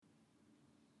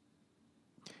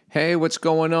Hey, what's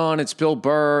going on? It's Bill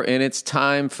Burr, and it's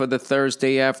time for the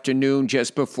Thursday afternoon,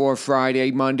 just before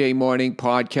Friday, Monday morning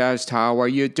podcast. How are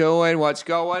you doing? What's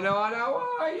going on? How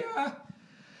are you?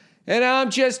 And I'm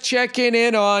just checking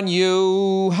in on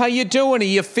you. How you doing? Are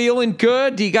you feeling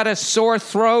good? Do you got a sore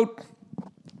throat?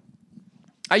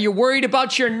 Are you worried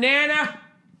about your nana?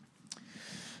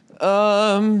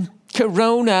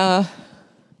 Corona.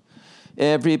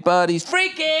 Everybody's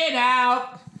freaking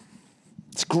out.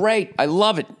 It's great. I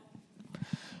love it.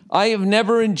 I have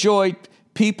never enjoyed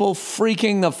people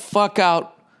freaking the fuck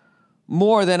out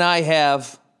more than I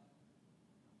have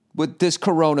with this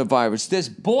coronavirus. This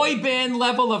boy band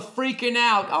level of freaking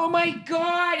out. Oh my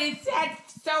God, is that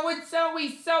so-and-so?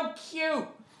 He's so cute.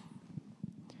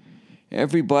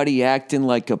 Everybody acting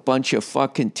like a bunch of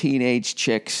fucking teenage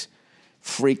chicks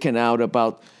freaking out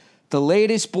about the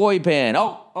latest boy band.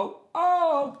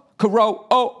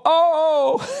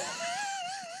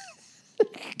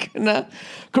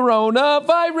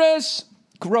 Coronavirus.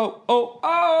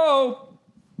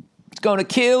 It's gonna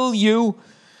kill you.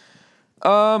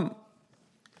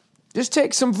 Just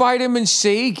take some vitamin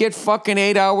C, get fucking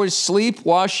 8 hours sleep,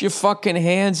 wash your fucking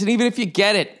hands, and even if you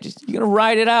get it, you're gonna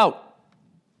ride it out.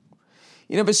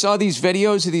 You never saw these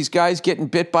videos of these guys getting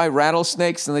bit by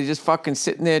rattlesnakes and they just fucking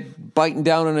sitting there biting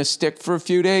down on a stick for a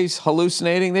few days,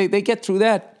 hallucinating? They get through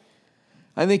that.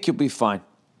 I think you'll be fine.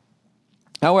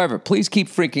 However, please keep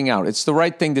freaking out. It's the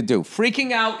right thing to do.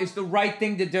 Freaking out is the right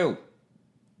thing to do.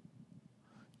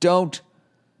 Don't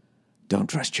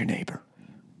trust your neighbor.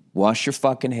 Wash your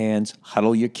fucking hands.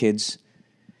 Huddle your kids.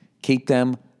 Keep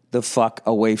them the fuck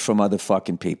away from other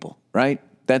fucking people, right?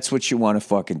 That's what you want to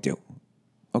fucking do.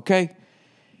 Okay?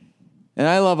 And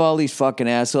I love all these fucking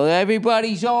assholes.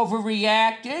 Everybody's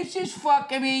overreacting.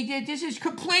 This is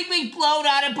completely blown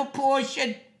out of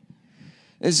proportion.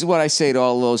 This is what I say to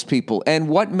all those people. And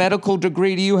what medical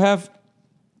degree do you have?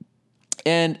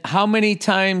 And how many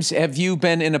times have you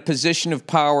been in a position of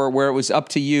power where it was up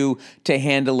to you to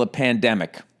handle a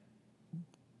pandemic?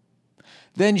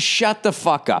 Then shut the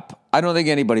fuck up. I don't think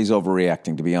anybody's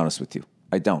overreacting, to be honest with you.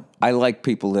 I don't. I like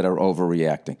people that are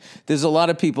overreacting. There's a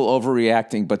lot of people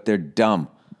overreacting, but they're dumb.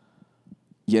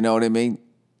 You know what I mean?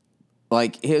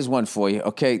 Like, here's one for you,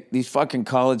 okay? These fucking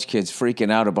college kids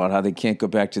freaking out about how they can't go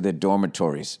back to their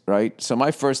dormitories, right? So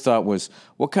my first thought was,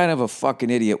 what kind of a fucking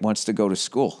idiot wants to go to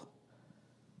school?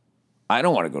 I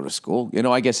don't want to go to school. You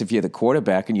know, I guess if you're the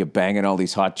quarterback and you're banging all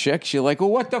these hot chicks, you're like, well,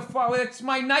 what the fuck? It's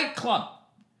my nightclub.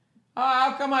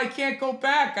 How come I can't go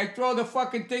back? I throw the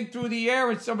fucking thing through the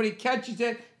air and somebody catches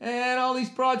it and all these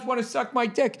broads want to suck my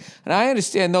dick. And I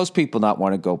understand those people not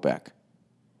want to go back.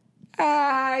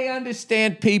 I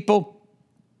understand people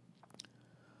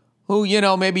who, you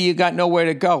know, maybe you got nowhere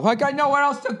to go. I got nowhere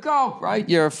else to go, right?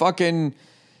 You're fucking,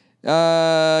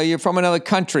 you're from another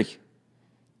country.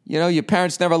 You know, your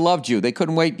parents never loved you. They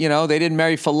couldn't wait, you know, they didn't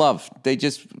marry for love. They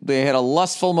had a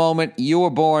lustful moment. You were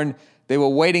born. They were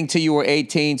waiting till you were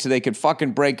 18 so they could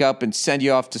fucking break up and send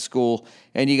you off to school,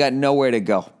 and you got nowhere to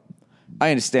go. I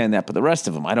understand that, but the rest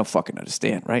of them, I don't fucking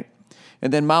understand, right?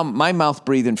 And then my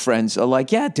mouth-breathing friends are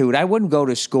like, yeah, dude, I wouldn't go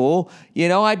to school. You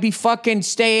know, I'd be fucking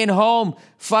staying home,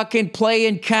 fucking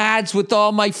playing cards with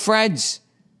all my friends.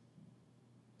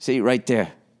 See, right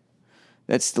there.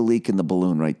 That's the leak in the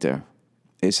balloon right there.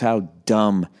 Is how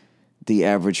dumb the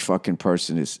average fucking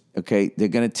person is, okay? They're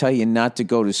going to tell you not to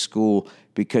go to school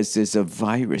because there's a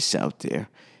virus out there.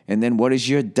 And then what does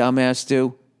your dumbass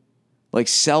do? Like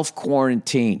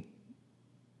self-quarantine.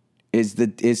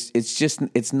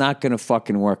 It's not going to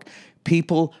fucking work.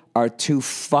 People are too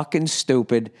fucking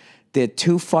stupid. They're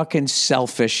too fucking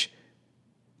selfish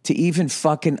to even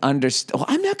fucking understand. Oh,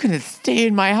 I'm not going to stay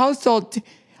in my house all day.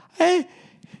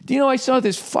 Do you know, I saw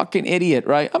this fucking idiot,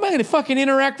 right? I'm not going to fucking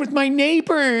interact with my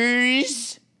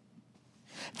neighbors.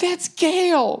 That's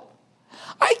Gail.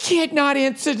 I can't not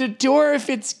answer the door if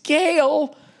it's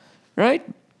Gail, right?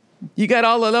 You got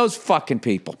all of those fucking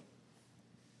people.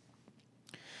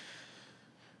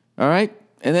 All right?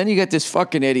 And then you got this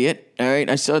fucking idiot, all right?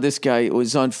 I saw this guy, it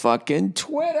was on fucking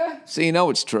Twitter, so you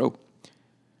know it's true.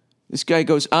 This guy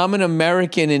goes, I'm an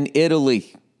American in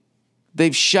Italy.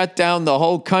 They've shut down the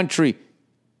whole country.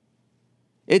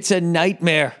 It's a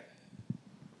nightmare.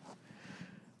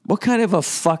 What kind of a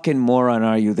fucking moron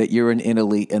are you that you're in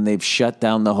Italy and they've shut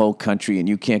down the whole country and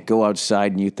you can't go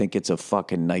outside and you think it's a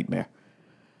fucking nightmare?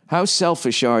 How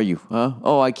selfish are you, huh?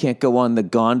 Oh, I can't go on the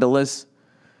gondolas?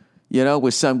 You know,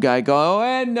 with some guy go,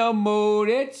 oh, in the mood,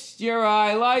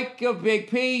 I like a big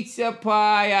pizza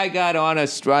pie. I got on a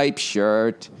striped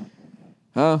shirt.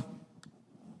 Huh?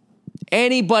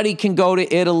 Anybody can go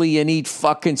to Italy and eat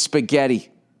fucking spaghetti.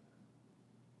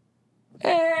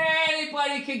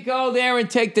 could go there and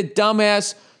take the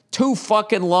dumbass 2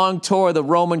 fucking long tour of the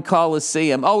Roman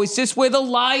Colosseum. Oh, is this where the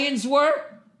lions were?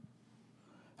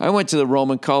 I went to the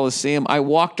Roman Colosseum. I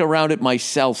walked around it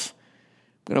myself.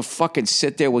 I'm going to fucking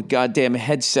sit there with goddamn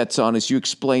headsets on as you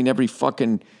explain every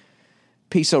fucking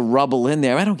piece of rubble in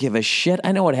there. I don't give a shit.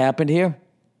 I know what happened here.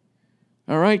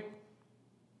 All right?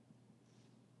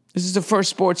 This is the first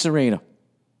sports arena.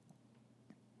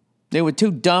 They were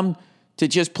too dumb to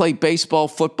just play baseball,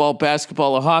 football,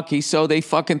 basketball, or hockey, so they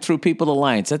fucking threw people to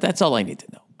lions. That's all I need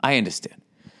to know. I understand.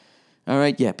 All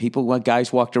right, yeah,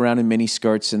 guys walked around in mini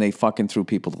skirts and they fucking threw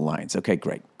people to lions. Okay,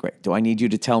 great. Do I need you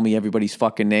to tell me everybody's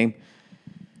fucking name?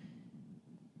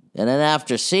 And then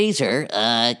after Caesar,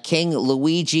 King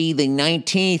Luigi the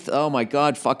 19th. Oh my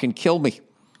God, fucking kill me.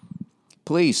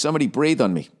 Please, somebody breathe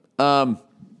on me.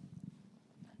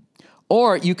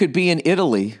 Or you could be in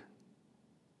Italy,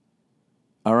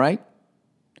 all right,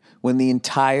 when the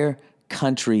entire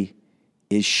country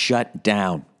is shut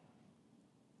down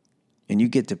and you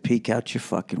get to peek out your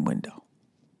fucking window.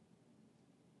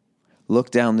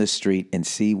 Look down the street and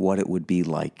see what it would be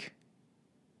like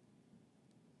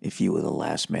if you were the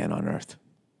last man on earth.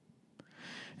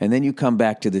 And then you come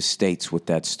back to the States with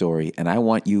that story, and I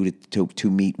want you to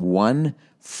meet one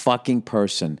fucking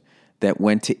person that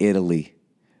went to Italy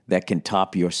that can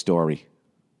top your story.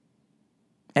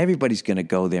 Everybody's going to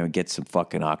go there and get some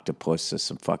fucking octopus or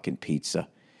some fucking pizza.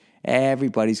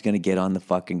 Everybody's going to get on the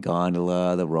fucking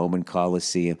gondola, the Roman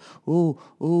Colosseum. Ooh,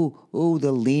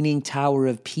 the Leaning Tower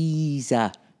of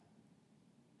Pisa.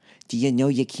 Do you know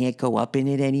you can't go up in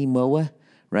it anymore?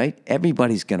 Right?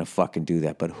 Everybody's going to fucking do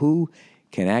that. But who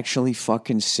can actually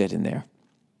fucking sit in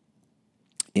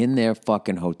their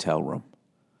fucking hotel room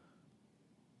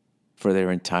for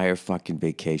their entire fucking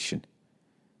vacation,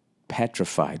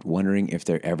 petrified, wondering if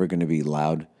they're ever going to be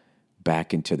allowed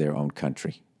back into their own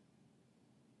country?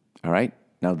 All right?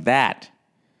 Now that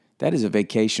is a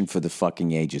vacation for the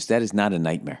fucking ages. That is not a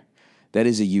nightmare. That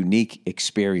is a unique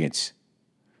experience.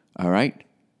 All right?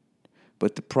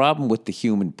 But the problem with the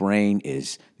human brain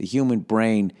is the human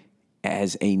brain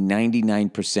has a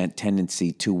 99%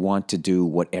 tendency to want to do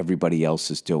what everybody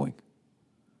else is doing.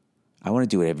 I want to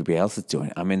do what everybody else is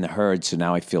doing. I'm in the herd, so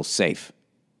now I feel safe.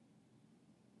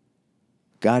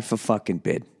 God for fucking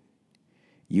bid,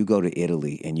 you go to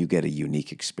Italy and you get a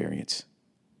unique experience.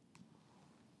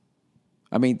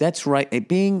 I mean, that's right.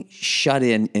 Being shut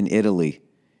in Italy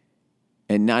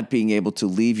and not being able to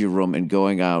leave your room and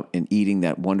going out and eating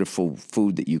that wonderful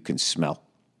food that you can smell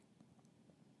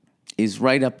is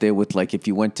right up there with like if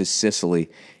you went to Sicily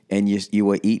and you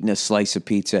were eating a slice of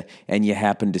pizza and you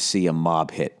happened to see a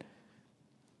mob hit.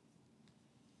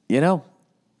 You know?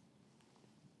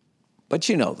 But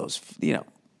you know those, you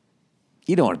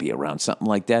don't want to be around something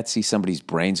like that, see somebody's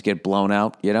brains get blown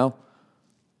out, you know?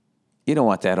 You don't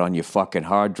want that on your fucking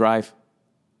hard drive.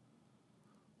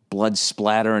 Blood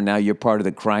splatter, and now you're part of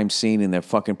the crime scene, and they're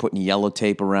fucking putting yellow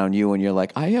tape around you, and you're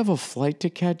like, I have a flight to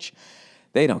catch.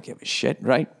 They don't give a shit,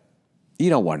 right? You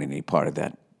don't want any part of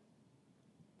that.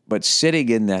 But sitting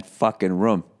in that fucking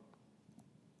room,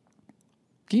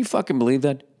 can you fucking believe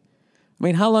that? I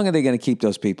mean, how long are they going to keep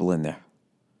those people in there?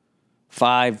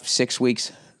 5, 6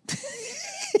 weeks?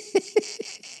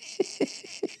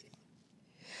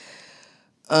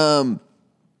 I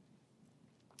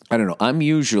don't know. I'm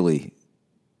usually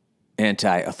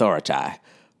anti-authority,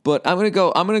 but I'm gonna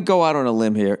go out on a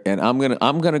limb here, and I'm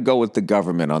gonna go with the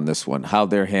government on this one, how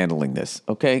they're handling this,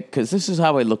 okay? Because this is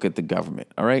how I look at the government.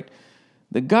 All right,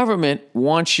 the government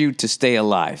wants you to stay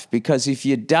alive because if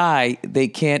you die, they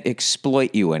can't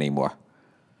exploit you anymore.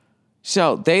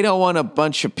 So they don't want a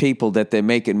bunch of people that they're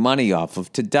making money off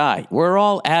of to die. We're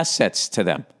all assets to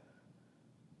them.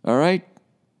 All right?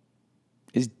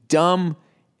 As dumb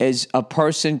as a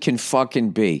person can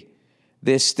fucking be,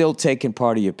 they're still taking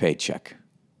part of your paycheck.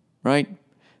 Right?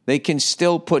 They can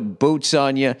still put boots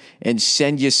on you and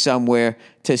send you somewhere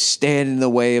to stand in the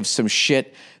way of some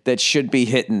shit that should be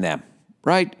hitting them.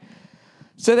 Right?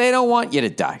 So they don't want you to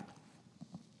die.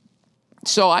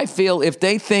 So I feel if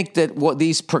they think that what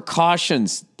these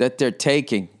precautions that they're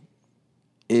taking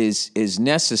is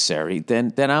necessary,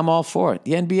 then I'm all for it.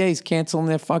 The NBA is canceling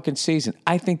their fucking season.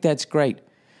 I think that's great.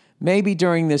 Maybe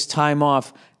during this time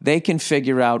off, they can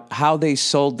figure out how they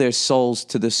sold their souls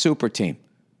to the super team.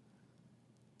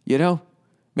 You know?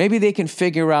 Maybe they can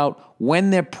figure out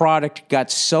when their product got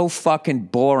so fucking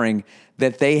boring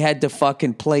that they had to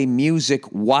fucking play music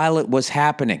while it was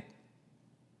happening.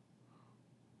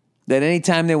 That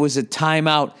anytime there was a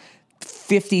timeout,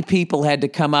 50 people had to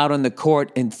come out on the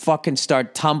court and fucking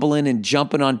start tumbling and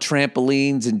jumping on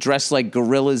trampolines and dress like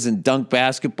gorillas and dunk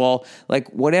basketball, like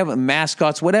whatever,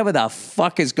 mascots, whatever the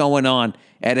fuck is going on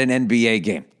at an NBA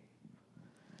game.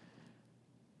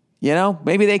 You know,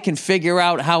 maybe they can figure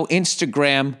out how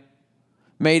Instagram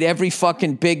made every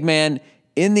fucking big man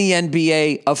in the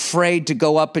NBA afraid to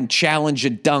go up and challenge a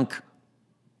dunk.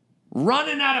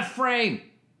 Running out of frame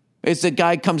as the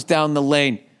guy comes down the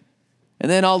lane. And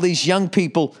then all these young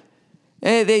people,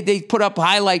 they put up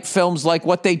highlight films like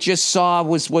what they just saw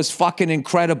was fucking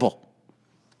incredible.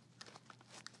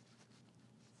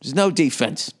 There's no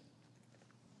defense.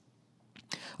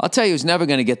 I'll tell you who's never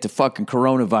going to get the fucking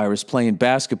coronavirus playing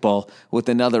basketball with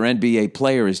another NBA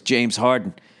player is James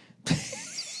Harden.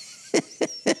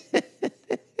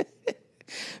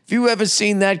 If you ever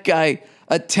seen that guy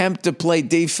attempt to play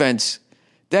defense,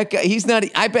 that guy,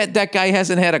 I bet that guy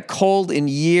hasn't had a cold in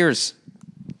years.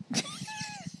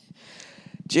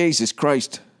 Jesus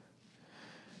Christ.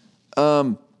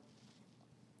 I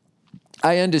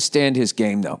understand his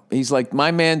game, though. He's like,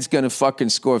 my man's going to fucking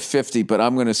score 50, but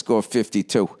I'm going to score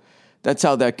 52. That's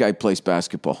how that guy plays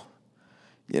basketball.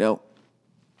 You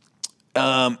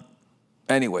know?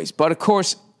 Anyways, but of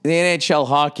course, the NHL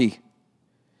hockey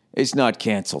is not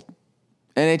canceled.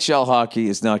 NHL hockey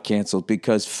is not canceled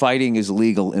because fighting is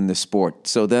legal in the sport.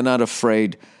 So they're not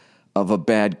afraid of a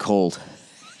bad cold.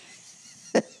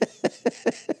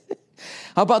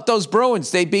 How about those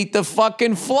Bruins? They beat the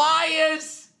fucking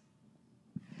Flyers.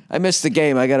 I missed the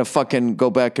game. I got to fucking go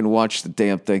back and watch the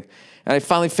damn thing. And I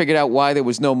finally figured out why there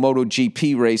was no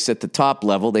MotoGP race at the top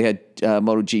level. They had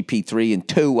MotoGP 3 and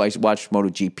 2. I watched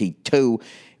MotoGP 2.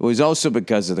 It was also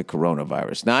because of the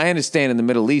coronavirus. Now, I understand in the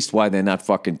Middle East why they're not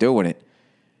fucking doing it.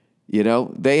 You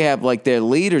know, they have like their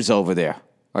leaders over there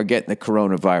are getting the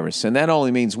coronavirus. And that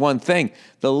only means one thing.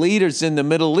 The leaders in the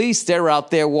Middle East, they're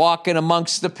out there walking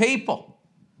amongst the people.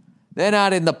 They're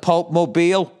not in the Pope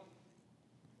Mobile.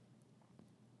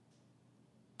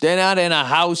 They're not in a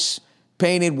house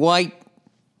painted white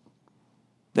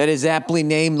that is aptly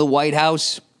named the White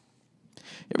House.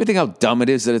 Ever think how dumb it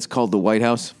is that it's called the White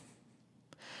House?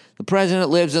 The president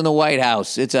lives in the White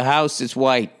House. It's a house that's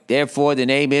white. Therefore, the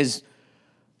name is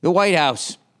the White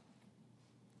House.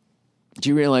 Do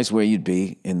you realize where you'd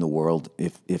be in the world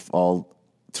if all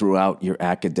throughout your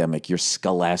academic, your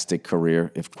scholastic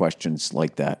career, if questions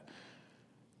like that,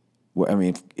 I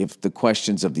mean, if the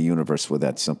questions of the universe were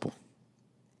that simple?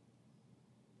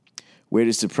 Where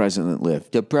does the president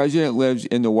live? The president lives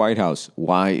in the White House.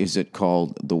 Why is it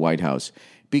called the White House?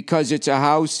 Because it's a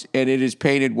house and it is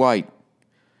painted white.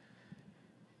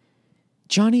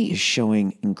 Johnny is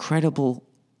showing incredible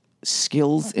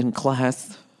skills in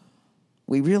class.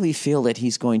 We really feel that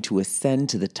he's going to ascend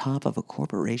to the top of a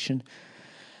corporation.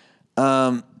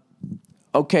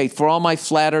 Okay, for all my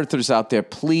flat earthers out there,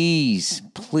 please,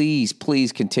 please,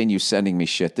 please continue sending me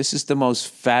shit. This is the most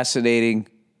fascinating.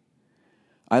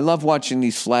 I love watching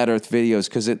these flat earth videos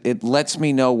because it lets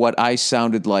me know what I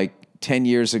sounded like 10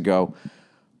 years ago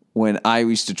when I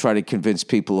used to try to convince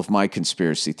people of my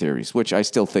conspiracy theories, which I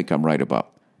still think I'm right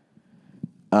about.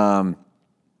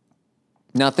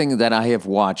 Nothing that I have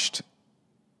watched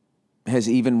has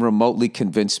even remotely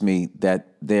convinced me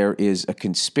that there is a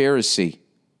conspiracy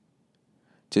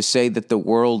to say that the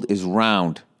world is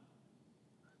round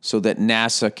so that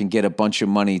NASA can get a bunch of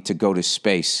money to go to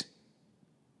space.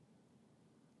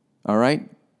 All right?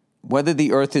 Whether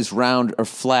the earth is round or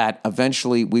flat,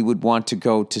 eventually we would want to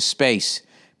go to space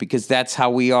because that's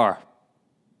how we are.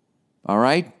 All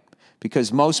right?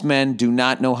 Because most men do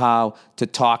not know how to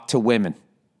talk to women.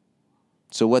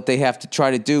 So what they have to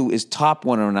try to do is top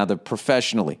one another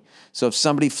professionally. So if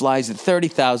somebody flies at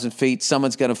 30,000 feet,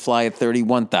 someone's going to fly at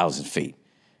 31,000 feet.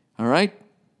 All right?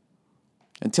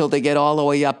 Until they get all the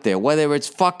way up there. Whether it's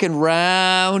fucking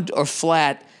round or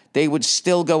flat, they would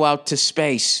still go out to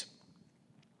space.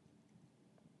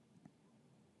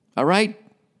 All right?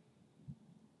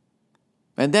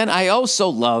 And then I also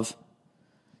love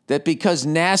that because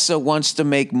NASA wants to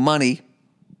make money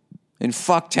and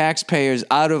fuck taxpayers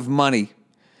out of money,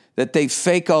 that they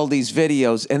fake all these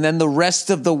videos and then the rest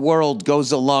of the world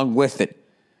goes along with it.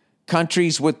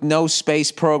 Countries with no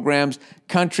space programs,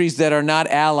 countries that are not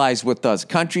allies with us,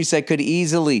 countries that could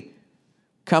easily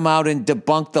come out and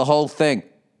debunk the whole thing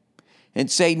and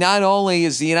say not only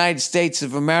is the United States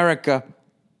of America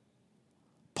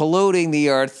polluting the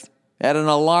earth at an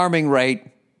alarming rate,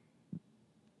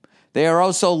 they are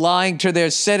also lying to their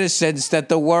citizens that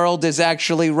the world is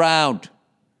actually round,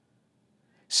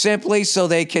 simply so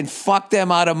they can fuck them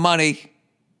out of money.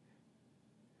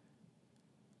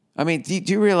 I mean, do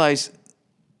you realize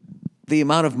the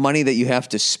amount of money that you have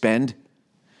to spend.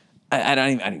 I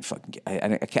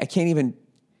can't even.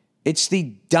 It's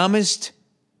the dumbest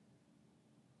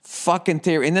fucking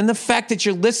theory. And then the fact that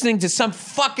you're listening to some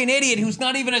fucking idiot who's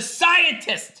not even a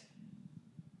scientist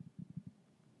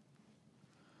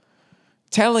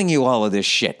telling you all of this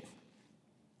shit.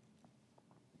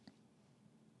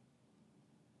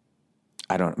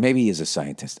 Maybe he is a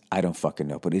scientist. I don't fucking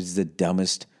know. But it is the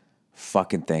dumbest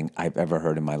fucking thing I've ever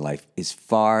heard in my life. As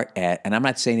far as, and I'm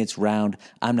not saying it's round,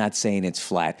 I'm not saying it's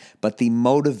flat, but the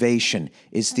motivation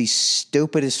is the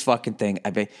stupidest fucking thing.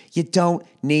 I bet you don't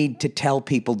need to tell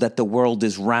people that the world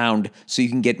is round so you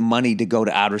can get money to go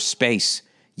to outer space.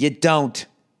 You don't.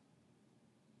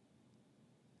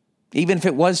 Even if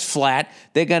it was flat,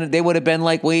 they would have been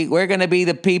like, we're gonna be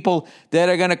the people that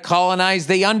are gonna colonize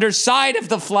the underside of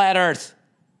the flat earth.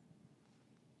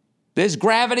 There's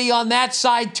gravity on that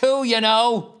side too, you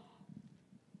know.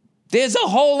 There's a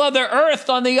whole other earth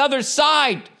on the other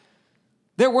side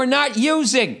that we're not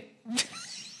using.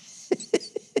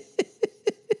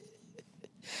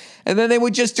 And then they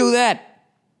would just do that.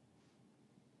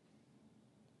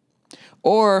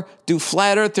 Or do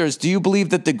flat earthers, do you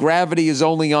believe that the gravity is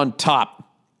only on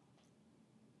top?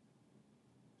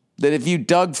 That if you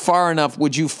dug far enough,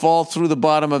 would you fall through the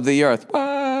bottom of the earth?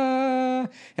 And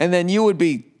then you would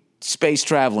be space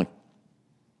traveling.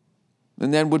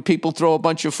 And then would people throw a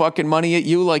bunch of fucking money at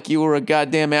you like you were a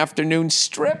goddamn afternoon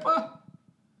stripper?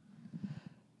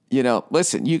 You know,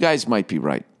 listen, you guys might be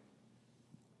right.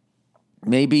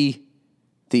 Maybe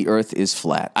the earth is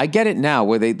flat. I get it now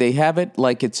where they have it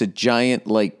like it's a giant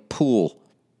like pool.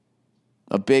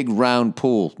 A big round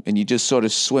pool. And you just sort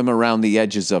of swim around the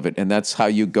edges of it. And that's how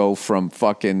you go from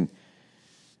fucking,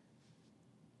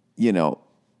 you know,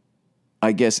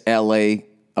 I guess LA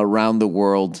around the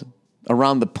world,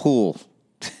 around the pool,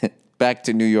 back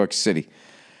to New York City.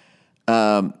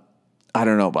 I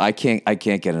don't know, but I can't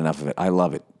get enough of it. I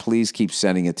love it. Please keep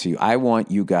sending it to you. I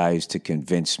want you guys to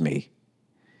convince me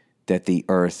that the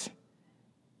earth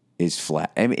is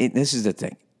flat. I mean, this is the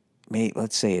thing.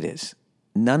 Let's say it is.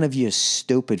 None of your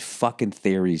stupid fucking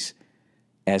theories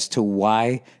as to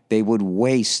why they would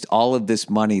waste all of this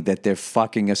money that they're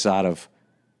fucking us out of.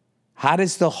 How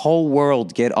does the whole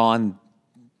world get on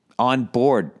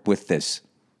board with this?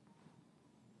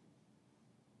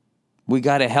 We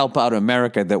got to help out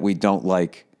America that we don't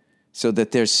like so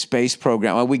that their space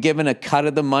program. Are we given a cut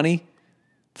of the money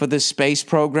for the space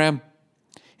program?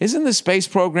 Isn't the space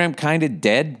program kind of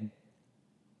dead?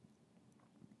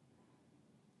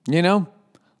 You know?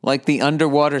 Like the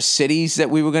underwater cities that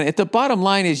we were going to... The bottom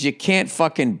line is you can't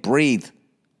fucking breathe.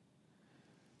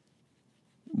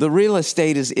 The real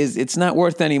estate is it's not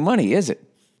worth any money, is it?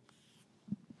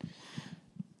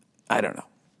 I don't know.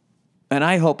 And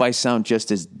I hope I sound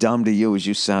just as dumb to you as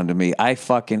you sound to me. I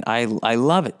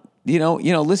love it. You know,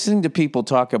 listening to people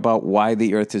talk about why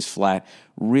the earth is flat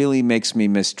really makes me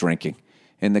miss drinking.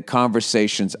 And the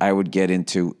conversations I would get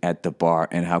into at the bar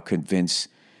and how convinced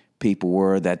people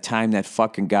were. That time that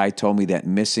fucking guy told me that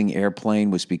missing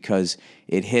airplane was because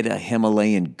it hit a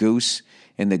Himalayan goose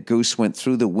and the goose went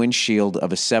through the windshield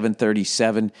of a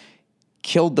 737,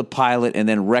 killed the pilot, and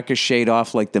then ricocheted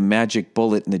off like the magic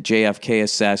bullet in the JFK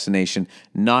assassination,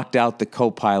 knocked out the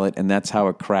co-pilot, and that's how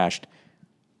it crashed.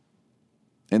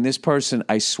 And this person,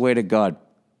 I swear to God,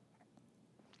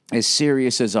 as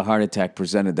serious as a heart attack,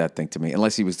 presented that thing to me,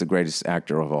 unless he was the greatest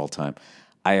actor of all time.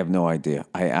 I have no idea.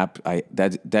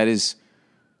 That is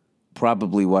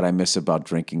probably what I miss about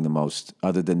drinking the most,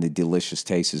 other than the delicious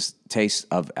taste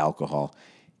of alcohol,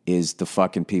 is the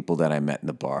fucking people that I met in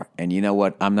the bar. And you know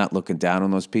what? I'm not looking down on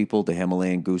those people, the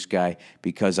Himalayan goose guy,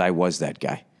 because I was that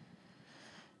guy.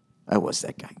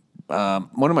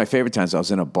 One of my favorite times, I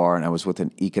was in a bar and I was with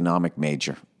an economic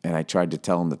major, and I tried to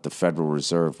tell him that the Federal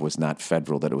Reserve was not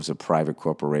federal, that it was a private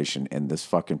corporation, and this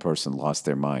fucking person lost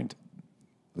their mind.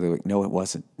 They were like, no, it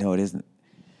wasn't. No, it isn't.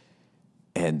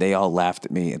 And they all laughed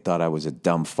at me and thought I was a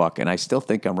dumb fuck, and I still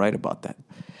think I'm right about that.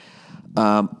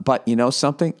 But you know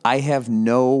something? I have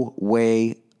no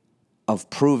way of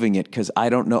proving it because I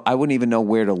don't know. I wouldn't even know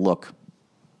where to look.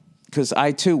 Because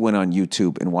I, too, went on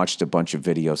YouTube and watched a bunch of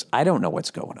videos. I don't know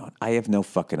what's going on. I have no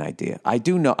fucking idea. I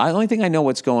do know. The only thing I know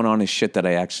what's going on is shit that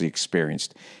I actually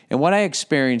experienced. And what I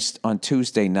experienced on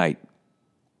Tuesday night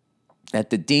at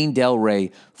the Dean Del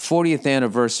Rey 40th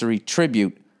anniversary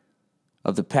tribute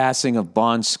of the passing of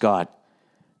Bon Scott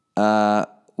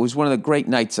was one of the great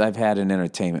nights I've had in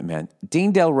entertainment, man.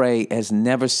 Dean Del Rey has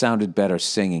never sounded better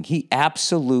singing. He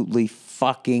absolutely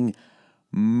fucking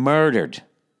murdered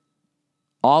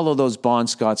all of those Bon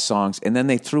Scott songs, and then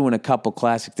they threw in a couple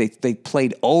classics. They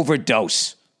played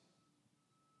Overdose.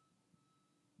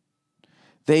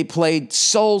 They played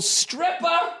Soul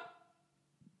Stripper.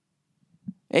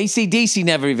 AC/DC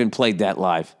never even played that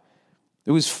live.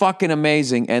 It was fucking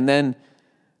amazing. And then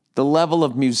the level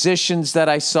of musicians that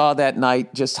I saw that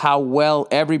night, just how well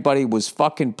everybody was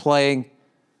fucking playing.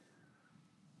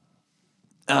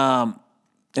 And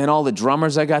all the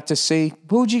drummers I got to see.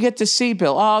 Who'd you get to see,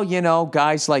 Bill? Oh, you know,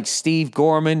 guys like Steve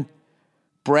Gorman,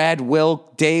 Brad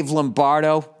Wilk, Dave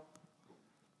Lombardo.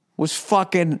 Was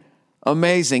fucking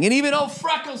amazing. And even old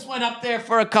Freckles went up there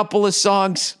for a couple of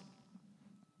songs.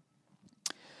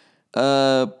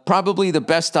 Probably the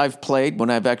best I've played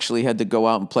when I've actually had to go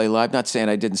out and play live. Not saying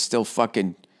I didn't still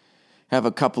fucking have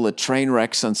a couple of train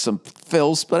wrecks on some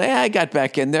fills, but I got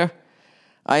back in there.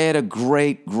 I had a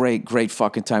great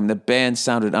fucking time. The band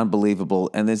sounded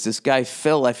unbelievable. And there's this guy,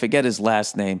 Phil, I forget his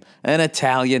last name, an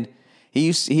Italian. He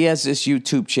has this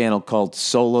YouTube channel called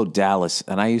Solo Dallas,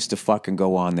 and I used to fucking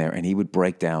go on there, and he would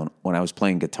break down when I was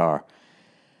playing guitar.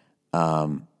 I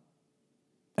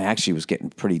actually was getting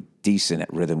pretty decent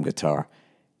at rhythm guitar,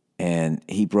 and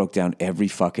he broke down every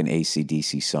fucking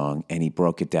AC/DC song, and he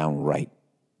broke it down right.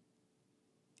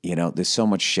 You know, there's so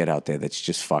much shit out there that's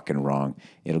just fucking wrong.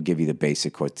 It'll give you the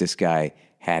basic chords. This guy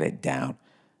had it down.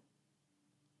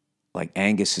 Like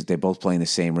Angus, they're both playing the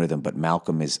same rhythm, but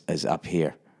Malcolm is up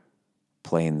here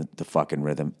playing the fucking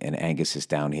rhythm, and Angus is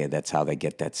down here. That's how they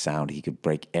get that sound. He could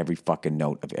break every fucking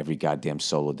note of every goddamn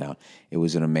solo down. It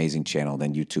was an amazing channel.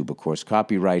 Then YouTube, of course,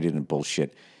 copyrighted and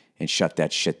bullshit and shut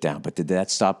that shit down. But did that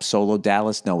stop Solo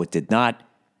Dallas? No, it did not.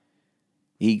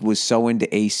 He was so into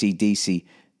AC/DC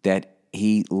that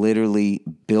he literally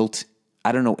built,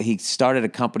 I don't know, he started a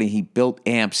company, he built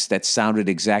amps that sounded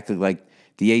exactly like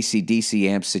the AC/DC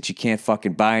amps that you can't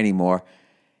fucking buy anymore.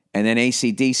 And then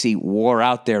AC/DC wore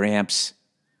out their amps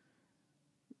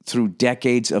through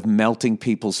decades of melting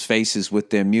people's faces with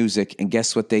their music. And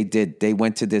guess what they did? They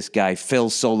went to this guy, Phil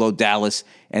Solo Dallas,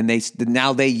 and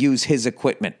now they use his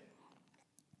equipment.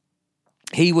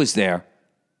 He was there,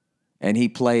 and he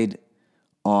played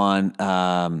on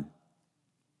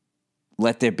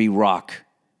Let There Be Rock.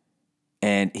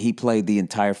 And he played the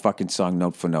entire fucking song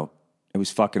note for note. It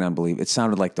was fucking unbelievable. It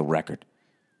sounded like the record.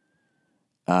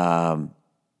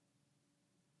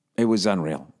 It was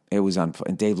unreal. It was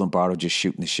and Dave Lombardo just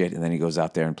shooting the shit, and then he goes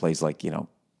out there and plays like, you know,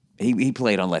 he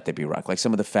played on Let There Be Rock, like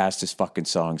some of the fastest fucking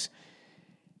songs.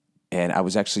 And I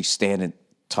was actually standing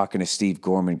talking to Steve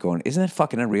Gorman going, isn't that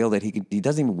fucking unreal that he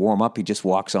doesn't even warm up, he just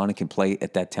walks on and can play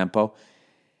at that tempo?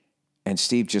 And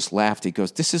Steve just laughed. He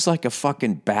goes, this is like a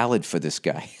fucking ballad for this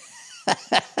guy.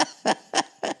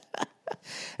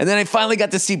 And then I finally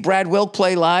got to see Brad Wilk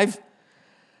play live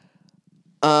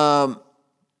on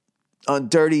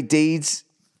Dirty Deeds.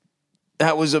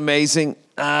 That was amazing.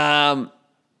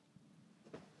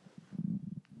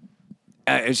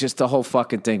 It's just the whole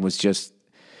fucking thing was just,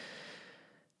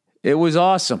 it was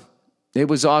awesome. It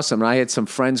was awesome. And I had some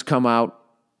friends come out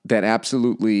that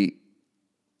absolutely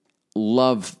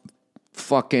love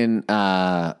fucking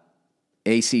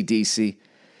AC/DC.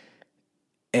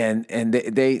 And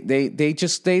they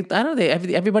just I don't know,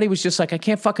 everybody was just like, I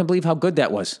can't fucking believe how good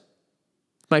that was.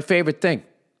 My favorite thing.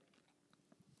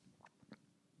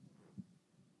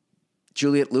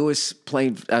 Juliette Lewis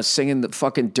playing, singing the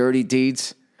fucking Dirty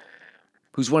Deeds,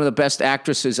 who's one of the best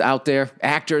actresses out there,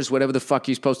 actors, whatever the fuck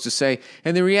you're supposed to say.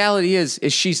 And the reality is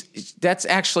that's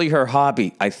actually her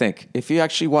hobby, I think. If you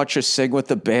actually watch her sing with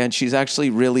the band, she's actually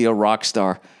really a rock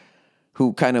star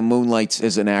who kind of moonlights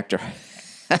as an actor.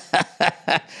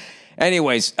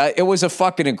 Anyways, it was a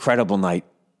fucking incredible night.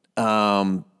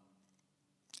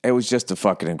 It was just a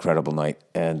fucking incredible night.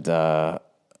 And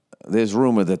there's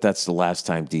rumor that that's the last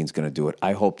time Dean's going to do it.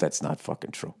 I hope that's not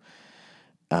fucking true.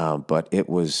 But it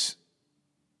was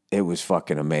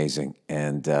fucking amazing.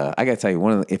 And I got to tell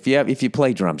you, if you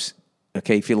play drums,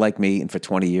 okay, if you're like me and for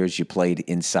 20 years you played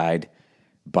inside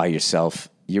by yourself,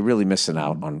 you're really missing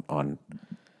out on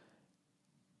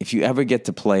if you ever get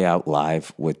to play out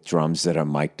live with drums that are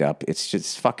mic'd up, it's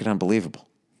just fucking unbelievable.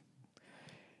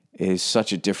 It is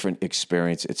such a different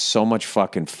experience. It's so much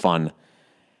fucking fun.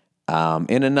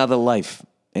 In another life.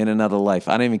 I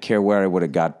don't even care where I would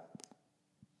have got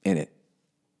in it.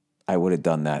 I would have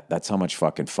done that. That's how much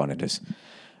fucking fun it is.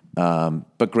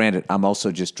 But granted, I'm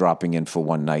also just dropping in for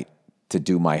one night to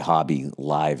do my hobby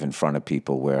live in front of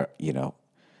people where, you know,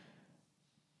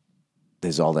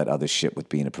 there's all that other shit with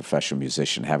being a professional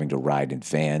musician, having to ride in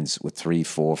vans with 3,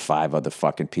 4, 5 other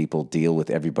fucking people, deal with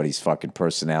everybody's fucking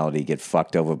personality, get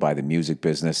fucked over by the music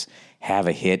business, have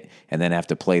a hit, and then have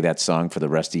to play that song for the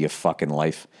rest of your fucking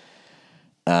life.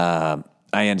 I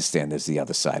understand there's the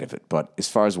other side of it, but as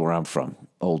far as where I'm from,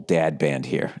 old dad band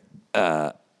here,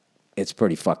 it's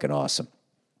pretty fucking awesome.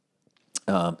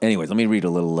 Anyways, let me read a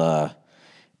little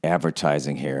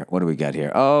advertising here. What do we got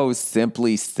here? Oh,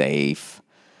 Simply Safe.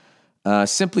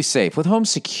 Simply Safe. With home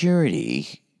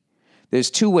security,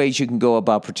 there's two ways you can go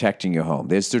about protecting your home.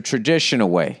 There's the traditional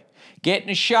way. Getting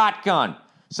a shotgun,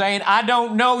 saying, I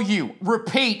don't know you.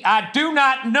 Repeat, I do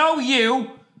not know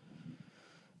you.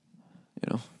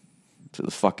 To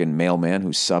the fucking mailman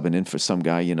who's subbing in for some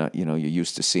guy you're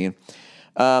used to seeing.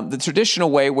 The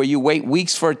traditional way, where you wait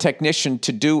weeks for a technician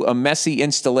to do a messy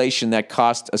installation that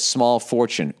costs a small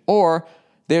fortune. Or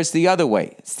there's the other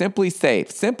way, Simply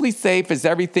Safe. Simply Safe is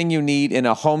everything you need in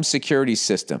a home security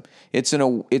system.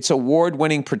 It's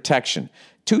award-winning protection.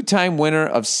 2-time winner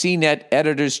of CNET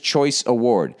Editor's Choice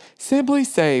Award. Simply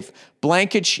Safe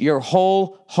blankets your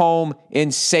whole home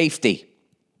in safety.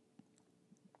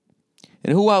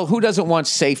 And who doesn't want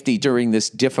safety during this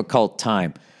difficult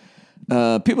time? People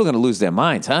are going to lose their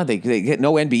minds, huh? They get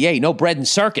no NBA, no bread and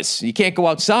circus. You can't go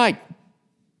outside.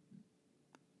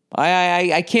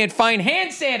 I can't find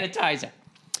hand sanitizer.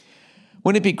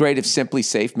 Wouldn't it be great if Simply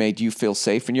Safe made you feel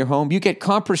safe in your home? You get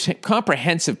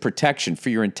comprehensive protection for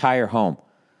your entire home.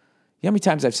 You know how many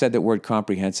times I've said that word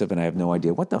comprehensive and I have no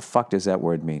idea? What the fuck does that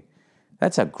word mean?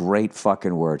 That's a great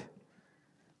fucking word.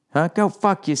 Huh? Go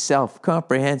fuck yourself.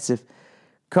 Comprehensive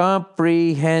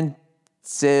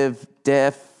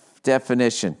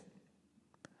definition.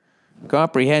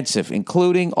 Comprehensive,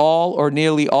 including all or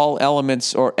nearly all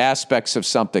elements or aspects of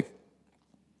something.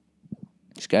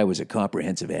 This guy was a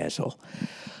comprehensive asshole.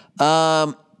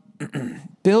 Bill,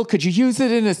 could you use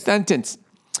it in a sentence?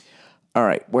 All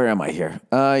right, where am I here?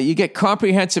 You get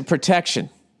comprehensive protection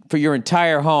for your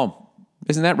entire home.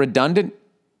 Isn't that redundant?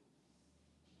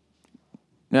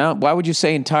 Now, why would you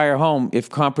say entire home if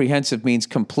comprehensive means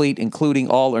complete, including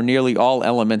all or nearly all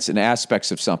elements and aspects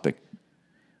of something?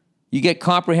 You get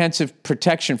comprehensive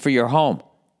protection for your home.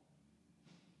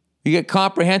 You get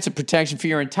comprehensive protection for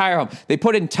your entire home. They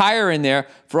put entire in there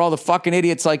for all the fucking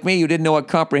idiots like me who didn't know what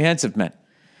comprehensive meant.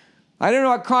 I don't know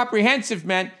what comprehensive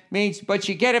means, but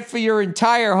you get it for your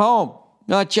entire home,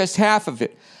 not just half of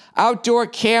it. Outdoor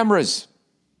cameras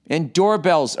and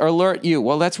doorbells alert you.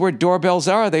 Well, that's where doorbells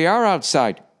are. They are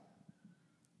outside.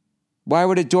 Why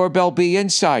would a doorbell be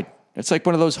inside? It's like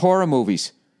one of those horror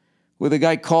movies where the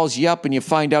guy calls you up and you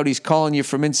find out he's calling you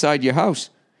from inside your house.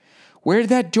 Where did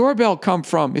that doorbell come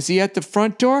from? Is he at the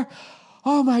front door?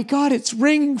 Oh my God, it's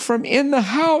ringing from in the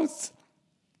house.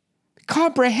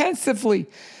 Comprehensively.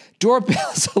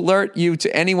 Doorbells alert you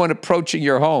to anyone approaching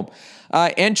your home.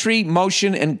 Entry,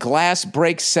 motion, and glass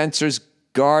break sensors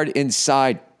guard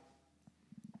inside.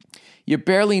 You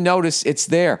barely notice it's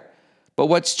there. But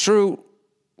what's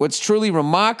truly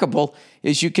remarkable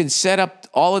is you can set up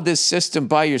all of this system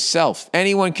by yourself.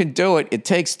 Anyone can do it. It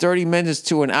takes 30 minutes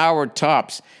to an hour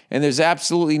tops, and there's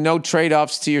absolutely no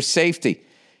trade-offs to your safety.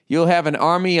 You'll have an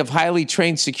army of highly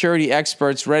trained security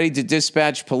experts ready to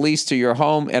dispatch police to your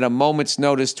home at a moment's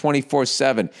notice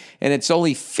 24/7, and it's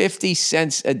only 50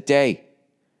 cents a day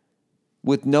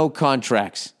with no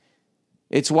contracts.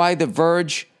 It's why The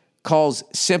Verge calls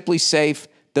Simply Safe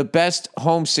the best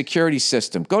home security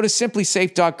system. Go to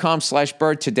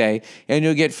simplysafe.com/bird today and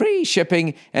you'll get free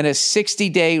shipping and a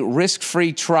 60-day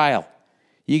risk-free trial.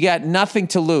 You got nothing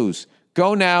to lose.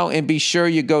 Go now and be sure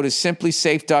you go to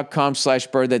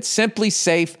simplysafe.com/bird. That's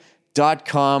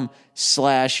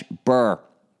simplysafe.com/bird.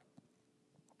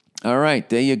 All right,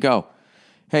 there you go.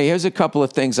 Hey, here's a couple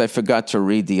of things I forgot to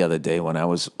read the other day when I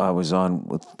was on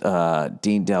with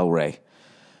Dean Del Rey.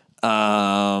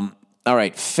 All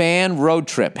right, fan road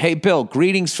trip. Hey, Bill,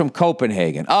 greetings from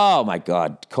Copenhagen. Oh, my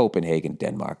God, Copenhagen,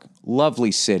 Denmark.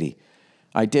 Lovely city.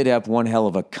 I did have one hell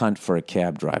of a cunt for a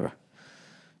cab driver.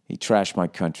 He trashed my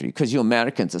country. Because you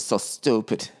Americans are so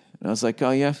stupid. And I was like,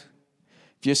 oh, yeah?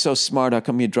 If you're so smart, how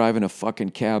come you're driving a fucking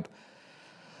cab?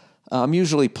 I'm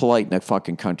usually polite in that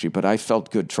fucking country, but I felt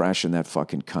good trashing that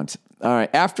fucking cunt. All right,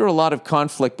 after a lot of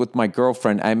conflict with my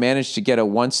girlfriend, I managed to get a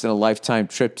once-in-a-lifetime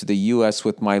trip to the U.S.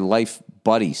 with my life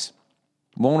buddies.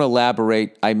 Won't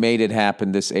elaborate. I made it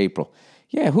happen this April.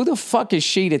 Yeah, who the fuck is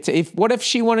she to what if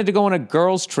she wanted to go on a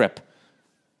girls' trip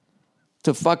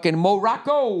to fucking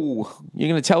Morocco? You're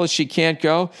going to tell us she can't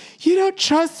go? You don't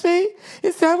trust me?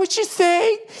 Is that what you're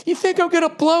saying? You think I'm going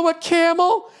to blow a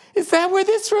camel? Is that where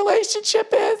this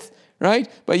relationship is? Right?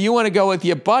 But you want to go with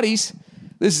your buddies.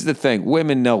 This is the thing.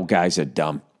 Women know guys are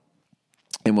dumb.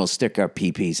 And we'll stick our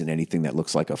pee-pees in anything that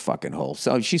looks like a fucking hole.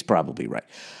 So she's probably right.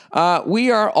 We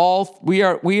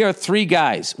are three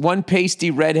guys. One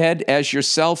pasty redhead as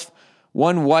yourself,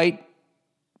 one white,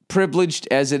 privileged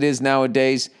as it is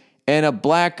nowadays, and a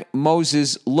black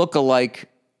Moses look-alike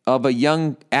of a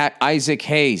young Isaac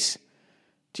Hayes.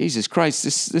 Jesus Christ,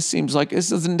 this seems like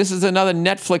this is another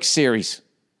Netflix series.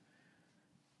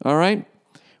 All right?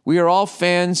 We are all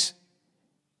fans,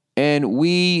 and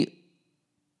we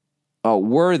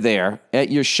were there at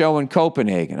your show in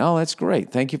Copenhagen. Oh, that's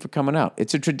great. Thank you for coming out.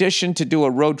 It's a tradition to do a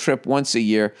road trip once a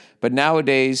year, but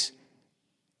nowadays,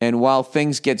 and while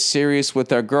things get serious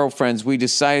with our girlfriends, we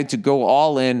decided to go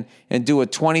all in and do a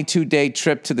 22-day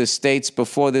trip to the States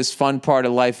before this fun part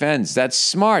of life ends. That's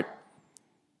smart.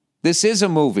 This is a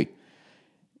movie.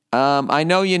 I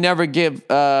know you never give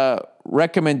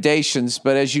recommendations,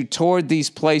 but as you toured these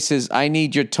places, I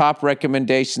need your top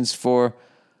recommendations for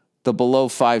the below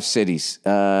 5 cities.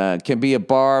 Can be a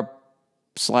bar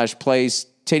 / place,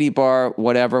 titty bar,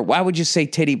 whatever. Why would you say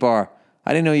titty bar?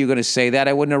 I didn't know you were going to say that.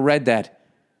 I wouldn't have read that.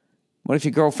 What if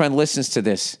your girlfriend listens to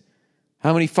this?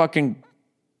 How many fucking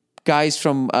guys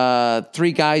from,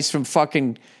 3 guys from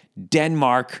fucking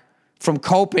Denmark, from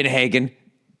Copenhagen,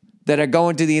 that are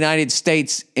going to the United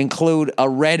States include a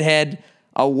redhead,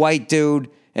 a white dude,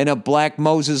 and a black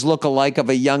Moses lookalike of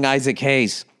a young Isaac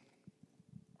Hayes?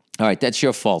 All right, that's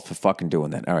your fault for fucking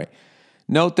doing that. All right.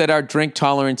 Note that our drink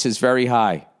tolerance is very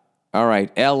high. All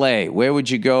right, L.A. Where would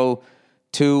you go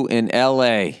to in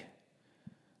L.A.?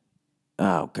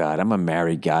 Oh, God, I'm a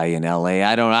married guy in L.A.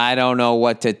 I don't know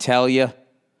what to tell you.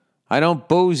 I don't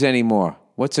booze anymore.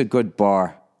 What's a good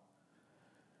bar?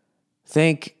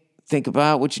 Think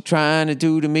about what you're trying to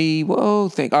do to me.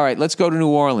 Whoa, all right, let's go to New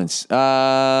Orleans.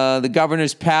 The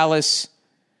Governor's Palace.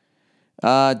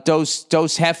 Dos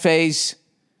Jefes.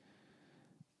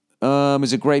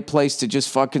 Is a great place to just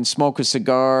fucking smoke a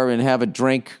cigar and have a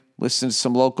drink, listen to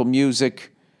some local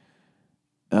music.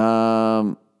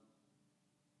 And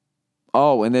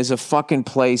there's a fucking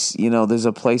place, there's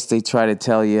a place they try to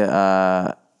tell you,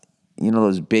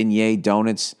 those beignet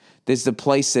donuts. There's the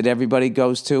place that everybody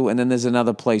goes to, and then there's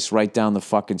another place right down the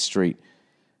fucking street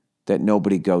that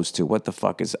nobody goes to. What the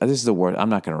fuck is this? Is the word. I'm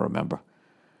not going to remember.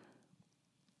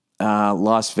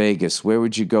 Las Vegas. Where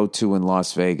would you go to in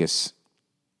Las Vegas?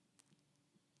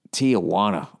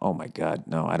 Tijuana. Oh, my God.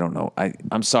 No, I don't know.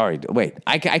 I'm sorry. Wait,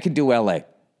 I could do L.A.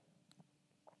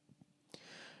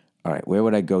 All right, where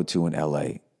would I go to in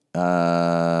L.A.?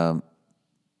 I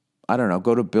don't know.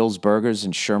 Go to Bill's Burgers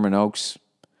in Sherman Oaks.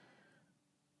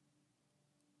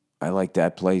 I like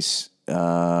that place.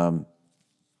 There's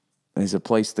a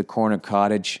place, the Corner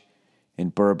Cottage in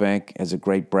Burbank, has a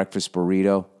great breakfast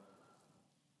burrito.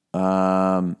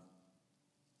 Where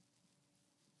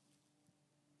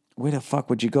the fuck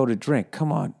would you go to drink?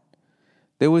 Come on.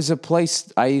 There was a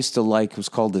place I used to like. It was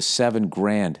called the 7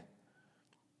 Grand.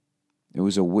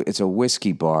 It's a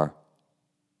whiskey bar.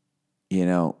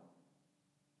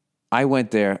 I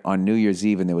went there on New Year's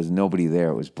Eve and there was nobody there.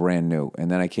 It was brand new. And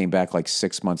then I came back like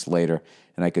 6 months later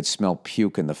and I could smell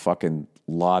puke in the fucking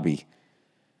lobby.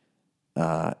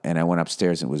 And I went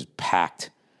upstairs and it was packed.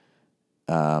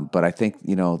 But I think,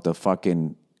 the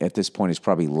fucking, at this point, it's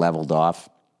probably leveled off.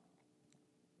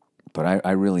 But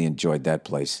I really enjoyed that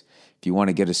place. If you want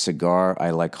to get a cigar,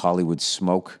 I like Hollywood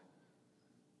Smoke.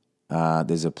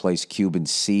 There's a place, Cuban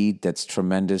Seed, that's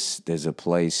tremendous. There's a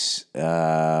place,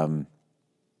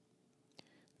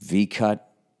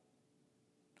 V-Cut.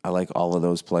 I like all of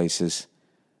those places.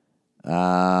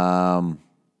 Come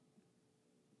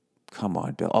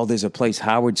on, Bill. Oh, there's a place,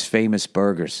 Howard's Famous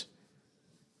Burgers.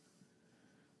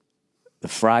 The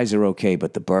fries are okay,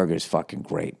 but the burger's fucking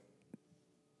great.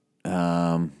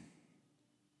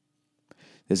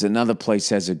 There's another place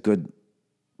that has a good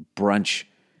brunch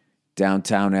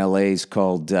downtown L.A. is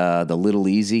called the Little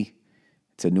Easy.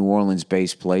 It's a New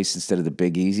Orleans-based place instead of the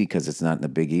Big Easy because it's not in the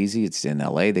Big Easy. It's in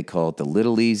L.A. They call it the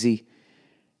Little Easy.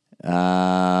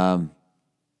 And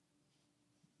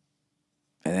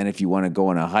then if you want to go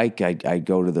on a hike, I'd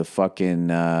go to the fucking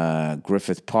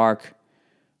Griffith Park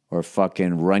or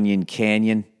fucking Runyon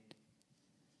Canyon.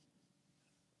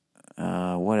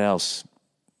 What else?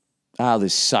 Oh,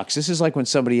 this sucks. This is like when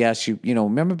somebody asks you,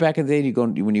 remember back in the day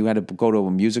when you had to go to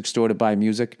a music store to buy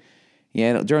music?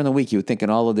 Yeah, during the week you were thinking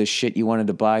all of this shit you wanted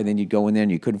to buy, and then you'd go in there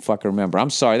and you couldn't fucking remember.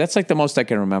 I'm sorry. That's like the most I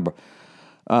can remember.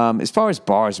 As far as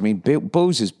bars, I mean,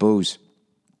 booze is booze.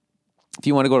 If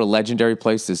you want to go to a legendary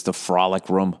place, there's the Frolic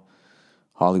Room,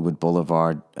 Hollywood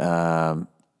Boulevard. What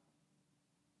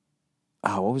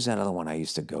was that other one I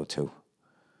used to go to?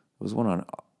 It was one on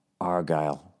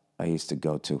Argyle I used to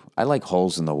go to. I like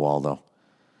Holes in the Wall, though.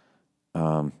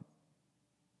 I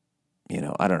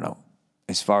don't know.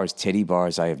 As far as titty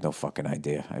bars, I have no fucking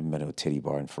idea. I haven't been to a titty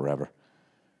bar in forever.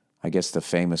 I guess the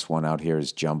famous one out here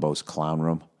is Jumbo's Clown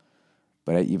Room.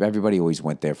 But everybody always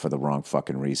went there for the wrong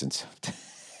fucking reasons.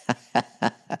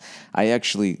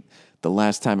 The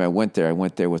last time I went there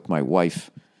with my wife.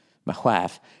 my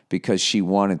wife, because she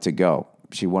wanted to go.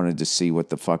 She wanted to see what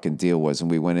the fucking deal was.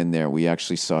 And we went in there. We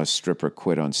actually saw a stripper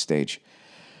quit on stage.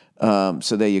 So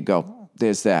there you go.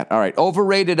 There's that. All right.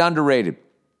 Overrated, underrated.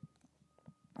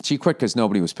 She quit because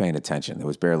nobody was paying attention. There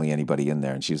was barely anybody in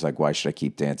there. And she was like, why should I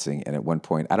keep dancing? And at one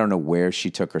point, I don't know where she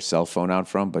took her cell phone out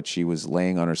from, but she was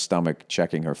laying on her stomach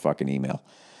checking her fucking email.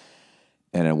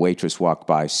 And a waitress walked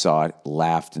by, saw it,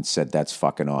 laughed, and said, that's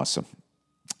fucking awesome.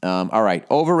 All right.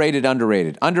 Overrated,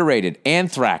 underrated. Underrated.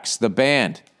 Anthrax, the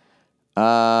band.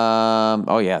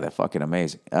 Oh, yeah, they're fucking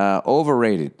amazing.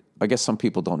 Overrated. I guess some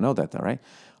people don't know that, though, right?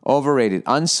 Overrated.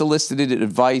 Unsolicited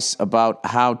advice about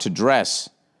how to dress.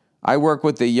 I work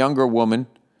with a younger woman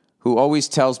who always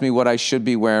tells me what I should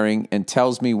be wearing and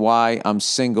tells me why I'm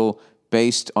single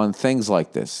based on things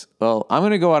like this. Well, I'm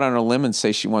going to go out on a limb and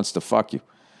say she wants to fuck you,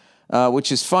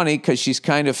 which is funny because she's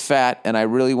kind of fat and I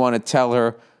really want to tell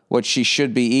her what she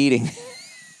should be eating.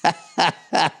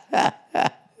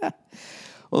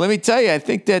 Well, let me tell you, I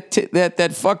think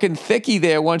that fucking thickie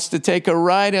there wants to take a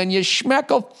ride on your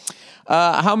schmeckle.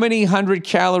 How many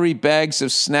 100-calorie bags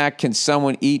of snack can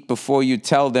someone eat before you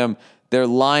tell them they're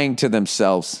lying to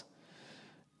themselves?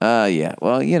 Yeah,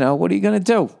 well, what are you going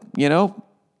to do?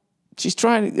 She's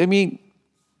trying to,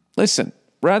 listen,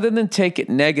 rather than take it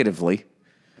negatively,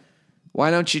 why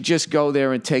don't you just go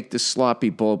there and take the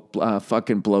sloppy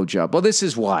fucking blowjob? Well, this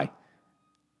is why.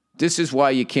 This is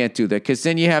why you can't do that, because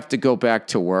then you have to go back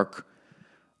to work,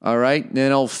 all right? And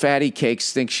then old fatty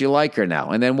cakes thinks you like her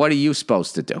now. And then what are you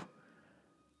supposed to do?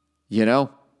 You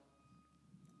know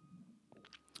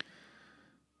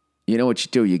what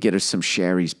you do? You get her some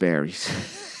Sherry's berries.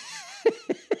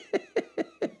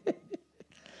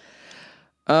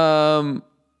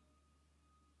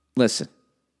 Listen.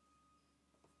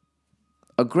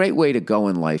 A great way to go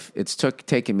in life, it's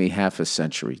taken me half a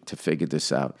century to figure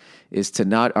this out, is to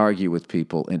not argue with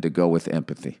people and to go with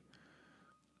empathy.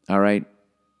 All right?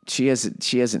 She has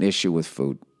an issue with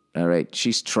food. All right?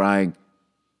 She's trying.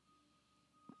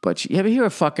 But you ever hear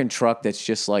a fucking truck that's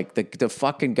just like the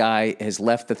fucking guy has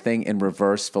left the thing in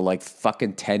reverse for like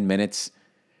fucking 10 minutes?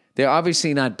 They're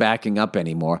obviously not backing up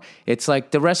anymore. It's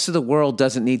like the rest of the world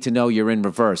doesn't need to know you're in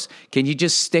reverse. Can you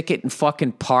just stick it in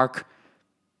fucking park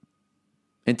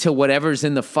until whatever's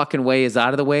in the fucking way is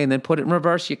out of the way and then put it in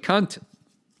reverse, you cunt?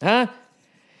 Huh?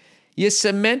 You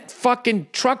cement fucking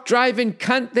truck driving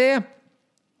cunt there?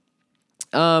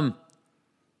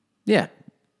 Yeah.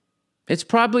 It's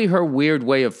probably her weird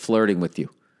way of flirting with you.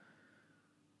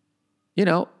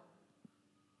 I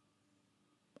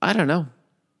don't know.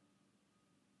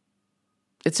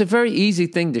 It's a very easy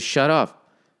thing to shut off.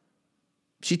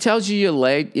 She tells you you're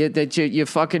laid, that you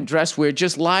fucking dress weird.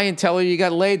 Just lie and tell her you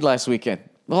got laid last weekend.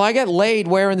 Well, I got laid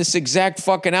wearing this exact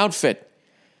fucking outfit.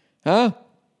 Huh?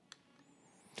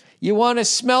 You want to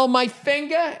smell my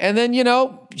finger? And then,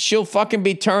 she'll fucking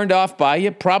be turned off by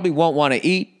you. Probably won't want to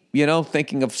eat.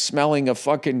 Thinking of smelling a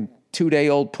fucking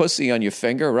 2-day-old pussy on your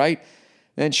finger, right?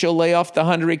 Then she'll lay off the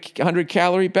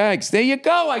 100-calorie bags. There you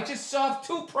go. I just solved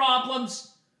 2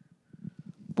 problems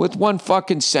with 1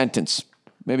 fucking sentence.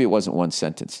 Maybe it wasn't 1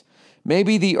 sentence.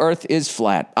 Maybe the earth is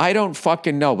flat. I don't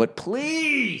fucking know, but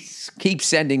please keep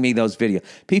sending me those videos.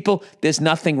 People, there's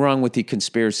nothing wrong with the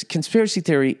conspiracy. Conspiracy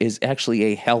theory is actually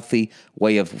a healthy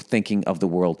way of thinking of the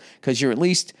world because you're at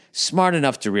least smart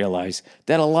enough to realize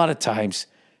that a lot of times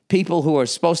people who are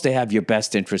supposed to have your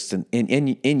best interest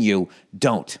in you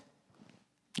don't.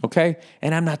 Okay?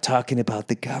 And I'm not talking about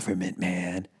the government,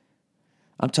 man.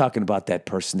 I'm talking about that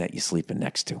person that you're sleeping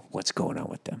next to. What's going on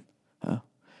with them? Huh?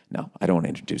 No, I don't want to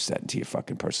introduce that into your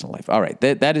fucking personal life. All right,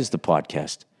 that is the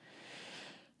podcast.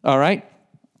 All right?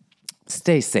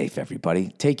 Stay safe,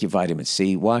 everybody. Take your vitamin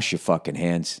C. Wash your fucking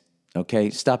hands. Okay?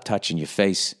 Stop touching your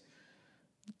face.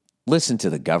 Listen to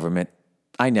the government.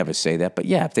 I never say that, but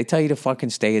yeah, if they tell you to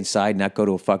fucking stay inside, not go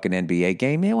to a fucking NBA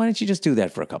game, why don't you just do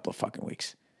that for a couple of fucking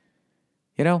weeks?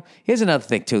 Here's another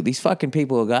thing, too. These fucking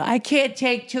people who go, I can't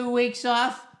take 2 weeks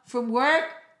off from work.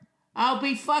 I'll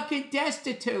be fucking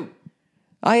destitute.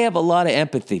 I have a lot of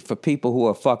empathy for people who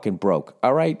are fucking broke,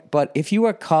 all right? But if you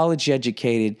are college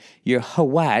educated, you're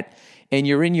Hawat, and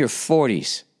you're in your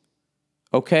 40s,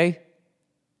 okay?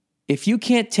 If you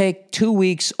can't take 2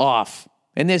 weeks off,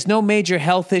 and there's no major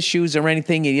health issues or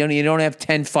anything, and you don't have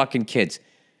 10 fucking kids,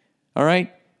 all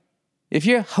right? If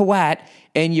you're Hawat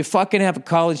and you fucking have a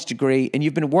college degree and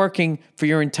you've been working for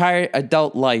your entire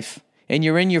adult life and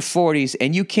you're in your 40s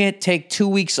and you can't take 2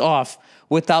 weeks off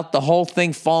without the whole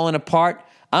thing falling apart,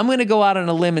 I'm going to go out on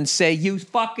a limb and say you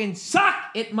fucking suck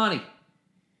at money.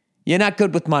 You're not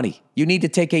good with money. You need to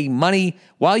take a money,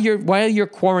 while you're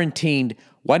quarantined,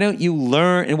 Why don't you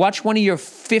learn and watch one of your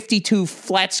 52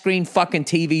 flat screen fucking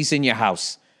TVs in your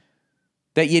house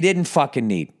that you didn't fucking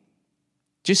need?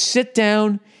 Just sit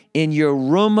down in your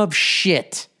room of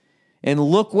shit and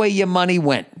look where your money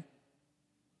went.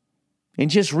 And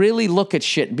just really look at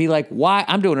shit and be like, why?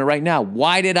 I'm doing it right now.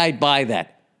 Why did I buy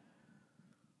that?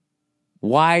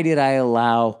 Why did I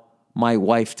allow my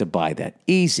wife to buy that?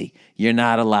 Easy. You're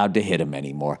not allowed to hit him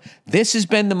anymore. This has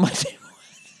been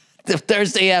the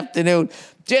Thursday afternoon,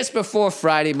 just before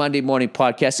Friday, Monday morning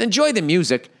podcast. Enjoy the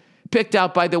music picked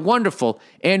out by the wonderful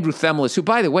Andrew Themelis, who,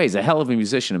 by the way, is a hell of a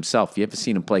musician himself. If you ever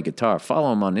seen him play guitar,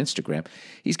 follow him on Instagram.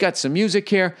 He's got some music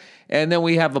here. And then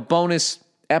we have a bonus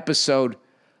episode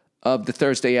of a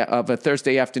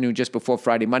Thursday afternoon, just before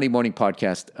Friday, Monday morning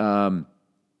podcast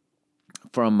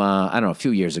from, I don't know, a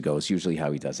few years ago is usually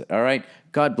how he does it. All right?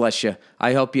 God bless you.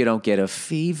 I hope you don't get a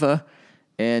fever.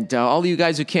 And all of you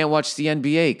guys who can't watch the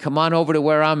NBA, come on over to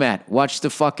where I'm at. Watch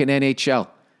the fucking NHL.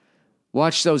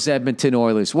 Watch those Edmonton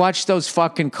Oilers. Watch those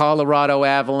fucking Colorado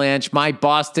Avalanche, my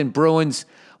Boston Bruins.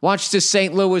 Watch the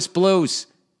St. Louis Blues.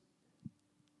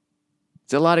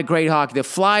 It's a lot of great hockey. The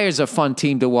Flyers are a fun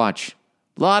team to watch.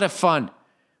 A lot of fun.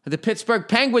 The Pittsburgh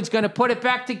Penguins going to put it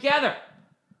back together.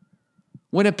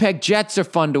 Winnipeg Jets are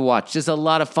fun to watch. There's a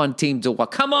lot of fun teams to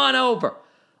watch. Come on over.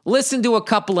 Listen to a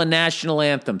couple of national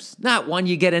anthems. Not one,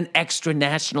 you get an extra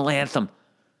national anthem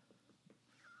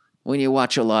when you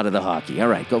watch a lot of the hockey. All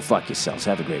right, go fuck yourselves.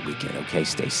 Have a great weekend, okay?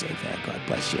 Stay safe. God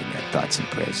bless you. And thoughts and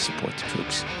prayers. Support the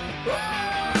troops.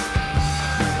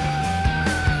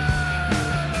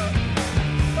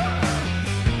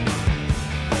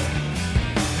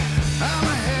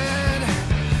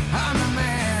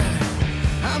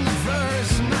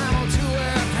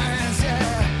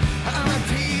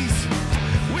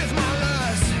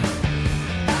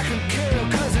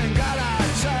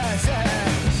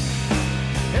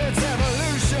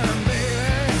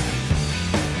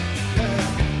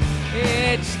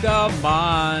 It's the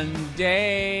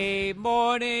Monday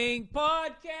Morning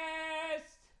Podcast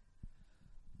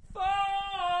for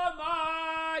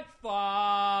March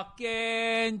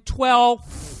fucking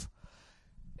 12th.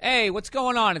 Hey, what's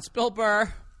going on? It's Bill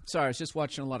Burr. Sorry, I was just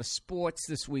watching a lot of sports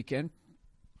this weekend.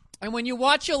 And when you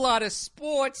watch a lot of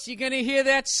sports, you're going to hear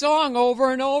that song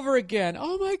over and over again.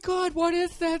 Oh, my God, what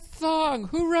is that song?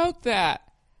 Who wrote that?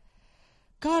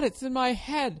 God, it's in my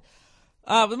head.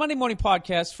 The Monday Morning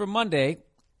Podcast for Monday,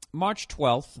 March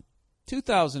 12th,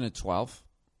 2012.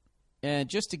 And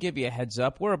just to give you a heads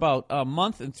up, we're about a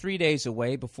month and 3 days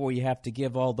away before you have to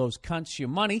give all those cunts your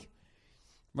money,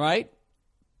 right?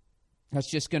 That's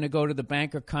just going to go to the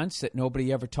banker cunts that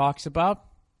nobody ever talks about.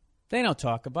 They don't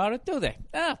talk about it, do they?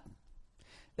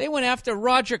 They went after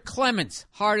Roger Clemens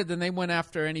harder than they went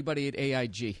after anybody at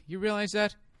AIG. You realize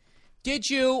that? Did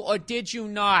you or did you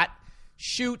not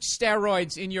shoot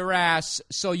steroids in your ass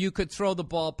so you could throw the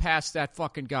ball past that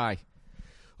fucking guy?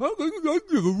 I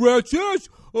give a rat's ass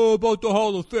about the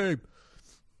Hall of Fame.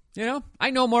 You know, I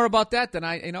know more about that than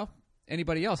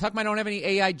anybody else. How come I don't have any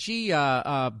AIG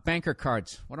banker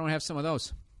cards? Why don't I have some of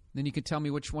those? Then you could tell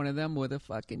me which one of them were the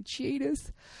fucking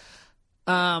cheaters.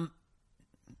 So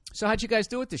how'd you guys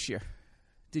do it this year?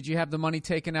 Did you have the money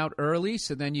taken out early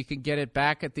so then you can get it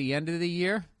back at the end of the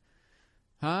year?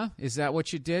 Huh? Is that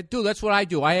what you did? Dude, that's what I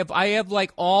do. I have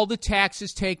like all the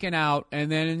taxes taken out,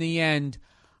 and then in the end,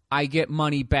 I get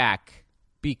money back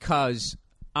because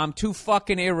I'm too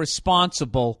fucking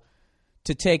irresponsible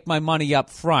to take my money up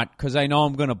front because I know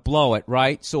I'm going to blow it,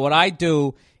 right? So what I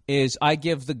do is I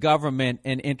give the government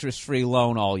an interest-free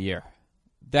loan all year.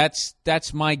 That's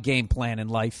my game plan in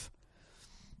life.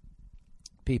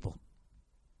 People,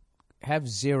 have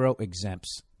zero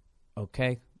exempts,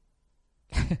 okay?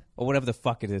 Or whatever the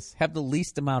fuck it is. Have the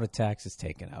least amount of taxes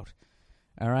taken out.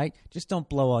 All right? Just don't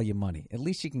blow all your money. At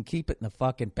least you can keep it in the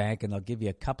fucking bank and they'll give you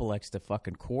a couple extra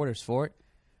fucking quarters for it.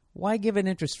 Why give an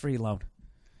interest-free loan?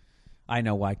 I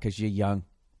know why, because you're young.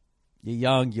 You're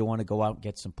young. You want to go out and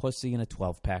get some pussy in a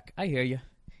 12-pack. I hear you.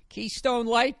 Keystone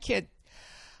Light, kid.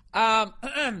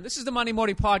 This is the Monday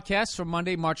Morning Podcast for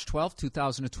Monday, March 12th,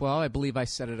 2012. I believe I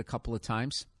said it a couple of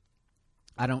times.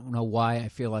 I don't know why I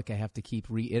feel like I have to keep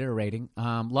reiterating.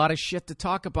 A lot of shit to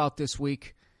talk about this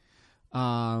week.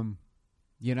 I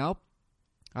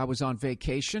was on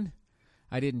vacation.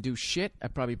 I didn't do shit. I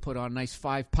probably put on a nice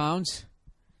 5 pounds.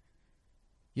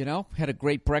 Had a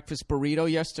great breakfast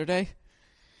burrito yesterday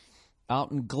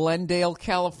out in Glendale,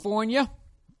 California.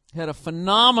 Had a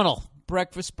phenomenal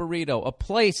breakfast burrito, a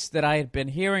place that I had been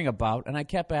hearing about, and I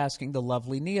kept asking the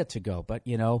lovely Nia to go. But,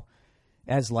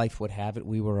 as life would have it,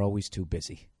 we were always too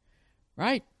busy,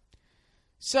 right?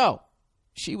 So,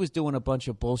 she was doing a bunch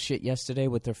of bullshit yesterday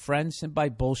with her friends. And by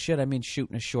bullshit, I mean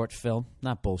shooting a short film.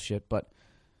 Not bullshit, but...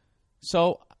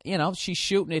 So, she's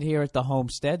shooting it here at the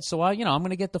homestead. So, I'm going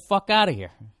to get the fuck out of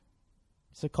here.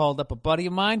 So I called up a buddy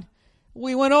of mine.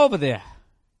 We went over there.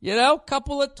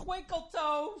 Couple of twinkle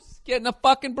toes. Getting a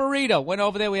fucking burrito. Went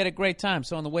over there. We had a great time.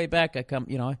 So on the way back, I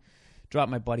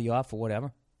dropped my buddy off or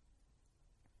whatever.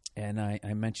 And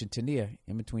I mentioned to Nia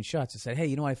in between shots. I said,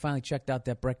 hey, I finally checked out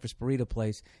that breakfast burrito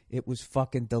place. It was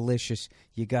fucking delicious.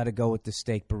 You got to go with the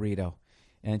steak burrito.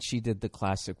 And she did the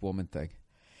classic woman thing.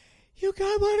 You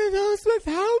got one of those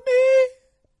without me?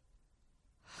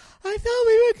 I thought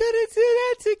we were going to do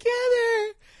that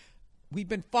together. We've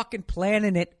been fucking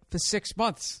planning it for 6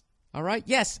 months. All right?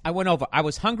 Yes, I went over. I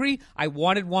was hungry. I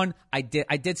wanted one. I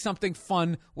did something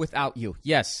fun without you.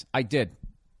 Yes, I did.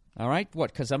 All right?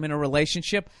 What? Because I'm in a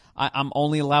relationship? I'm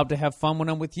only allowed to have fun when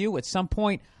I'm with you? At some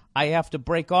point, I have to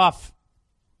break off.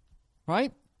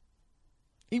 Right?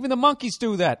 Even the monkeys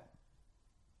do that.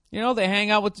 They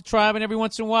hang out with the tribe, and every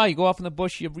once in a while, you go off in the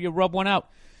bush, you rub one out.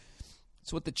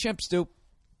 That's what the chimps do.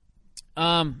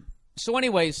 So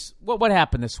anyways, what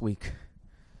happened this week?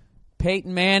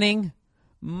 Peyton Manning,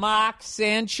 Mark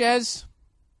Sanchez,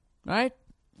 right?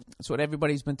 That's what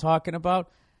everybody's been talking about.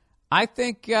 I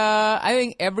think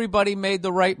everybody made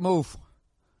the right move.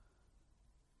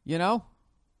 I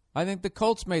think the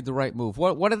Colts made the right move.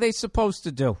 What are they supposed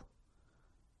to do?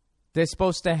 They're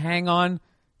supposed to hang on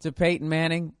to Peyton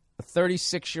Manning, a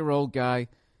 36-year-old guy.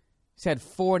 He's had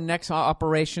 4 neck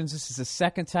operations. This is the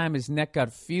second time his neck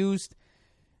got fused.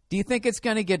 Do you think it's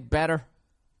going to get better?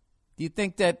 Do you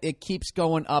think that it keeps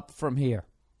going up from here?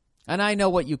 And I know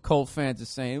what you Colt fans are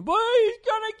saying. Boy, he's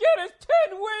going to get us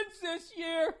 10 wins this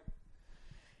year.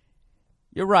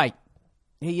 You're right.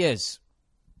 He is.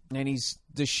 And he's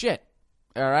the shit.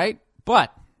 All right?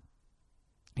 But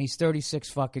he's 36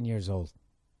 fucking years old.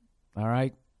 All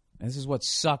right? And this is what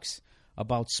sucks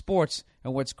about sports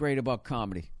and what's great about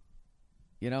comedy.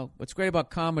 What's great about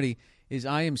comedy is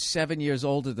I am 7 years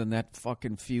older than that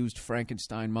fucking fused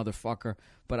Frankenstein motherfucker,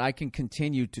 but I can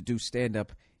continue to do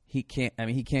stand-up. He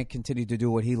can't continue to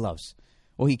do what he loves.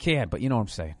 Well, he can, but you know what I'm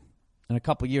saying. In a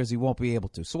couple of years, he won't be able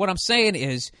to. So what I'm saying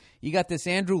is you got this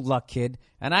Andrew Luck kid,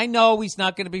 and I know he's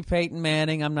not going to be Peyton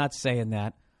Manning. I'm not saying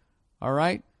that. All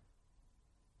right?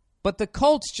 But the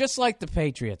Colts, just like the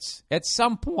Patriots, at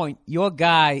some point, your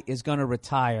guy is going to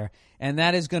retire, and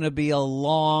that is going to be a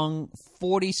long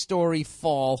 40-story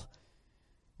fall,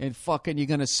 and fucking you're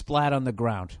going to splat on the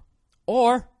ground.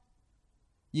 Or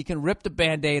you can rip the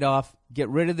Band-Aid off, get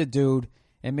rid of the dude,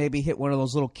 and maybe hit one of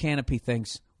those little canopy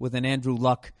things with an Andrew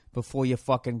Luck before you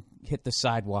fucking hit the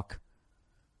sidewalk.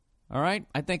 All right?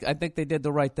 I think they did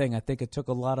the right thing. I think it took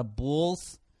a lot of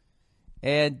bulls.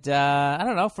 And, I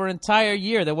don't know, for an entire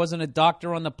year, there wasn't a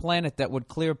doctor on the planet that would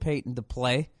clear Peyton to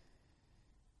play.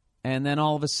 And then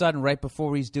all of a sudden, right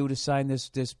before he's due to sign this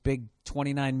big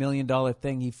 $29 million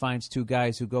thing, he finds 2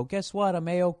 guys who go, guess what, I'm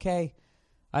A-okay.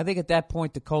 I think at that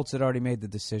point, the Colts had already made the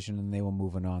decision and they were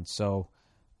moving on. So,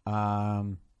 I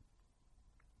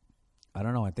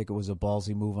don't know. I think it was a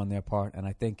ballsy move on their part. And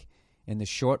I think in the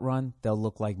short run, they'll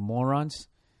look like morons.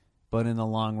 But in the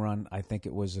long run, I think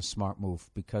it was a smart move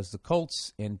because the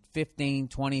Colts in 15,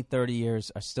 20, 30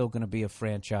 years are still going to be a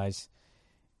franchise.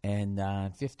 And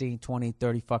 15, 20,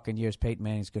 30 fucking years, Peyton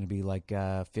Manning's going to be like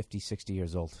 50, 60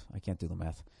 years old. I can't do the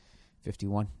math.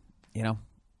 51,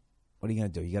 what are you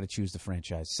going to do? You got to choose the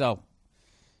franchise. So,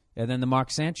 and then the Mark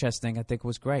Sanchez thing I think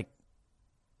was great.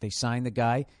 They signed the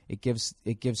guy. It gives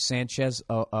Sanchez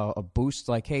a boost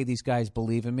like, hey, these guys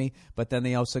believe in me. But then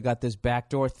they also got this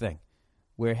backdoor thing.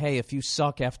 Where, hey, if you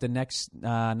suck after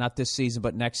not this season,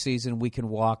 but next season, we can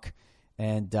walk,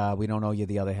 and we don't owe you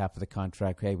the other half of the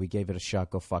contract. Hey, we gave it a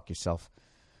shot. Go fuck yourself.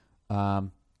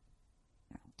 So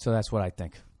that's what I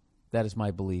think. That is my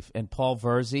belief. And Paul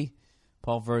Verzi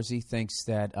thinks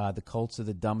that the Colts are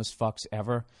the dumbest fucks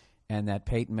ever, and that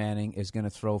Peyton Manning is going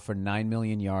to throw for 9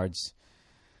 million yards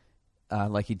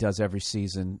like he does every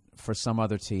season for some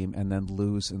other team, and then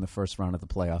lose in the first round of the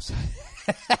playoffs.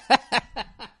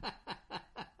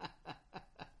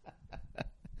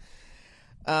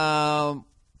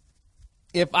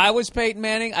 If I was Peyton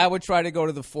Manning, I would try to go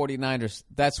to the 49ers.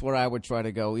 That's where I would try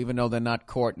to go, even though they're not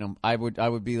courting him. I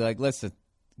would be like, listen,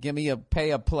 give me a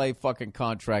pay-a-play fucking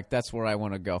contract. That's where I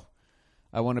want to go.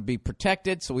 I want to be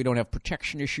protected so we don't have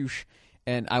protection issues,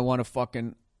 and I want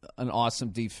an awesome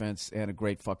defense and a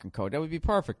great fucking coach. That would be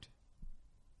perfect.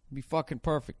 It'd be fucking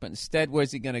perfect. But instead,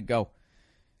 where's he going to go?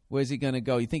 Where's he going to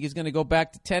go? You think he's going to go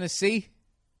back to Tennessee?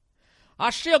 I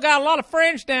still got a lot of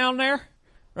friends down there.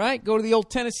 Right? Go to the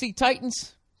old Tennessee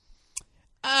Titans.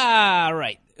 All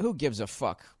right. who gives a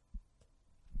fuck?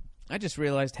 I just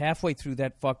realized halfway through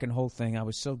that fucking whole thing, I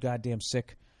was so goddamn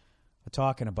sick of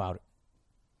talking about it.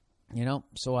 You know,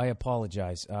 so I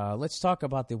apologize. Let's talk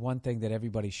about the one thing that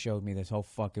everybody showed me this whole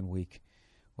fucking week.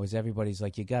 Was everybody's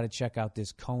like, you got to check out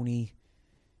this Coney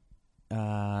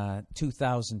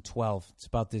 2012. It's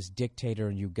about this dictator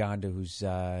in Uganda who's,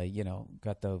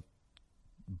 got the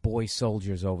boy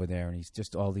soldiers over there, and he's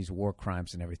just all these war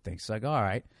crimes and everything. It's like, all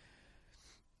right,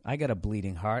 I got a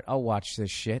bleeding heart. I'll watch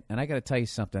this shit. And I got to tell you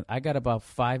something. I got about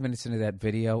 5 minutes into that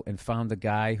video and found the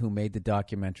guy who made the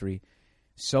documentary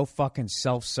so fucking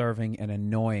self-serving and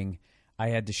annoying, I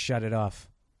had to shut it off.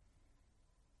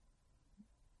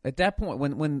 At that point,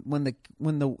 when the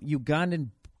Ugandan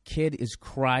kid is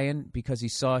crying because he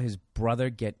saw his brother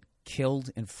get killed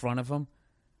in front of him,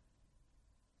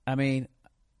 I mean,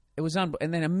 it was and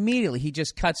then immediately he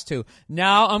just cuts to,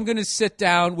 now I'm going to sit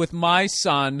down with my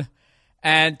son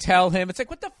and tell him. It's like,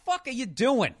 what the fuck are you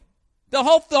doing? The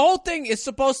whole thing is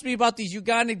supposed to be about these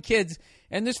Ugandan kids,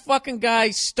 and this fucking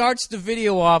guy starts the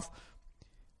video off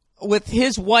with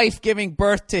his wife giving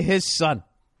birth to his son.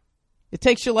 It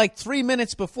takes you like 3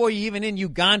 minutes before you're even in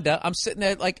Uganda. I'm sitting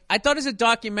there like, I thought it was a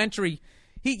documentary.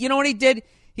 You know what he did?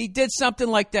 He did something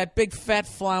like that big fat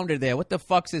flounder there. What the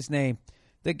fuck's his name?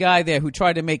 The guy there who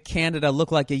tried to make Canada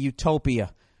look like a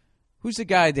utopia. Who's the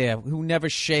guy there who never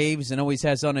shaves and always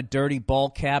has on a dirty ball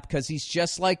cap because he's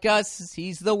just like us?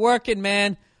 He's the working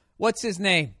man. What's his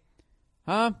name?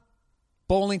 Huh?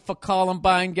 Bowling for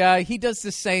Columbine guy. He does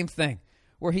the same thing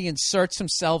where he inserts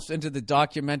himself into the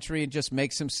documentary and just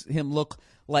makes him look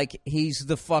like he's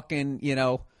the fucking,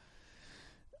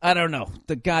 I don't know,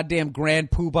 the goddamn Grand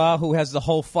Poobah who has the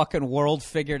whole fucking world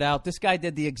figured out. This guy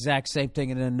did the exact same thing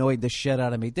and it annoyed the shit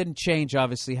out of me. It didn't change,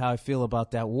 obviously, how I feel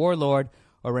about that warlord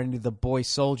or any of the boy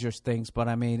soldiers things, but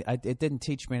I mean, it didn't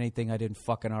teach me anything I didn't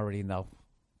fucking already know.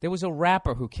 There was a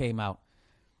rapper who came out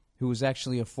who was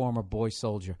actually a former boy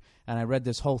soldier, and I read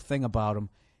this whole thing about him,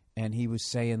 and he was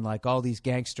saying, like, all these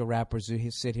gangster rappers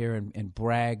who sit here and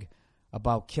brag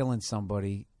about killing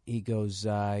somebody, he goes,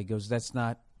 that's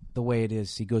not the way it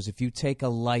is. He goes, if you take a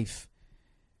life,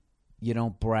 you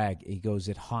don't brag. He goes,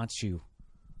 it haunts you.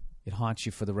 It haunts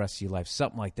you for the rest of your life.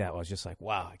 Something like that. I was just like,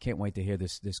 wow, I can't wait to hear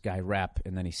this guy rap.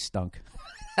 And then he stunk.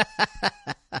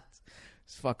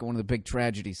 It's fucking one of the big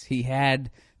tragedies. He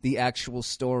had the actual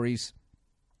stories.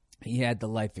 He had the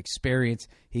life experience.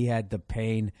 He had the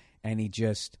pain. And he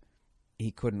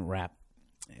couldn't rap.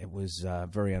 It was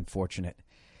very unfortunate.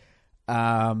 It's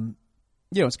kind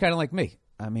of like me.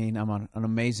 I mean, I'm an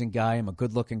amazing guy. I'm a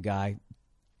good-looking guy.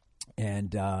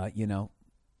 And, I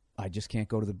just can't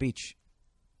go to the beach.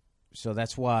 So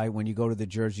that's why when you go to the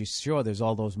Jersey Shore, there's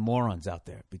all those morons out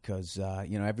there because,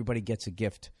 everybody gets a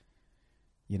gift.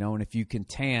 And if you can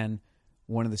tan,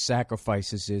 one of the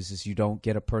sacrifices is you don't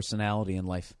get a personality in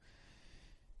life.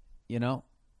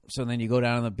 So then you go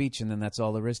down on the beach and then that's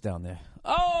all there is down there.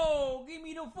 Oh, give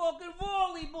me the fucking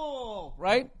volleyball,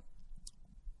 right?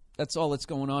 That's all that's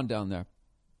going on down there.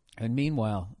 And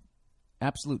meanwhile,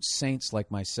 absolute saints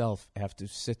like myself have to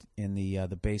sit in the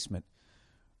basement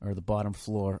or the bottom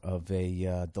floor of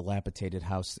a dilapidated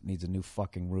house that needs a new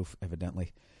fucking roof,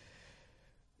 evidently.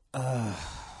 I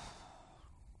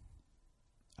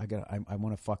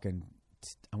want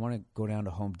to go down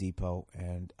to Home Depot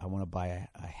and I want to buy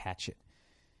a hatchet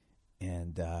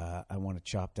and I want to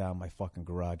chop down my fucking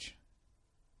garage.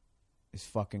 This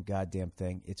fucking goddamn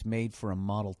thing. It's made for a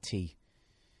Model T.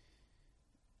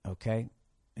 Okay?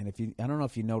 And I don't know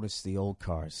if you noticed the old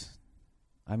cars.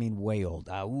 I mean, way old.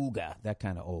 Auga, that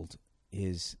kind of old.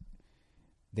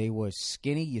 They were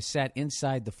skinny. You sat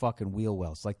inside the fucking wheel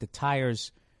wells. Like the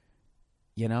tires,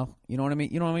 you know what I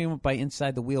mean? You know what I mean by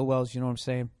inside the wheel wells? You know what I'm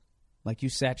saying? Like you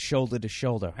sat shoulder to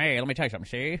shoulder. Hey, let me tell you something,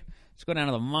 see? Let's go down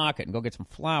to the market and go get some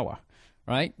flour,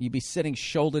 right? You'd be sitting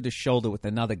shoulder to shoulder with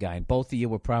another guy, and both of you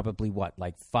were probably, what,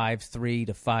 like 5'3"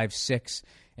 to 5'6",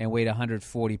 and weighed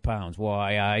 140 pounds.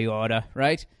 Why, I oughta,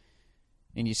 right?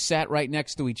 And you sat right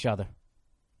next to each other.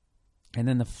 And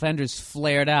then the fenders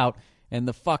flared out, and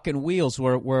the fucking wheels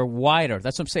were wider.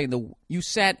 That's what I'm saying. You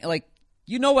sat, like,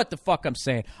 you know what the fuck I'm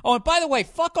saying. Oh, and by the way,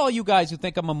 fuck all you guys who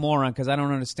think I'm a moron because I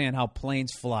don't understand how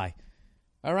planes fly.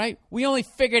 All right? We only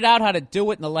figured out how to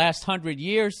do it in the last 100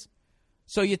 years.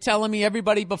 So you're telling me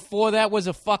everybody before that was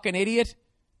a fucking idiot?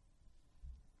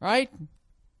 Right?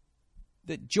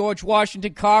 That George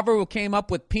Washington Carver who came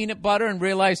up with peanut butter and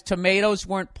realized tomatoes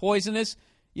weren't poisonous,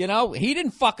 he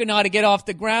didn't fucking know how to get off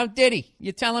the ground, did he?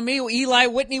 You telling me Eli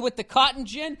Whitney with the cotton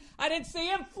gin? I didn't see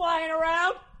him flying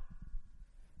around.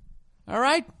 All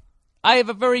right? I have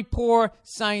a very poor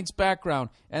science background,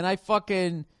 and I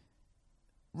fucking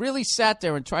really sat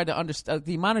there and tried to understand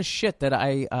the amount of shit that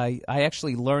I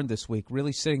actually learned this week,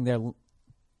 really sitting there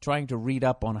trying to read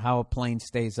up on how a plane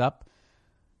stays up.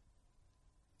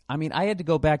 I mean, I had to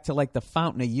go back to like the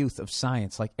fountain of youth of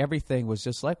science. Like everything was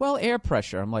just like, well, air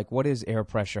pressure. I'm like, what is air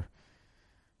pressure?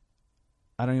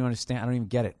 I don't even understand. I don't even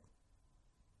get it.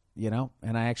 You know?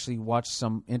 And I actually watched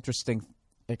some interesting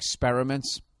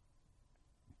experiments.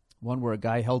 One where a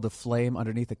guy held a flame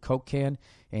underneath a Coke can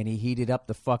and he heated up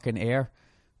the fucking air,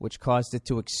 which caused it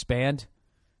to expand.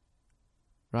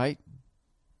 Right?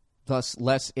 Thus,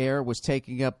 less air was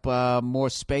taking up more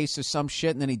space or some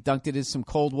shit, and then he dunked it in some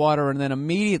cold water, and then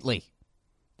immediately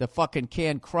the fucking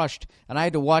can crushed. And I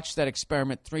had to watch that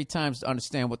experiment 3 times to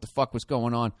understand what the fuck was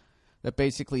going on. That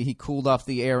basically he cooled off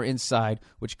the air inside,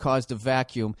 which caused a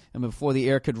vacuum, and before the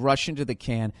air could rush into the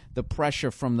can, the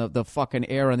pressure from the fucking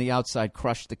air on the outside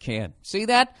crushed the can. See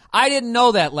that? I didn't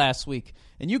know that last week.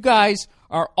 And you guys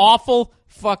are awful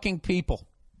fucking people.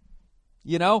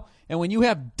 You know? And when you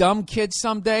have dumb kids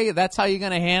someday, that's how you're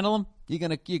going to handle them?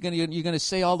 You're gonna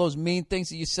say all those mean things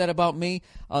that you said about me?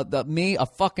 Me, a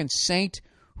fucking saint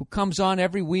who comes on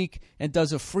every week and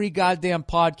does a free goddamn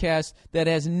podcast that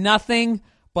has nothing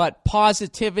but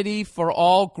positivity for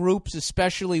all groups,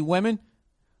 especially women.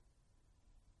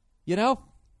 You know,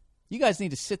 you guys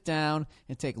need to sit down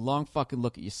and take a long fucking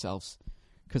look at yourselves.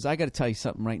 Because I got to tell you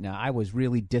something right now. I was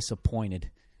really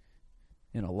disappointed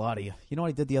in a lot of you. You know what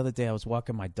I did the other day? I was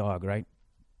walking my dog, right?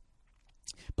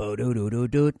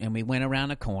 Bo-do-do-do-do. And we went around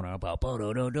the corner about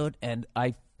bo-do-do-do. And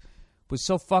I was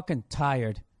so fucking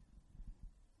tired.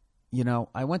 You know,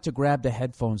 I went to grab the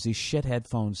headphones, these shit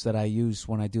headphones that I use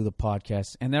when I do the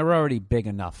podcast, and they're already big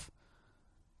enough.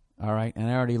 All right? And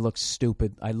I already look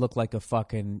stupid. I look like a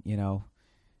fucking, you know,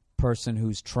 person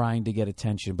who's trying to get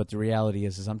attention. But the reality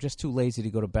is I'm just too lazy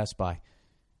to go to Best Buy.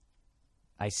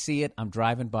 I see it. I'm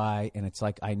driving by, and it's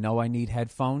like I know I need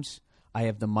headphones. I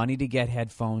have the money to get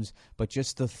headphones, but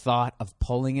just the thought of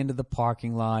pulling into the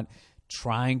parking lot,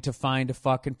 trying to find a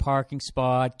fucking parking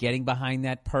spot, getting behind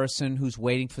that person who's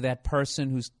waiting for that person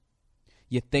who's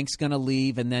you think's going to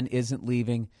leave and then isn't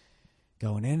leaving,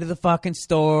 going into the fucking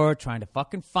store, trying to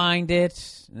fucking find it,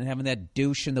 and having that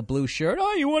douche in the blue shirt.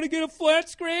 Oh, you want to get a flat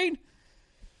screen?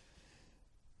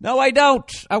 No, I don't.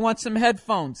 I want some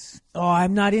headphones. Oh,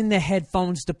 I'm not in the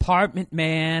headphones department,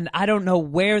 man. I don't know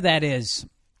where that is.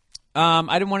 I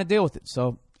didn't want to deal with it.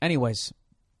 So, anyways.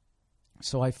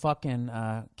 So I fucking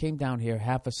came down here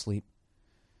half asleep.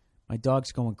 My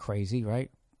dog's going crazy, right?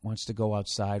 Wants to go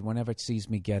outside. Whenever it sees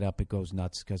me get up, it goes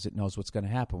nuts because it knows what's going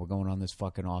to happen. We're going on this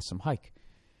fucking awesome hike.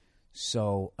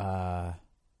 So I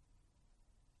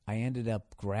ended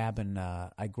up grabbing,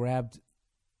 I grabbed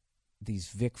these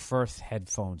Vic Firth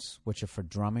headphones, which are for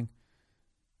drumming,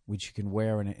 which you can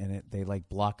wear, and they like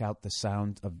block out the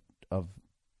sound of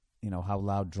you know, how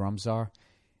loud drums are.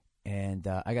 And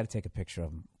I got to take a picture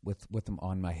of them with them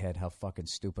on my head, how fucking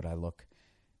stupid I look.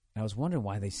 And I was wondering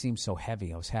why they seemed so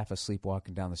heavy. I was half asleep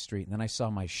walking down the street, and then I saw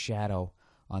my shadow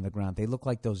on the ground. They look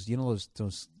like those, you know,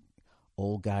 those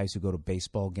old guys who go to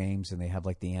baseball games, and they have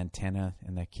like the antenna,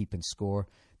 and they're keeping score.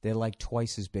 They're like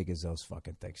twice as big as those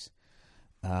fucking things.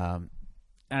 And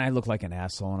I look like an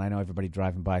asshole, and I know everybody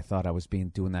driving by thought I was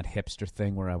doing that hipster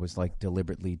thing where I was like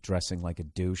deliberately dressing like a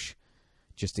douche.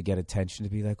 Just to get attention, to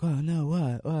be like, oh,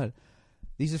 no, what?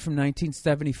 These are from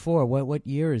 1974. What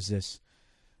year is this?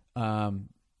 I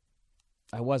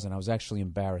wasn't. I was actually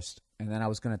embarrassed. And then I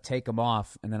was going to take them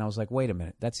off, and then I was like, wait a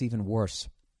minute. That's even worse.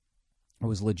 It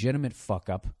was legitimate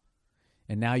fuck-up,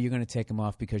 and now you're going to take them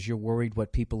off because you're worried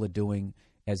what people are doing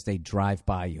as they drive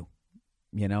by you.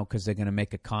 You know, because they're going to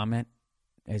make a comment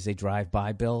as they drive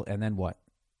by, Bill, and then what?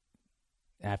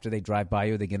 After they drive by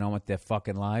you, they get on with their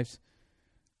fucking lives?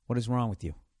 What is wrong with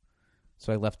you?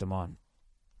 So I left them on.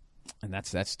 And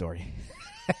that's that story.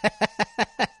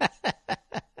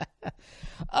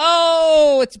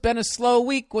 Oh, it's been a slow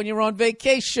week when you're on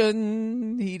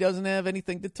vacation. He doesn't have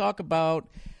anything to talk about.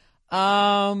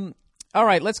 All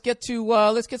right, let's get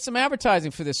some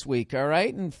advertising for this week, all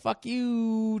right? And fuck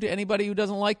you to anybody who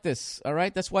doesn't like this, all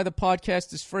right? That's why the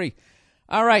podcast is free.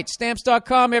 All right,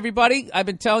 stamps.com, everybody. I've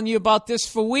been telling you about this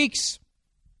for weeks.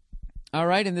 All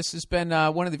right, and this has been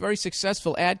one of the very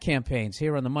successful ad campaigns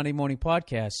here on the Monday Morning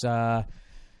Podcast.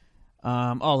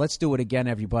 Let's do it again,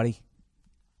 everybody.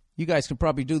 You guys can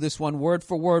probably do this one word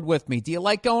for word with me. Do you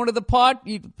like going to the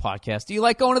podcast? Do you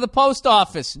like going to the post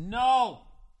office? No.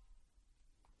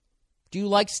 Do you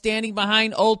like standing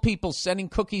behind old people sending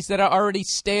cookies that are already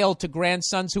stale to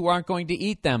grandsons who aren't going to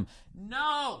eat them?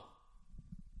 No.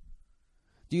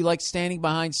 Do you like standing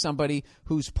behind somebody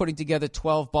who's putting together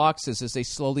 12 boxes as they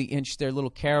slowly inch their little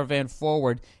caravan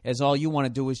forward, as all you want to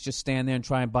do is just stand there and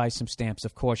try and buy some stamps?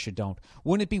 Of course you don't.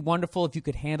 Wouldn't it be wonderful if you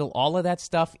could handle all of that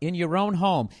stuff in your own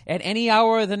home at any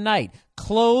hour of the night,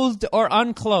 clothed or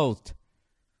unclothed?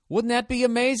 Wouldn't that be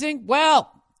amazing?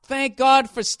 Well, thank God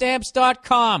for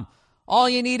Stamps.com. All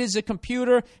you need is a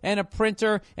computer and a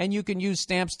printer, and you can use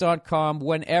Stamps.com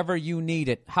whenever you need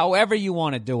it, however you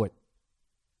want to do it.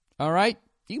 All right?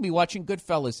 You can be watching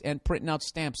Goodfellas and printing out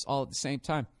stamps all at the same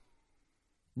time.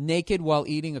 Naked while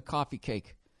eating a coffee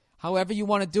cake. However you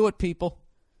want to do it, people.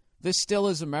 This still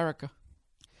is America.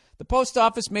 The post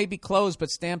office may be closed, but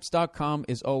Stamps.com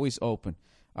is always open.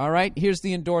 All right? Here's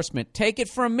the endorsement. Take it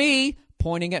from me,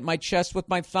 pointing at my chest with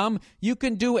my thumb. You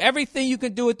can do everything you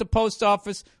can do at the post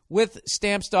office with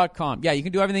Stamps.com. Yeah, you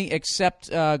can do everything except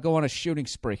go on a shooting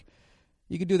spree.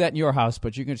 You can do that in your house,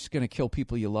 but you're just going to kill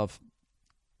people you love.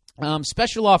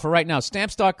 Special offer right now.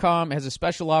 Stamps.com has a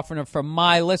special offer for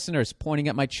my listeners, pointing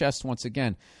at my chest once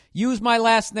again. Use my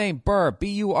last name, Burr,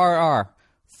 B-U-R-R,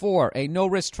 for a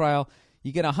no-risk trial.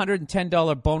 You get a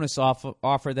 $110 bonus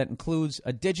offer that includes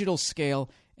a digital scale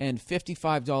and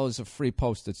 $55 of free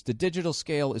postage. The digital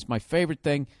scale is my favorite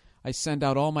thing. I send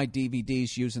out all my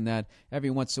DVDs using that.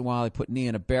 Every once in a while, I put Nia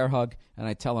in a bear hug, and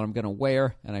I tell her I'm going to wear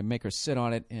her, and I make her sit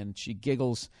on it, and she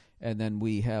giggles, and then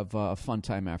we have a fun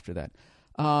time after that.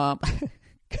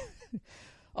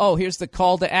 Oh, here's the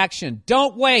call to action.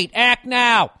 Don't wait. Act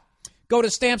now. Go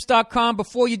to Stamps.com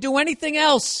before you do anything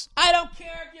else. I don't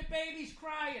care if your baby's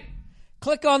crying.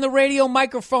 Click on the radio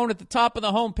microphone at the top of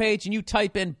the homepage and you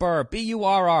type in Burr,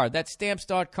 B-U-R-R. That's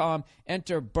Stamps.com.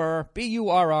 Enter Burr,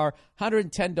 B-U-R-R.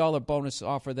 $110 bonus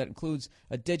offer that includes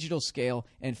a digital scale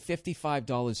and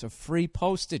 $55 of free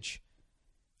postage.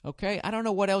 Okay? I don't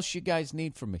know what else you guys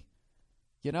need from me.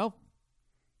 You know?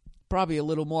 Probably a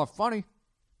little more funny.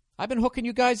 I've been hooking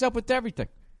you guys up with everything.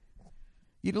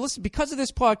 You know, listen, because of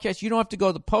this podcast, you don't have to go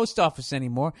to the post office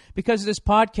anymore. Because of this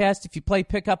podcast, if you play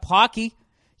pickup hockey,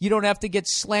 you don't have to get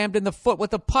slammed in the foot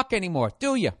with a puck anymore,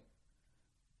 do you?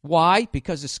 Why?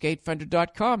 Because of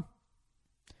skatefender.com.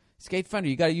 Skatefender,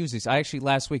 you got to use these. I actually,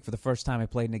 last week, for the first time, I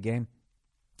played in a game.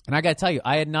 And I got to tell you,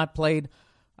 I had not played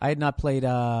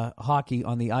hockey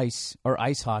on the ice, or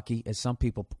ice hockey, as some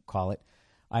people call it.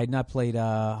 I had not played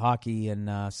hockey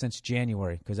since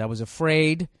January because I was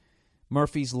afraid,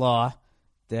 Murphy's Law,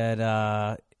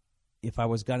 that if I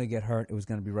was going to get hurt, it was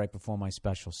going to be right before my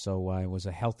special. So I was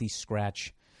a healthy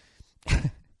scratch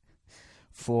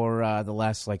for the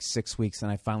last 6 weeks, and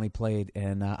I finally played,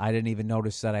 and I didn't even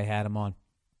notice that I had them on.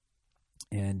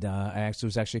 And there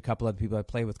was actually a couple other people I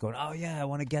played with going, oh, yeah, I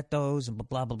want to get those, and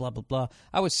blah, blah, blah, blah, blah.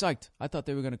 I was psyched. I thought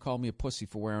they were going to call me a pussy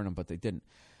for wearing them, but they didn't.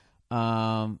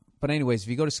 But anyways, if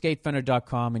you go to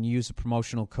skatefender.com and you use the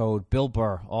promotional code Bill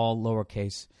Burr, all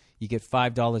lowercase, you get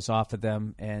 $5 off of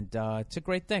them, and it's a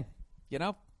great thing. You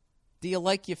know? Do you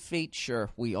like your feet? Sure,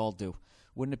 we all do.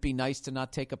 Wouldn't it be nice to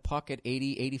not take a puck at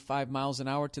 80, 85 miles an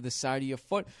hour to the side of your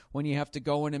foot when you have to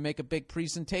go in and make a big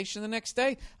presentation the next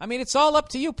day? I mean, it's all up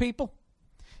to you, people.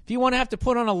 If you want to have to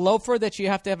put on a loafer that you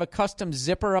have to have a custom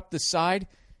zipper up the side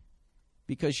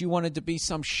because you wanted to be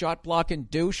some shot-blocking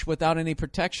douche without any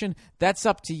protection, that's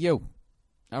up to you,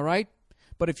 all right?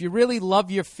 But if you really love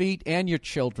your feet and your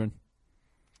children,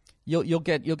 you'll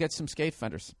get some skate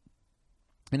fenders.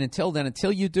 And until then,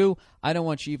 until you do, I don't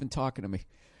want you even talking to me.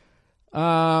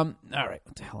 All right,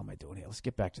 what the hell am I doing here? Let's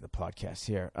get back to the podcast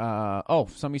here.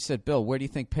 Somebody said, Bill, where do you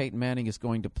think Peyton Manning is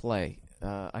going to play?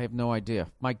 I have no idea.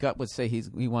 My gut would say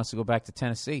he wants to go back to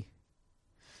Tennessee.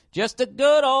 Just a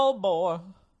good old boy.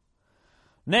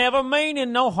 Never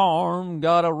meaning no harm,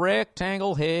 got a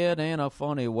rectangle head and a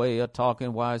funny way of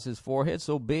talking. Why is his forehead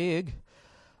so big?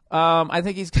 I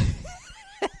think he's...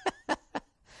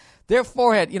 Their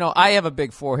forehead, I have a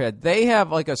big forehead. They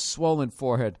have a swollen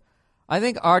forehead. I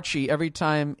think Archie, every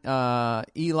time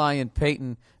Eli and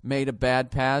Peyton made a bad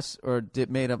pass or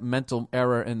made a mental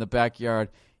error in the backyard,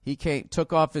 he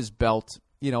took off his belt,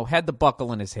 had the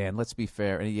buckle in his hand, let's be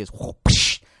fair, and he just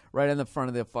whoosh, right in the front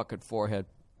of their fucking forehead.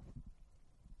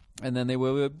 And then they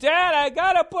were, Dad, I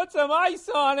got to put some ice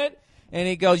on it. And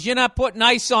he goes, you're not putting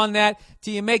ice on that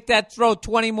till you make that throw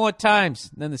 20 more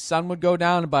times. And then the sun would go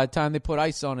down, and by the time they put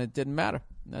ice on it, it didn't matter.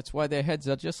 And that's why their heads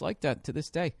are just like that to this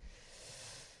day.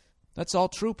 That's all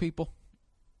true, people.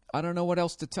 I don't know what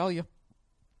else to tell you.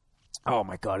 Oh,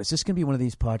 my God. Is this going to be one of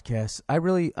these podcasts?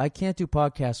 I can't do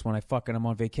podcasts when I'm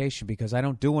on vacation because I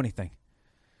don't do anything.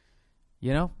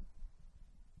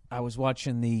 I was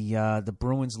watching the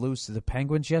Bruins lose to the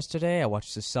Penguins yesterday. I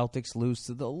watched the Celtics lose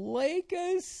to the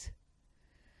Lakers.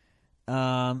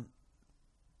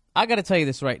 I got to tell you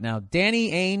this right now.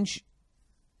 Danny Ainge,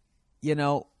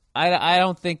 I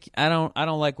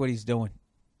don't like what he's doing.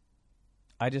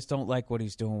 I just don't like what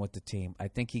he's doing with the team. I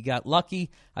think he got lucky.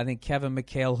 I think Kevin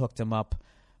McHale hooked him up.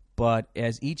 But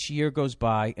as each year goes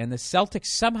by, and the Celtics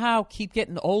somehow keep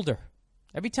getting older.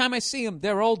 Every time I see them,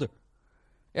 they're older.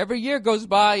 Every year goes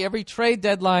by, every trade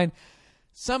deadline,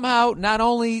 somehow not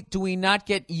only do we not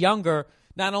get younger,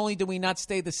 not only do we not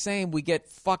stay the same, we get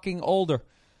fucking older.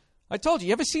 I told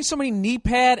you ever seen so many knee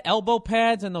pad, elbow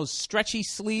pads, and those stretchy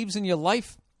sleeves in your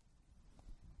life?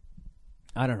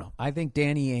 I don't know. I think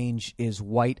Danny Ainge is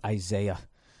white Isaiah.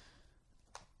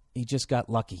 He just got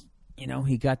lucky.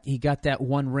 He got that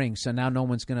one ring, so now no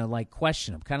one's going to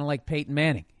question him. Kind of like Peyton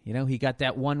Manning. He got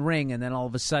that one ring, and then all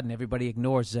of a sudden everybody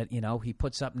ignores that. He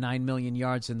puts up 9 million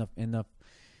yards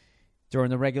during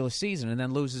the regular season, and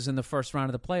then loses in the first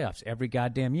round of the playoffs every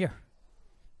goddamn year.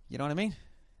 You know what I mean?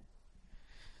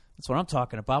 That's what I'm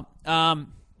talking about.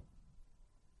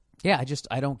 Yeah,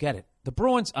 I don't get it. The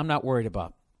Bruins, I'm not worried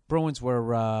about. Bruins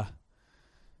were, I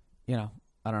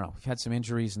don't know. We've had some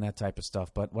injuries and that type of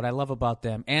stuff. But what I love about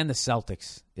them and the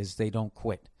Celtics is they don't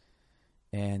quit.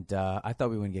 And I thought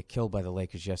we were going to get killed by the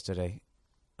Lakers yesterday.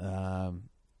 I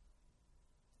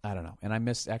don't know. And I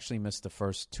actually missed the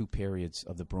first 2 periods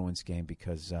of the Bruins game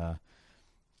because I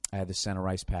had the center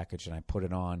ice package and I put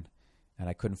it on and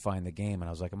I couldn't find the game. And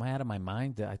I was like, am I out of my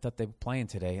mind? I thought they were playing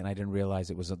today, and I didn't realize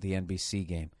it was the NBC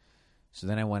game. So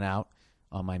then I went out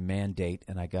on my mandate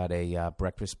and I got a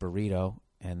breakfast burrito.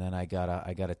 And then I got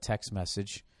a text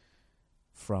message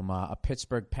from a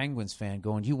Pittsburgh Penguins fan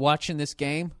going, "You watching this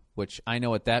game?" Which I know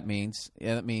what that means.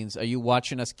 Yeah, that means, are you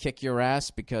watching us kick your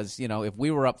ass? Because, if we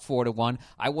were up 4-1,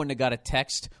 I wouldn't have got a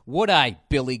text. Would I,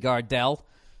 Billy Gardell?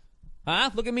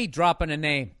 Huh? Look at me dropping a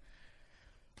name.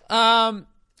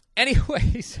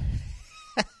 Anyways.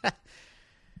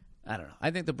 I don't know. I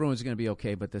think the Bruins are going to be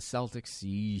okay, but the Celtics,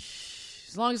 yeesh.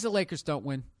 As long as the Lakers don't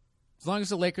win. As long as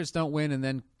the Lakers don't win and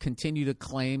then continue to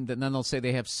claim that, then they'll say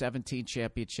they have 17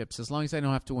 championships. As long as they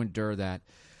don't have to endure that,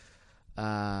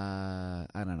 I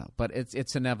don't know. But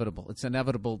it's inevitable. It's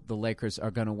inevitable the Lakers are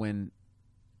going to win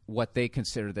what they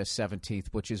consider their 17th,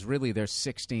 which is really their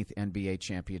 16th NBA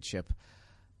championship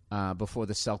before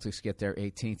the Celtics get their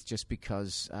 18th, just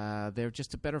because they're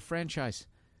just a better franchise.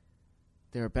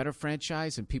 They're a better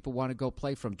franchise, and people want to go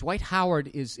play for them. Dwight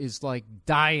Howard is like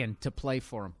dying to play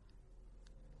for him.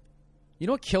 You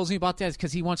know what kills me about that is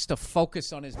because he wants to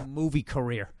focus on his movie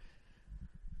career.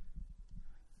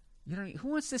 Who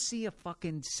wants to see a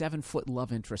fucking 7-foot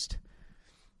love interest?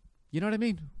 You know what I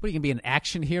mean? What, are you going to be an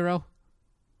action hero?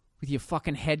 With your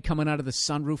fucking head coming out of the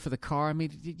sunroof of the car? I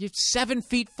mean, you're 7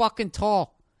 feet fucking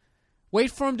tall. Wait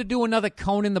for him to do another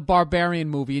Conan the Barbarian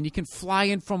movie, and you can fly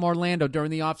in from Orlando during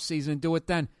the offseason and do it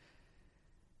then.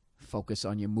 Focus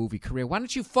on your movie career. Why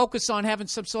don't you focus on having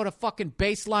some sort of fucking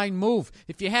baseline move?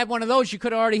 If you had one of those, you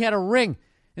could have already had a ring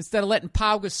instead of letting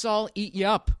Pau Gasol eat you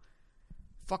up.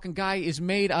 Fucking guy is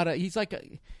made out of, he's like I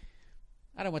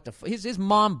don't know what the, his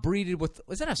mom breeded with,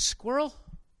 was that a squirrel?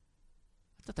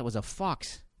 I thought that was a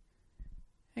fox.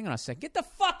 Hang on a second. Get the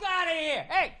fuck out of here.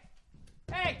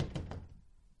 Hey.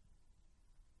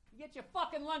 You get your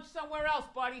fucking lunch somewhere else,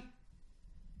 buddy.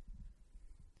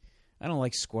 I don't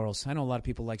like squirrels. I know a lot of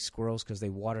people like squirrels because they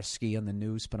water ski on the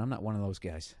news, but I'm not one of those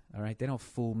guys. All right, they don't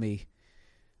fool me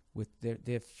with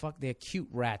they're cute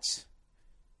rats.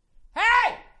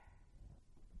 Hey!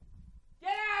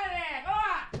 Get out of there! Go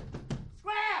on!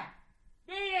 Scram!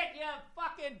 Beat it, you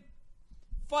fucking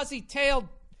fuzzy-tailed.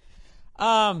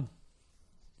 I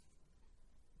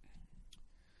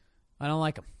don't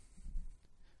like them.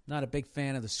 Not a big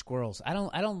fan of the squirrels. I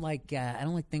don't like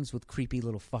things with creepy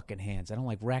little fucking hands. I don't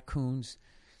like raccoons.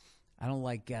 I don't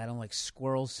like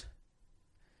squirrels.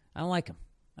 I don't like them.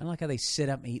 I don't like how they sit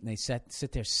up and eat and they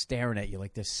sit there staring at you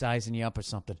like they're sizing you up or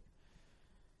something.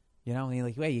 You know, and you're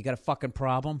like, "Hey, you got a fucking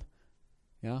problem?"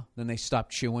 You know? Then they stop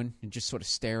chewing and just sort of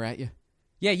stare at you.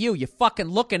 Yeah, you're fucking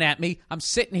looking at me. I'm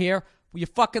sitting here. You're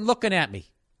fucking looking at me.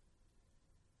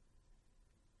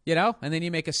 You know? And then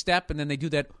you make a step and then they do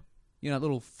that.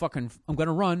 Little fucking, I'm going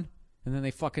to run, and then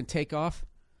they fucking take off.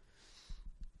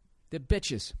 They're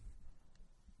bitches.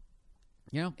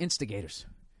 Instigators.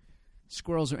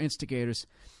 Squirrels are instigators,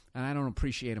 and I don't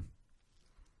appreciate them.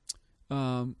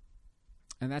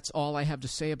 And that's all I have to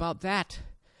say about that.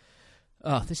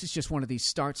 This is just one of these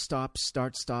start-stop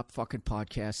fucking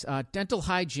podcasts. Dental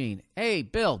hygiene. Hey,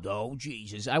 Bill. Oh,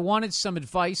 Jesus. I wanted some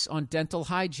advice on dental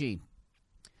hygiene.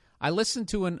 I listened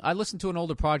to an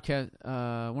older podcast,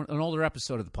 an older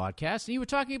episode of the podcast, and you were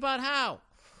talking about how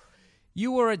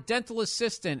you were a dental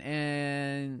assistant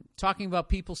and talking about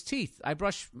people's teeth. I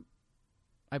brush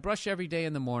I brush every day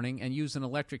in the morning and use an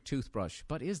electric toothbrush.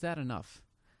 But is that enough?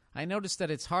 I noticed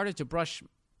that it's harder to brush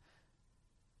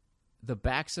the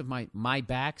backs of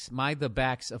the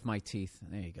backs of my teeth.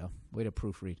 There you go. Way to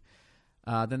proofread.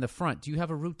 Than the front. Do you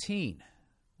have a routine?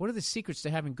 What are the secrets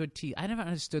to having good teeth? I never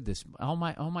understood this. All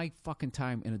my fucking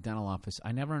time in a dental office,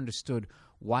 I never understood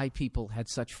why people had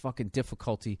such fucking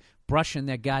difficulty brushing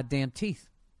their goddamn teeth.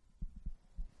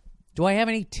 Do I have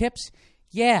any tips?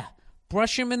 Yeah.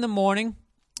 Brush them in the morning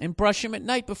and brush them at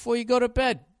night before you go to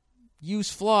bed.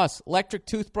 Use floss. Electric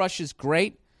toothbrush is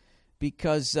great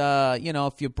because,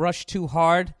 if you brush too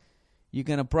hard, you're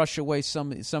going to brush away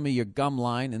some of your gum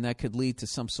line, and that could lead to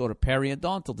some sort of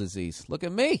periodontal disease. Look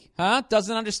at me, huh?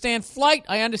 Doesn't understand flight.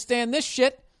 I understand this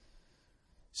shit.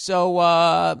 So,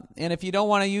 and if you don't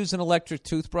want to use an electric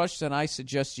toothbrush, then I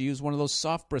suggest you use one of those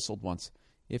soft-bristled ones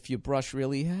if you brush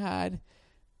really hard.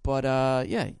 But,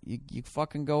 you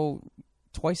fucking go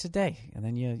twice a day, and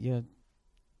then you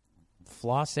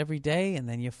floss every day, and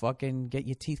then you fucking get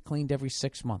your teeth cleaned every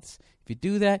 6 months. If you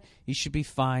do that, you should be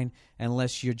fine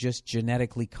unless you're just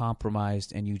genetically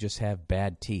compromised and you just have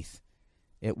bad teeth.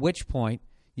 At which point,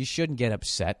 you shouldn't get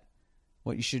upset.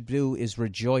 What you should do is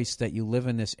rejoice that you live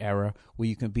in this era where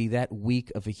you can be that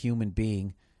weak of a human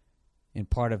being and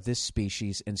part of this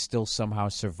species and still somehow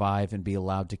survive and be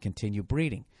allowed to continue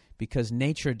breeding. Because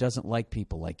nature doesn't like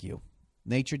people like you.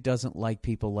 Nature doesn't like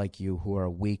people like you who are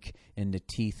weak in the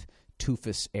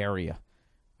toothless area.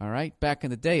 All right? Back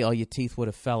in the day, all your teeth would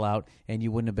have fell out and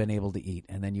you wouldn't have been able to eat.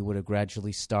 And then you would have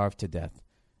gradually starved to death.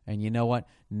 And you know what?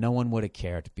 No one would have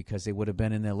cared because they would have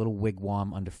been in their little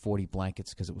wigwam under 40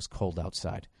 blankets because it was cold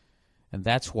outside. And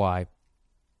that's why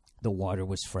the water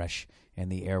was fresh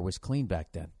and the air was clean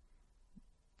back then.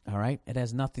 All right? It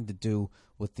has nothing to do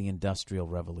with the Industrial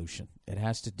Revolution. It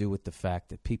has to do with the fact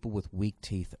that people with weak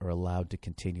teeth are allowed to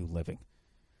continue living.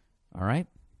 All right?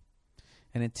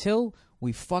 And until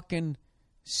we fucking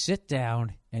sit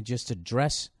down and just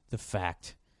address the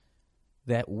fact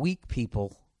that weak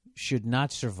people should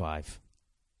not survive,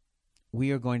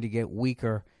 we are going to get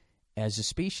weaker as a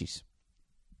species.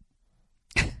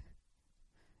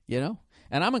 And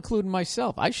I'm including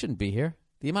myself. I shouldn't be here.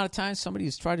 The amount of times somebody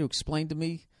has tried to explain to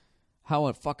me how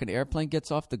a fucking airplane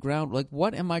gets off the ground, like,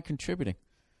 what am I contributing?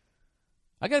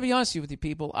 I got to be honest with you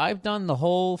people. I've done the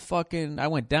whole fucking, I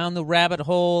went down the rabbit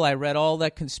hole. I read all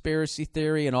that conspiracy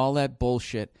theory and all that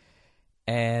bullshit.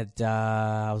 And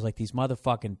I was like, these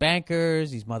motherfucking bankers,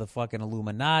 these motherfucking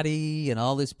Illuminati and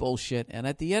all this bullshit. And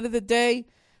at the end of the day,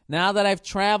 now that I've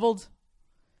traveled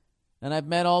and I've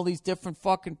met all these different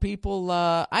fucking people,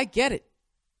 I get it.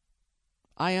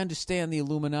 I understand the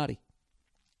Illuminati.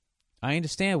 I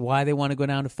understand why they want to go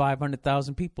down to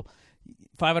 500,000 people.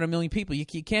 500 million people. You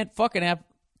can't fucking have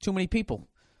too many people.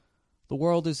 The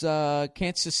world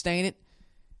can't sustain it,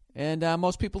 and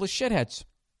most people are shitheads.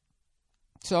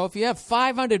 So if you have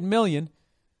 500 million,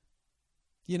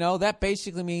 that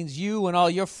basically means you and all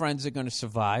your friends are going to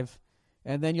survive,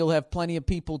 and then you'll have plenty of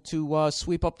people to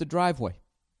sweep up the driveway.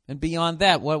 And beyond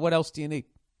that, what else do you need?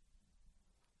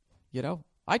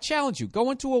 I challenge you. Go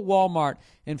into a Walmart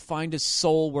and find a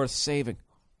soul worth saving.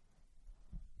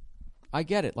 I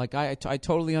get it. Like, I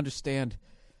totally understand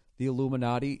the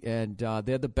Illuminati, and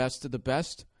they're the best of the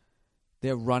best.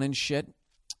 They're running shit,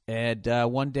 and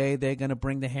one day they're going to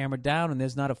bring the hammer down, and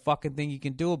there's not a fucking thing you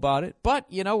can do about it. But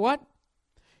you know what?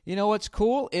 You know what's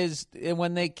cool is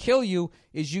when they kill you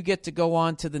is you get to go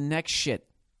on to the next shit,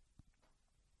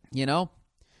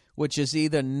 which is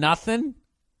either nothing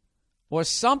or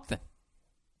something.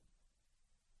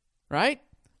 Right?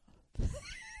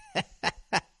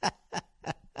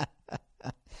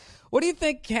 What do you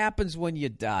think happens when you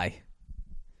die?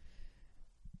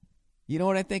 You know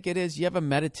what I think it is? You ever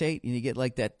meditate and you get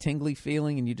like that tingly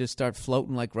feeling and you just start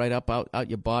floating like right up out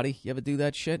your body? You ever do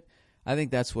that shit? I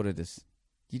think that's what it is.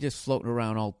 You're just floating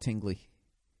around all tingly.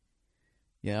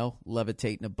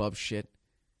 Levitating above shit.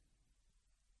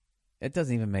 It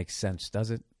doesn't even make sense,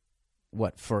 does it?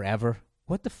 What, forever?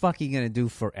 What the fuck are you going to do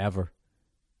forever?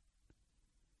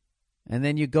 And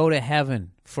then you go to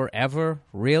heaven forever?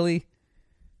 Really?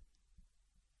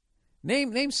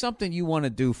 Name something you want to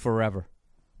do forever.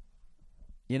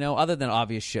 Other than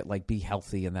obvious shit like be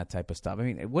healthy and that type of stuff. I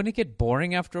mean, wouldn't it get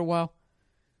boring after a while?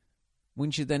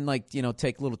 Wouldn't you then,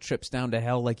 take little trips down to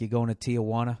hell like you're going to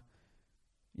Tijuana,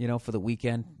 for the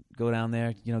weekend? Go down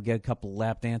there, get a couple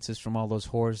lap dances from all those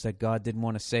whores that God didn't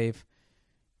want to save.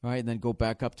 Right, and then go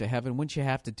back up to heaven. Wouldn't you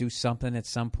have to do something at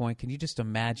some point? Can you just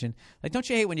imagine? Like, don't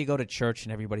you hate when you go to church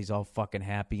and everybody's all fucking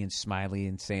happy and smiley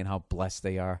and saying how blessed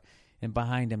they are? And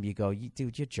behind them you go,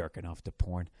 dude, you're jerking off to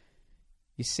porn.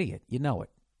 You see it. You know it.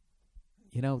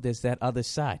 You know, there's that other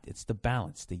side. It's the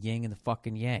balance, the yin and the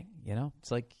fucking yang. You know,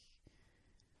 it's like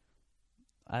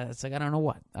I don't know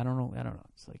what. I don't know.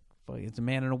 It's like it's a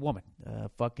man and a woman. A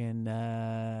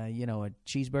cheeseburger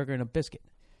and a biscuit,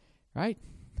 right?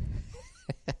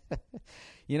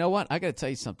 You know what? I got to tell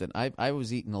you something. I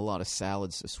was eating a lot of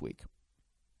salads this week.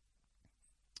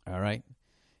 All right,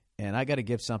 and I got to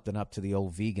give something up to the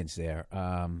old vegans there.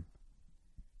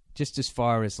 Just as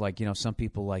far as like, some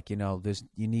people like, you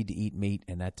need to eat meat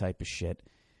and that type of shit.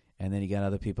 And then you got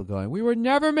other people going, we were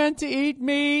never meant to eat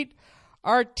meat.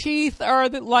 Our teeth are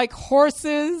like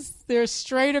horses. They're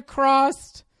straight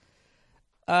across.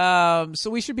 So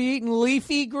we should be eating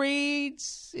leafy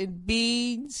greens and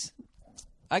beans.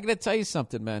 I got to tell you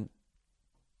something, man.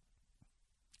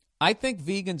 I think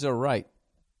vegans are right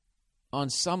on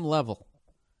some level.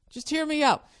 Just hear me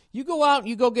out. You go out and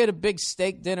you go get a big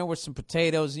steak dinner with some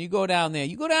potatoes, and you go down there.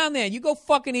 You go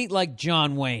fucking eat like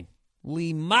John Wayne.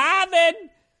 Lee Marvin.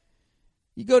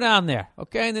 You go down there,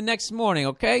 okay? And the next morning,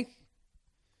 okay?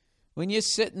 When you're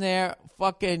sitting there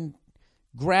fucking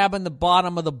grabbing the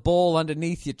bottom of the bowl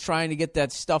underneath you, trying to get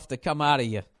that stuff to come out of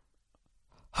you.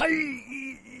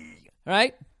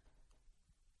 Right?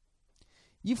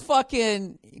 You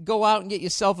fucking go out and get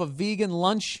yourself a vegan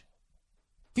lunch.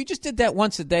 If you just did that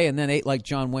once a day and then ate like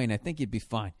John Wayne, I think you'd be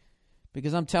fine.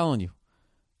 Because I'm telling you,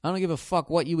 I don't give a fuck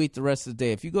what you eat the rest of the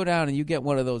day. If you go down and you get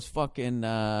one of those fucking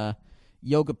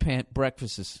yoga pant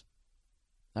breakfasts,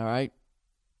 all right?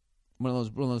 One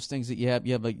of those things that you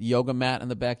have a yoga mat on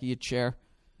the back of your chair,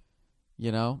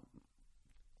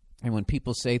 And when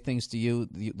people say things to you,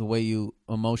 the way you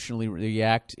emotionally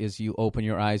react is you open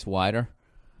your eyes wider,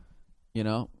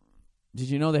 Did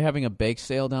you know they're having a bake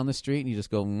sale down the street and you just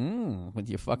go, with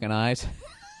your fucking eyes?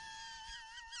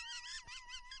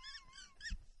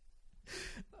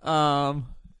 I'm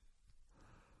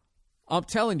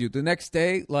telling you, the next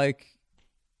day, like,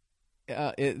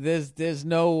 there's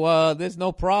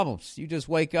no problems. You just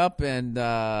wake up and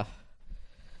that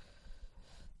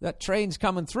train's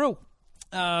coming through.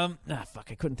 I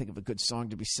couldn't think of a good song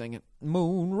to be singing.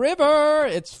 Moon River.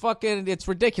 It's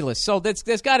ridiculous. So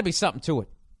there's got to be something to it.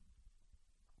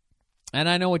 And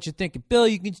I know what you're thinking. Bill,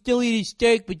 you can still eat a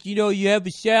steak, but, you have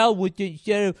a salad with it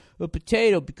instead of a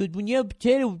potato. Because when you have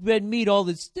potato with red meat, all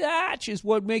the starch is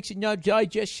what makes it not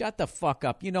digest. Shut the fuck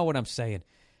up. You know what I'm saying.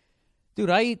 Dude,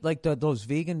 I eat, like, those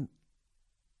vegan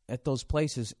at those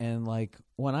places. And, like,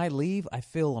 when I leave, I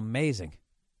feel amazing.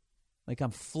 Like,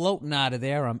 I'm floating out of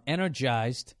there. I'm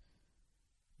energized.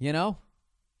 Yet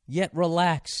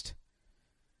relaxed.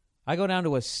 I go down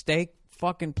to a steak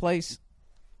fucking place.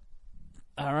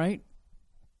 All right?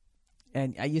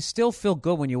 And you still feel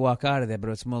good when you walk out of there,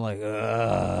 but it's more like,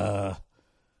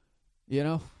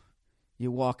 You're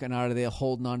walking out of there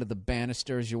holding onto the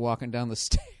banisters. You're walking down the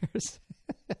stairs.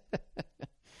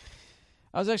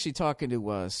 I was actually talking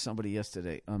to somebody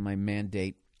yesterday on my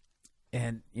mandate,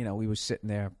 and, we were sitting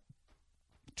there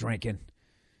drinking,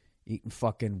 eating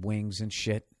fucking wings and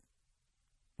shit.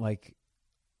 Like,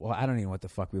 well, I don't even know what the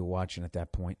fuck we were watching at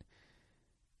that point.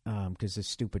 Because this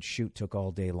stupid shoot took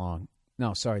all day long.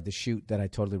 No, sorry, the shoot that I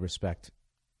totally respect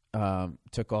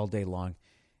took all day long.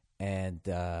 And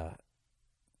I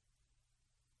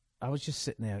was just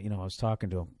sitting there, I was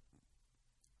talking to him,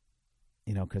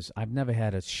 because I've never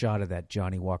had a shot of that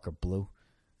Johnny Walker Blue.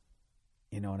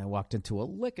 And I walked into a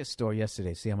liquor store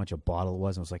yesterday, see how much a bottle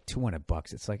was. It was like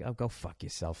 $200. It's like, oh, go fuck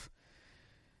yourself.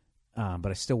 But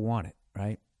I still want it,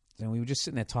 right? And we were just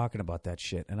sitting there talking about that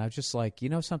shit. And I was just like,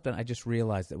 something I just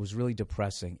realized that was really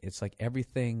depressing. It's like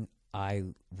everything I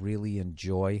really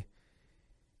enjoy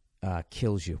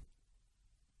kills you.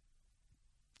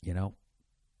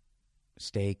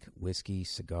 Steak, whiskey,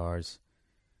 cigars.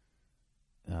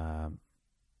 My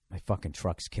fucking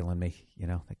truck's killing me.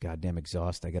 The goddamn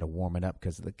exhaust. I got to warm it up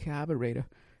because of the carburetor.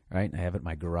 Right? And I have it in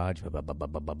my garage. And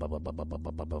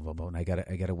I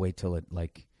gotta wait till it,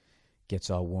 like, gets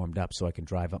all warmed up so I can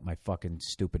drive up my fucking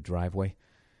stupid driveway.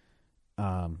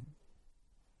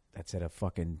 That's at a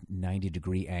fucking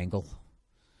 90-degree angle.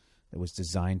 It was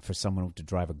designed for someone to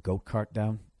drive a go-kart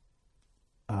down.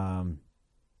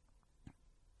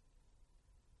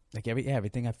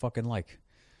 Everything I fucking like.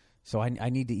 So I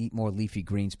need to eat more leafy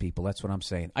greens, people. That's what I'm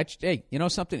saying. Hey, you know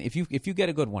something? If you get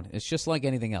a good one, it's just like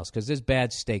anything else. Because there's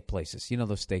bad steak places.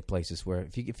 Those steak places where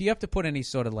if you have to put any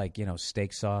sort of, like,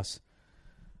 steak sauce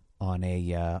on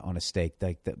a steak,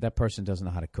 that person doesn't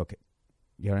know how to cook it.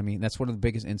 You know what I mean? That's one of the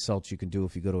biggest insults you can do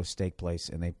if you go to a steak place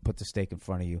and they put the steak in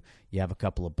front of you. You have a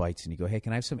couple of bites and you go, hey,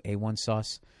 can I have some A1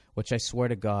 sauce? Which I swear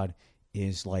to God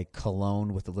is like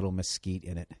cologne with a little mesquite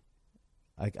in it.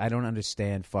 Like, I don't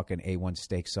understand fucking A1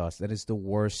 steak sauce. That is the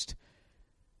worst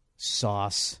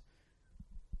sauce.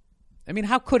 I mean,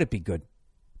 how could it be good?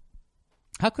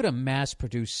 How could a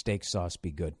mass-produced steak sauce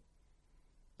be good?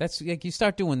 That's like, you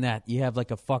start doing that, you have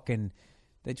like a fucking,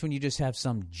 that's when you just have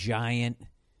some giant,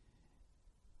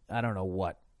 I don't know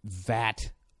what,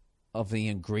 vat of the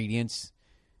ingredients.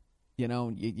 You know,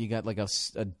 you got like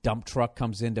a dump truck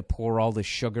comes in to pour all the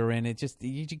sugar in. It just,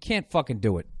 you can't fucking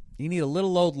do it. You need a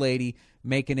little old lady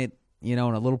making it, you know,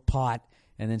 in a little pot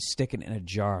and then sticking it in a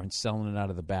jar and selling it out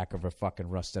of the back of her fucking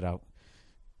rusted out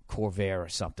Corvair or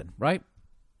something, right?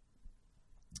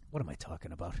 What am I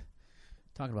talking about? I'm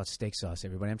talking about steak sauce,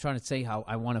 everybody. I'm trying to say how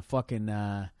I want to fucking,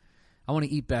 I want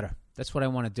to eat better. That's what I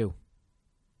want to do.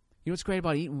 You know what's great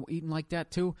about eating like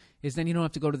that too is then you don't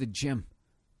have to go to the gym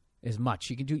as much.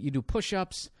 You do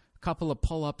push-ups, a couple of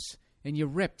pull-ups, and you're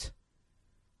ripped.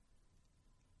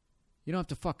 You don't have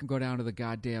to fucking go down to the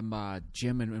goddamn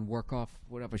gym and work off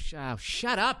whatever.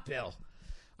 Shut up, Bill.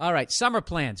 All right, summer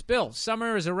plans. Bill,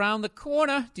 summer is around the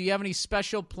corner. Do you have any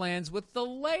special plans with the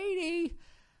lady?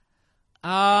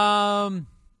 I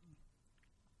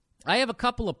have a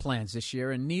couple of plans this year,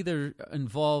 and neither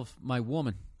involve my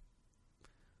woman.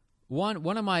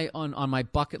 One of my on my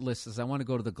bucket list is I want to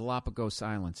go to the Galapagos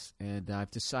Islands, and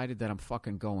I've decided that I'm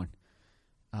fucking going.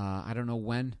 I don't know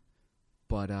when,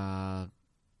 but I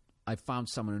found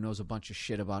someone who knows a bunch of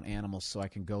shit about animals, so I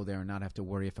can go there and not have to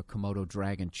worry if a Komodo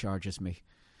dragon charges me.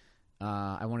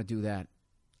 I want to do that.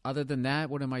 Other than that,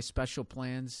 what are my special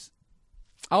plans?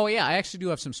 Oh, yeah, I actually do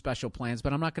have some special plans,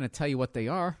 but I'm not going to tell you what they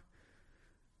are.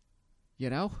 You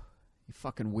know? You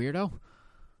fucking weirdo. I'm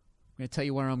going to tell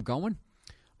you where I'm going.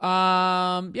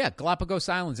 Yeah, Galapagos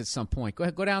Islands at some point. Go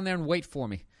ahead, go down there and wait for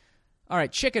me. All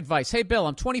right, chick advice. Hey, Bill,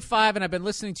 I'm 25, and I've been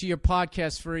listening to your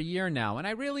podcast for a year now, and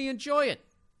I really enjoy it.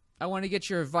 I want to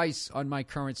get your advice on my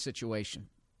current situation.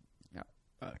 Yeah,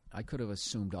 I could have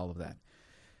assumed all of that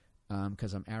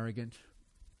because I'm arrogant,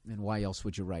 and why else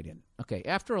would you write in? Okay,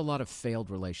 after a lot of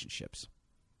failed relationships,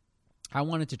 I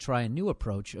wanted to try a new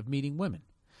approach of meeting women.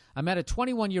 I met a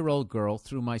 21-year-old girl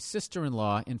through my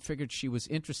sister-in-law and figured she was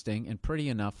interesting and pretty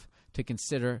enough to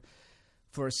consider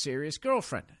for a serious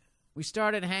girlfriend. We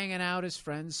started hanging out as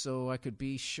friends so I could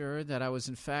be sure that I was,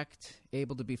 in fact,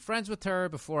 able to be friends with her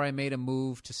before I made a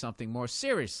move to something more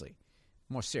serious.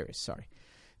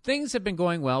 Things have been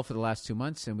going well for the last 2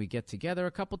 months, and we get together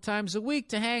a couple times a week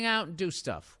to hang out and do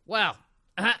stuff. Well,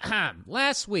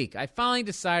 last week I finally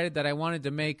decided that I wanted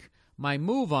to make my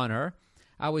move on her.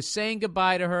 I was saying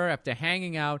goodbye to her after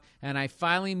hanging out, and I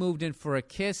finally moved in for a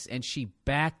kiss, and she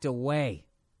backed away.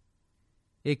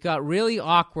 It got really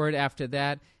awkward after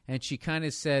that, and she kind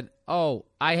of said, "Oh,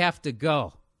 I have to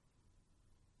go."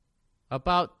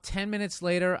 About 10 minutes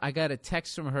later, I got a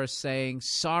text from her saying,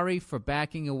 "Sorry for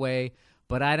backing away,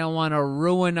 but I don't want to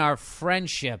ruin our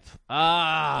friendship."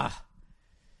 Oh,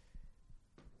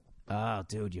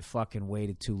 dude, you fucking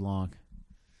waited too long.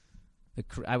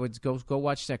 I would go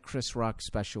watch that Chris Rock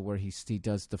special where he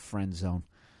does the friend zone.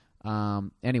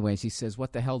 Anyways, he says,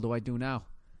 "What the hell do I do now?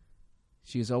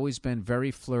 She has always been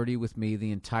very flirty with me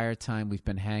the entire time we've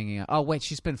been hanging out." Oh, wait,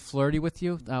 she's been flirty with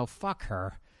you? Oh, fuck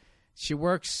her. She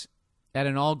works at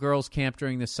an all-girls camp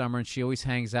during the summer, and she always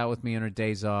hangs out with me on her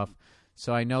days off,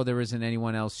 so I know there isn't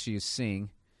anyone else she is seeing.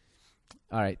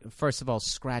 All right, first of all,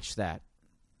 scratch that.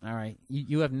 All right,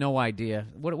 you have no idea.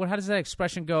 How does that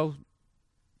expression go?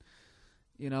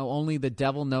 You know, only the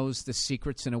devil knows the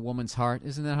secrets in a woman's heart.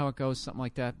 Isn't that how it goes? Something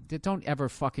like that. Don't ever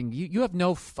fucking... You have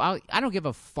no... I don't give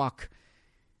a fuck.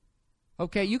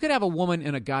 Okay, you could have a woman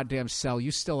in a goddamn cell. You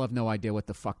still have no idea what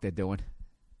the fuck they're doing.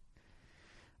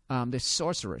 They're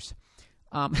sorcerers.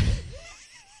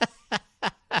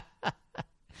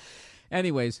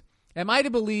 Anyways, am I to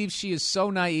believe she is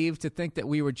so naive to think that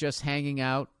we were just hanging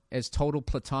out as total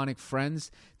platonic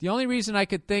friends? The only reason I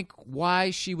could think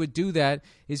why she would do that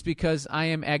is because I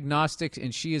am agnostic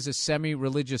and she is a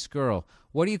semi-religious girl.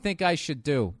 What do you think I should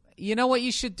do? You know what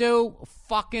you should do?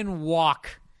 Fucking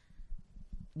walk.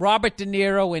 Robert De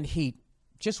Niro in Heat.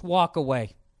 Just walk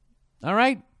away. All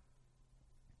right?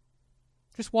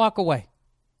 Just walk away.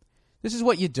 This is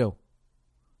what you do.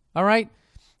 All right?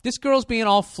 This girl's being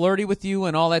all flirty with you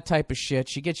and all that type of shit.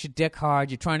 She gets your dick hard.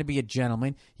 You're trying to be a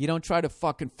gentleman. You don't try to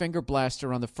fucking finger blast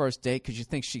her on the first date because you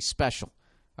think she's special.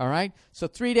 All right? So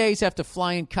 3 days after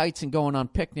flying kites and going on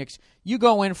picnics, you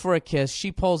go in for a kiss.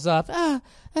 She pulls off. I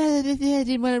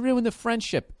didn't want to ruin the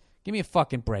friendship. Give me a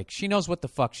fucking break. She knows what the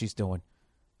fuck she's doing.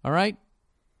 All right?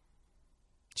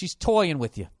 She's toying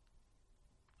with you.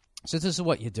 So this is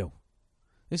what you do.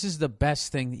 This is the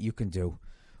best thing that you can do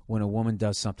when a woman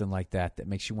does something like that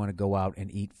makes you want to go out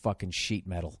and eat fucking sheet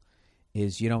metal,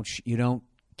 is you don't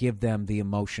give them the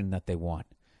emotion that they want.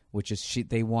 which is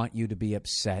they want you to be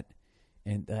upset.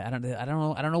 And I don't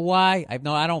know why. I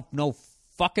don't know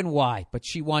fucking why, but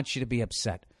she wants you to be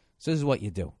upset. So this is what you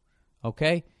do,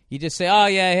 okay? You just say, oh,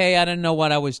 yeah, hey, I didn't know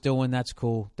what I was doing. That's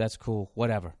cool,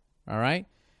 whatever, all right?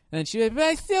 And then she'll be like, but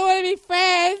I still want to be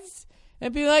friends.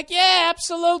 And be like, yeah,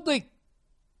 absolutely.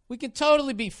 We can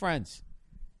totally be friends.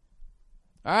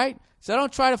 All right? So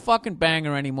don't try to fucking bang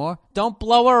her anymore. Don't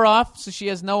blow her off so she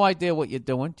has no idea what you're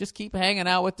doing. Just keep hanging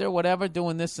out with her, whatever,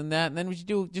 doing this and that. And then what you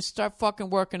do, just start fucking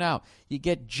working out. You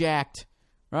get jacked,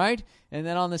 right? And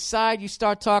then on the side, you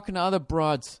start talking to other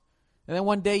broads. And then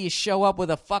one day you show up with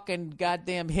a fucking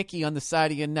goddamn hickey on the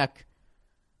side of your neck.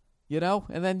 You know?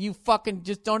 And then you fucking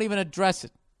just don't even address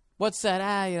it. What's that?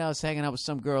 I was hanging out with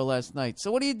some girl last night.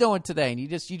 So what are you doing today? And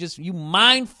you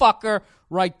mind fuck her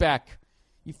right back.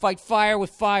 You fight fire with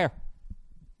fire.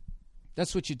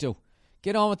 That's what you do.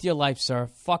 Get on with your life, sir.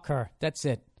 Fuck her. That's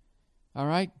it. All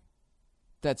right?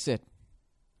 That's it.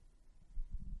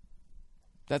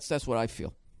 That's what I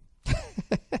feel.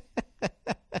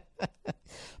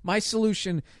 My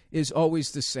solution is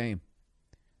always the same.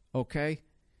 Okay?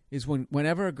 Is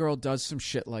whenever a girl does some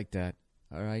shit like that,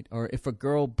 all right? Or if a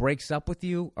girl breaks up with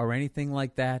you or anything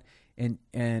like that, and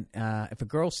if a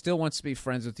girl still wants to be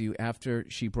friends with you after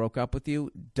she broke up with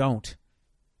you, don't.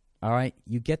 All right?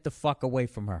 You get the fuck away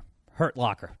from her. Hurt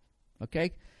locker.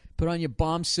 Okay? Put on your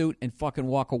bomb suit and fucking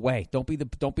walk away. Don't be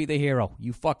the hero.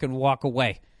 You fucking walk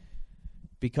away.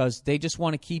 Because they just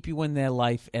want to keep you in their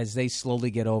life as they slowly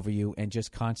get over you and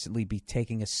just constantly be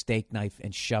taking a steak knife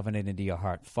and shoving it into your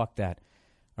heart. Fuck that.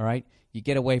 All right? You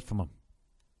get away from them.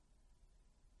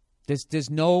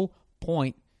 There's no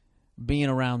point being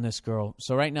around this girl.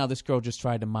 So right now, this girl just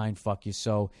tried to mind fuck you.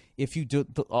 So if you do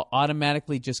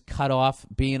automatically just cut off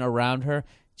being around her,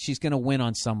 she's going to win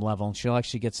on some level, and she'll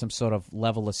actually get some sort of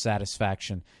level of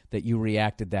satisfaction that you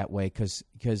reacted that way.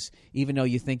 Because even though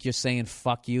you think you're saying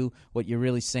fuck you, what you're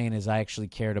really saying is I actually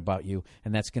cared about you,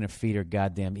 and that's going to feed her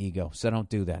goddamn ego. So don't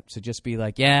do that. So just be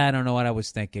like, yeah, I don't know what I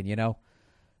was thinking, you know.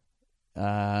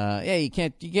 Yeah, you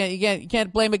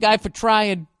can't blame a guy for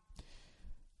trying.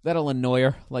 That'll annoy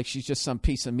her, like she's just some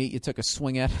piece of meat you took a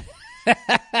swing at.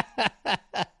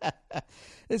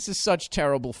 This is such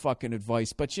terrible fucking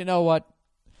advice, but you know what?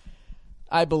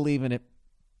 I believe in it.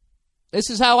 This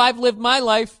is how I've lived my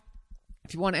life.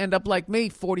 If you want to end up like me,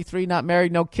 43, not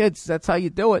married, no kids, that's how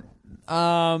you do it. You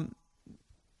know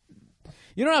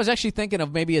what I was actually thinking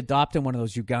of? Maybe adopting one of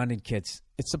those Ugandan kids.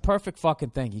 It's the perfect fucking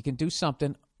thing. You can do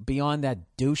something beyond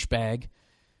that douchebag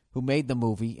who made the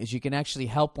movie, is you can actually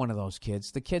help one of those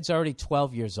kids. The kid's already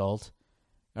 12 years old.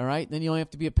 All right? Then you only have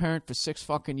to be a parent for 6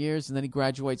 fucking years, and then he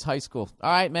graduates high school. All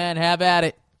right, man, have at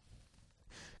it.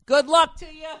 Good luck to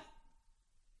you.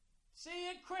 See you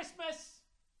at Christmas.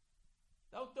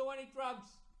 Don't do any drugs.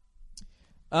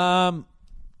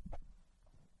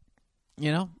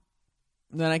 You know,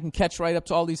 then I can catch right up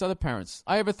to all these other parents.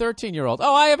 I have a 13-year-old.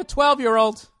 Oh, I have a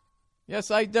 12-year-old. Yes,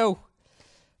 I do.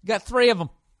 Got 3 of them.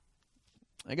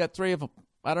 I got 3 of them.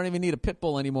 I don't even need a pit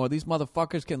bull anymore. These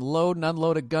motherfuckers can load and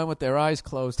unload a gun with their eyes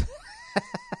closed.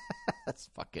 That's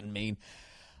fucking mean.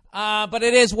 But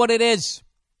it is what it is.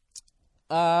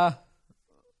 Why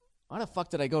the fuck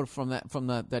did I go from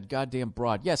that goddamn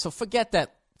broad? Yeah, so forget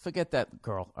that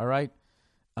girl, all right?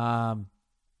 I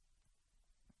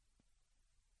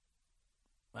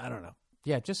don't know.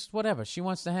 Yeah, just whatever. She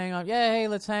wants to hang out. Yeah, hey,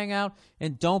 let's hang out.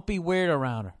 And don't be weird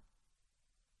around her.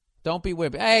 Don't be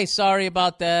weird. Hey, sorry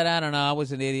about that. I don't know. I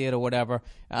was an idiot or whatever.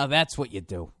 That's what you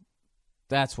do.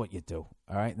 That's what you do.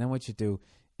 All right? And then what you do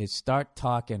is start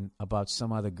talking about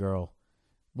some other girl.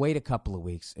 Wait a couple of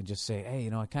weeks and just say, hey, you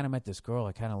know, I kind of met this girl.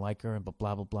 I kind of like her and blah,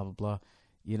 blah, blah, blah, blah.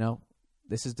 You know,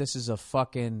 this is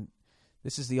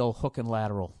the old hook and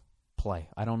lateral play.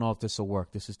 I don't know if this will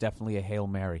work. This is definitely a Hail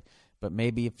Mary. But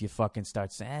maybe if you fucking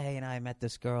start saying, hey, you know, I met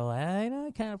this girl.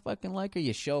 I kind of fucking like her.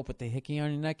 You show up with the hickey on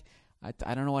your neck.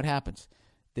 I don't know what happens.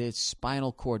 The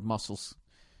spinal cord muscles.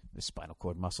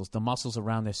 The muscles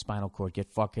around their spinal cord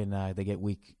get fucking, they get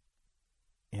weak.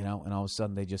 You know, and all of a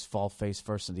sudden they just fall face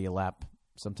first into your lap.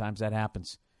 Sometimes that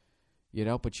happens. You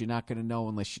know, but you're not going to know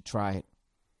unless you try it.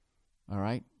 All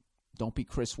right? Don't be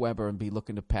Chris Webber and be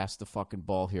looking to pass the fucking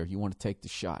ball here. You want to take the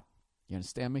shot. You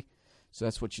understand me? So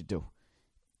that's what you do.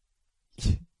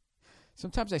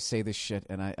 Sometimes I say this shit,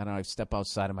 and I step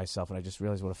outside of myself, and I just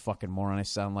realize what a fucking moron I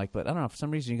sound like. But I don't know. For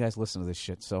some reason, you guys listen to this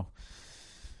shit. So,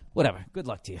 whatever. Good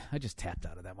luck to you. I just tapped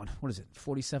out of that one. What is it,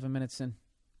 47 minutes in?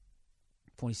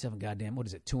 47 goddamn. What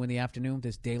is it, 2 in the afternoon?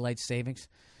 There's daylight savings.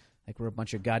 Like we're a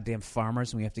bunch of goddamn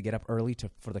farmers, and we have to get up early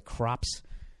for the crops.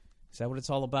 Is that what it's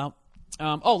all about?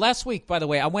 Last week, by the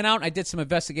way, I went out and I did some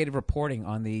investigative reporting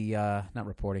on the,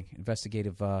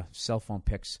 investigative cell phone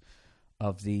pics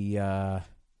of the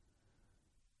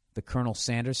Colonel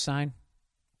Sanders sign.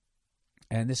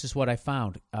 And this is what I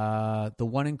found. The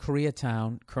one in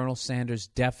Koreatown, Colonel Sanders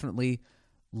definitely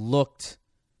looked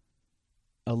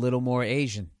a little more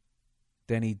Asian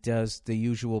than he does the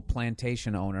usual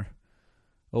plantation owner.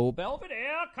 Oh,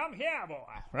 Belvedere, come here, boy.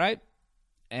 Right?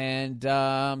 And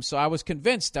so I was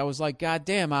convinced. I was like, God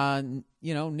damn,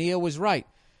 Nia was right.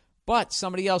 But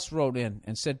somebody else wrote in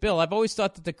and said, Bill, I've always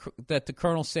thought that the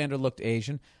Colonel Sanders looked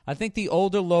Asian. I think the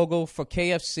older logo for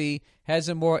KFC has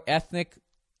a more ethnic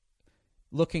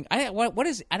looking. What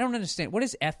is? I don't understand. What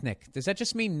is ethnic? Does that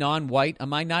just mean non-white?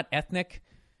 Am I not ethnic?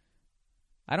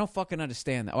 I don't fucking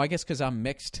understand that. Oh, I guess because I'm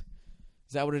mixed.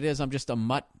 Is that what it is? I'm just a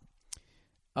mutt.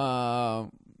 But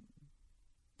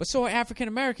so are African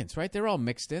Americans, right? They're all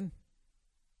mixed in,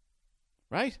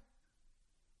 right?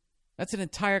 That's an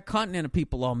entire continent of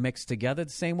people all mixed together, the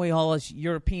same way all us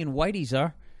European whiteys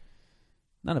are.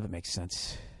 None of it makes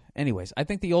sense. Anyways, I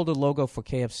think the older logo for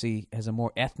KFC has a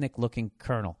more ethnic-looking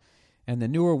colonel, and the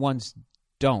newer ones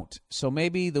don't. So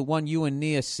maybe the one you and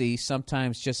Nia see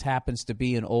sometimes just happens to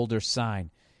be an older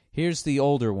sign. Here's the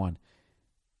older one.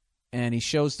 And he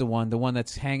shows the one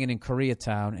that's hanging in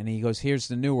Koreatown, and he goes, here's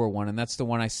the newer one, and that's the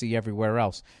one I see everywhere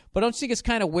else. But don't you think it's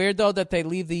kind of weird, though, that they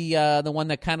leave the one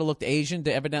that kind of looked Asian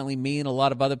to evidently me and a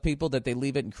lot of other people, that they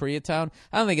leave it in Koreatown?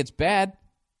 I don't think it's bad.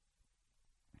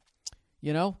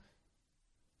 You know?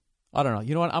 I don't know.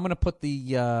 You know what? I'm going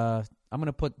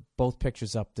to put both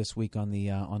pictures up this week on the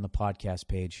podcast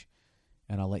page,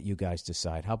 and I'll let you guys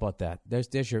decide. How about that?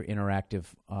 There's your interactive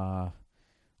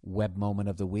web moment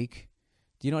of the week.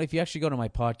 You know, if you actually go to my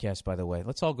podcast, by the way,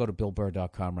 let's all go to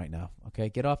BillBurr.com right now, okay?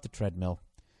 Get off the treadmill,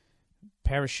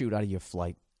 parachute out of your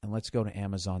flight, and let's go to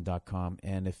Amazon.com.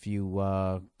 And if you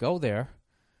go there,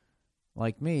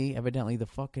 like me, evidently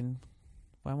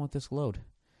why won't this load?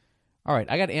 All right,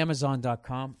 I got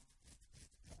Amazon.com.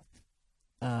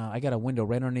 I got a window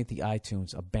right underneath the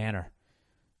iTunes, a banner.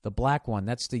 The black one,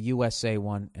 that's the USA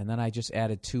one, and then I just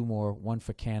added two more, one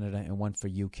for Canada and one for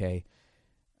UK.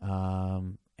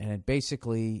 And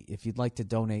basically, if you'd like to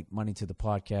donate money to the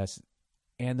podcast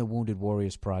and the Wounded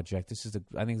Warriors Project, I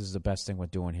think this is the best thing we're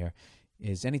doing here,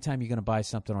 is anytime you're going to buy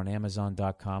something on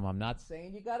Amazon.com, I'm not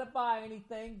saying you got to buy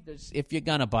anything. If you're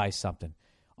going to buy something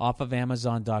off of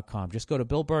Amazon.com, just go to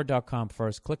BillBurr.com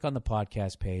first, click on the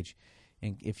podcast page,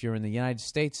 and if you're in the United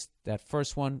States, that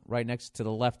first one right next to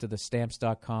the left of the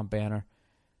Stamps.com banner,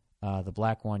 the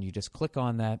black one, you just click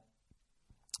on that.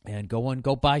 And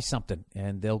go buy something,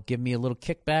 and they'll give me a little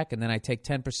kickback, and then I take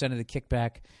 10% of the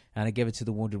kickback, and I give it to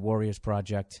the Wounded Warriors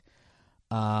Project.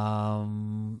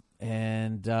 And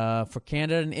for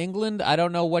Canada and England, I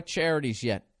don't know what charities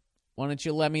yet. Why don't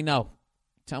you let me know?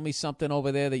 Tell me something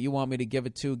over there that you want me to give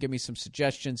it to. Give me some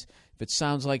suggestions. If it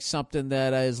sounds like something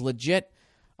that is legit,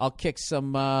 I'll kick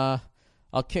some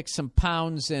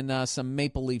pounds and some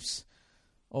maple leafs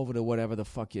over to whatever the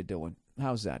fuck you're doing.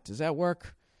 How's that? Does that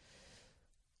work?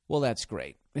 Well, that's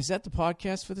great. Is that the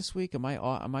podcast for this week? Am I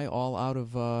all out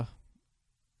of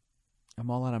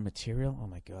material? Oh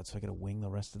my God! So I got to wing the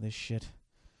rest of this shit.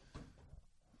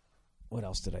 What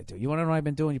else did I do? You want to know what I've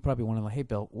been doing? You probably want to know. Hey,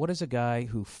 Bill, what does a guy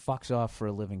who fucks off for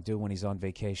a living do when he's on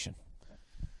vacation?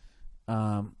 You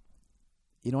know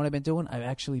what I've been doing? I've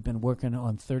actually been working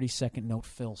on 30-second note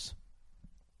fills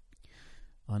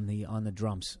on the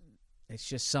drums. It's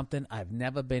just something I've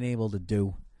never been able to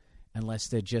do. Unless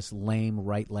they're just lame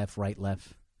right, left, bang,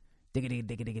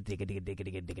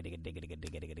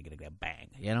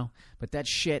 you know? But that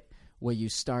shit where you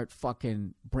start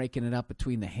fucking breaking it up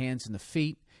between the hands and the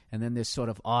feet, and then there's sort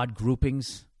of odd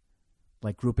groupings,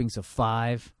 like groupings of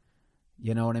 5,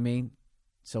 you know what I mean?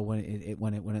 So when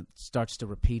it starts to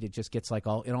repeat, it just gets like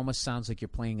it almost sounds like you're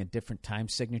playing a different time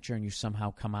signature, and you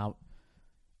somehow come out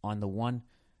on the one.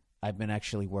 I've been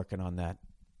actually working on that.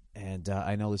 And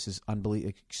I know this is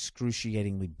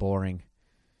excruciatingly boring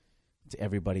to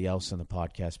everybody else in the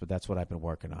podcast, but that's what I've been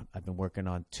working on. I've been working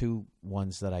on 2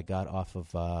 ones that I got off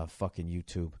of fucking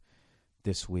YouTube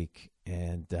this week.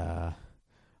 And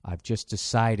I've just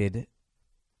decided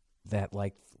that,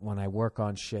 like, when I work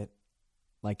on shit,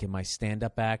 like in my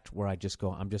stand-up act, where I just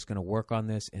go, I'm just going to work on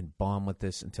this and bomb with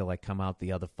this until I come out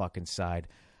the other fucking side.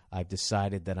 I've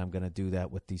decided that I'm going to do that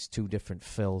with these 2 different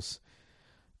fills.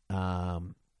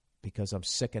 Because I'm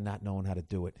sick of not knowing how to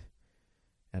do it.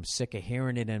 I'm sick of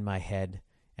hearing it in my head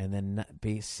and then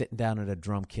sitting down at a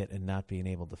drum kit and not being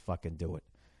able to fucking do it.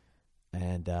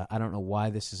 And I don't know why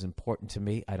this is important to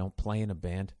me. I don't play in a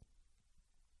band.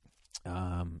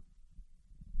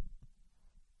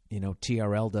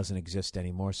 TRL doesn't exist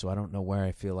anymore, so I don't know where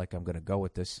I feel like I'm going to go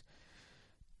with this.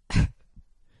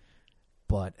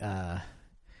 But,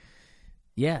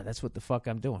 yeah, that's what the fuck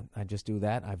I'm doing. I just do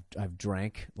that. I've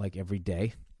drank, like, every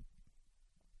day.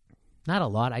 Not a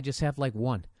lot. I just have, like,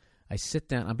 one. I sit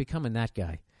down. I'm becoming that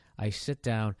guy. I sit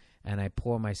down, and I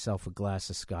pour myself a glass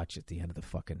of scotch at the end of the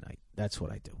fucking night. That's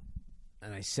what I do.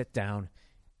 And I sit down,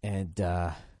 and,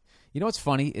 you know what's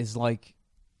funny is, like,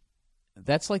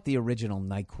 that's like the original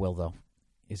NyQuil, though,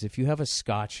 is if you have a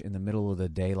scotch in the middle of the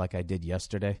day like I did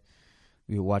yesterday,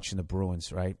 we were watching the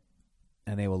Bruins, right?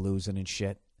 And they were losing and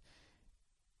shit.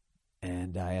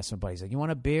 And I asked my buddy, he's like, you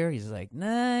want a beer? He's like,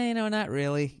 nah, not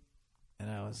really.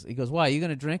 And he goes, why, are you going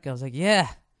to drink? I was like, yeah.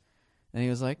 And he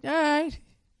was like, all right.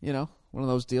 One of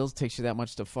those deals, takes you that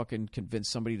much to fucking convince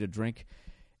somebody to drink.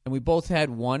 And we both had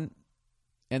one.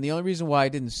 And the only reason why I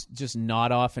didn't just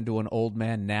nod off into an old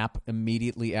man nap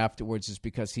immediately afterwards is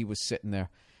because he was sitting there.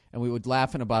 And we were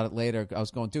laughing about it later. I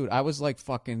was going, dude, I was like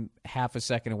fucking half a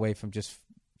second away from just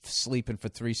sleeping for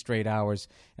 3 straight hours.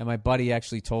 And my buddy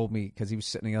actually told me, because he was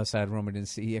sitting on the other side of the room and didn't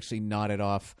see, he actually nodded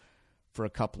off for a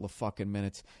couple of fucking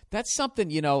minutes. That's something,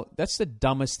 that's the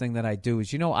dumbest thing that I do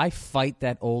is, I fight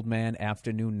that old man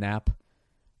afternoon nap.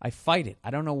 I fight it.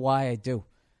 I don't know why I do.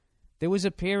 There was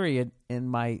a period in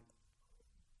my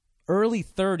early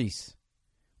 30s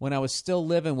when I was still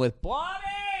living with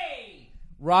Bobby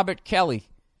Robert Kelly.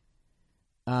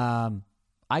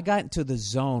 I got into the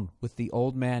zone with the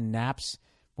old man naps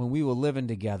when we were living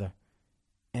together.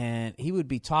 And he would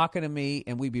be talking to me,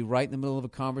 and we'd be right in the middle of a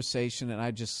conversation, and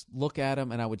I'd just look at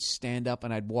him, and I would stand up,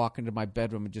 and I'd walk into my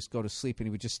bedroom and just go to sleep, and he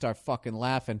would just start fucking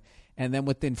laughing. And then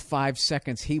within 5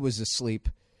 seconds, he was asleep.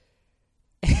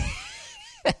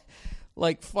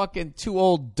 Like fucking 2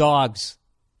 old dogs.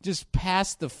 Just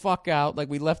passed the fuck out like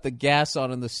we left the gas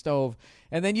on in the stove.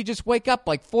 And then you just wake up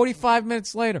like 45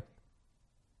 minutes later.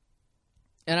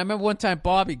 And I remember one time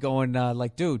Bobby going,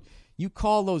 like, dude, you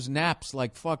call those naps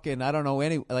like fucking, I don't know,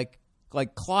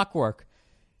 like clockwork.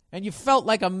 And you felt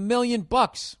like $1 million.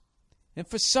 And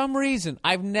for some reason,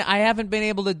 I haven't been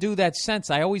able to do that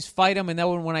since. I always fight them, and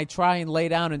then when I try and lay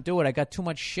down and do it, I got too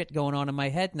much shit going on in my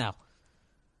head now.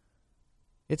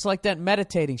 It's like that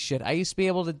meditating shit. I used to be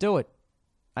able to do it.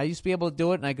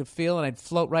 And I could feel, and I'd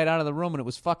float right out of the room, and it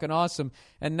was fucking awesome.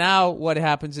 And now what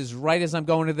happens is right as I'm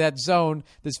going to that zone,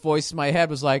 this voice in my head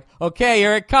was like, okay,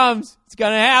 here it comes. It's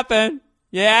going to happen.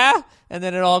 Yeah? And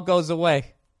then it all goes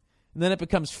away. And then it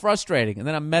becomes frustrating. And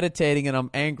then I'm meditating, and I'm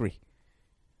angry.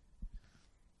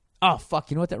 Oh, fuck.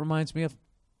 You know what that reminds me of?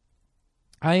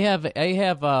 I don't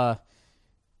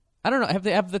know.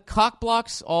 Have the cock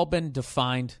blocks all been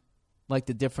defined? Like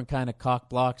the different kind of cock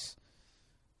blocks?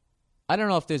 I don't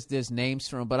know if there's names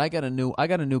for them, but I got a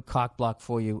new cock block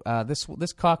for you.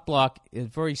 This cock block is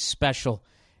very special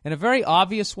and a very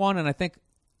obvious one, and I think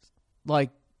like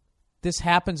this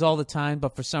happens all the time,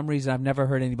 but for some reason I've never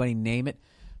heard anybody name it.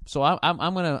 So I'm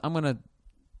gonna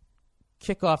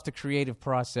kick off the creative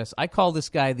process. I call this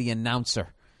guy the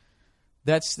announcer.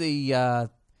 That's the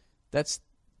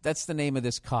name of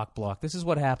this cock block. This is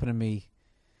what happened to me.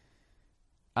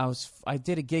 I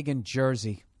did a gig in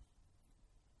Jersey.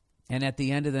 And at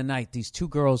the end of the night, these 2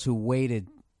 girls who waited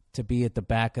to be at the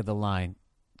back of the line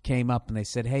came up and they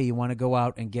said, hey, you want to go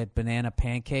out and get banana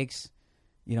pancakes?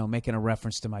 Making a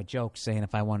reference to my joke, saying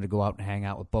if I wanted to go out and hang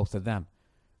out with both of them,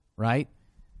 right?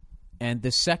 And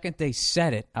the second they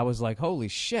said it, I was like, holy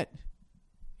shit.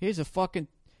 Here's something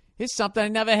I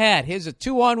never had. Here's a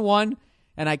 2-on-1,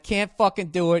 and I can't fucking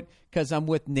do it because I'm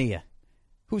with Nia.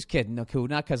 Who's kidding? No, cool.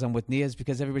 Not because I'm with Nia. It's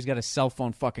because everybody's got a cell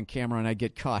phone fucking camera and I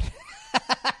get caught.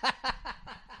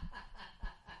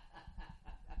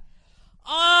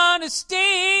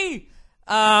 Honesty!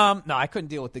 No, I couldn't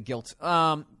deal with the guilt.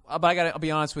 But I'll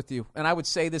be honest with you. And I would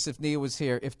say this if Nia was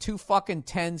here. If 2 fucking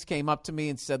 10s came up to me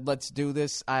and said, let's do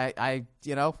this,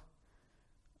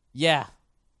 yeah.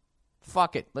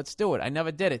 Fuck it. Let's do it. I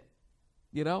never did it.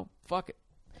 Fuck it.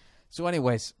 So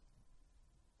anyways,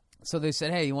 so they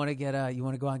said, hey, you want to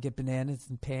go out and get bananas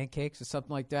and pancakes or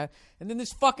something like that? And then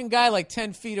this fucking guy like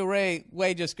 10 feet away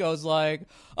just goes like,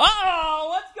 uh-oh,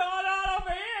 what's going on over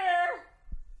here?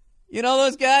 You know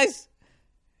those guys?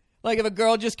 Like if a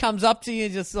girl just comes up to you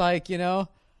just like,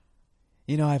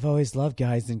 I've always loved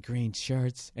guys in green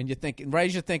shirts. And you're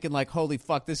thinking like, holy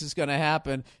fuck, this is going to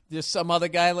happen. There's some other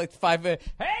guy like 5 feet,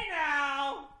 hey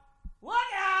now, look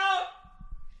out.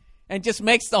 And just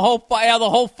makes the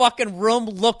whole fucking room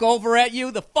look over at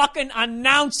you. The fucking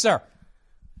announcer.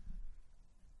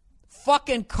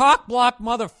 Fucking cockblock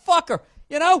motherfucker.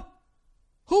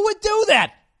 Who would do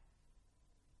that?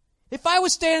 If I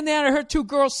was standing there and I heard two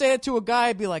girls say it to a guy,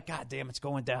 I'd be like, God damn, it's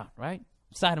going down, right?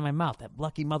 Side of my mouth, that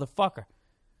lucky motherfucker.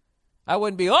 I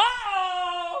wouldn't be,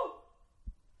 oh!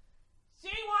 She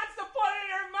wants to put it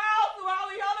in her mouth while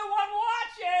the other one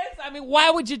watches. I mean, why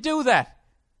would you do that?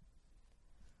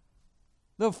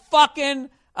 The fucking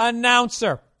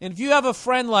announcer. And if you have a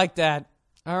friend like that,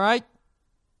 all right,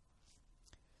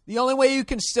 the only way you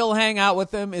can still hang out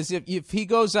with him is if he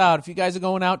goes out, if you guys are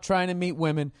going out trying to meet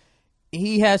women,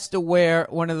 he has to wear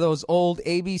one of those old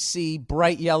ABC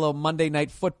bright yellow Monday Night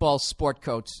Football sport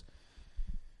coats.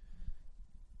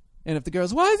 And if the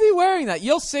girl's, why is he wearing that?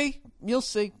 You'll see. You'll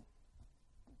see.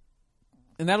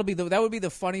 And that would be the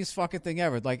funniest fucking thing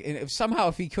ever. Like,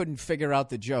 if he couldn't figure out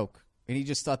the joke and he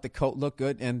just thought the coat looked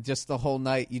good, and just the whole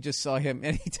night you just saw him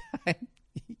anytime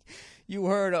you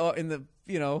heard in the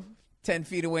 10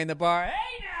 feet away in the bar,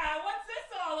 hey now, what's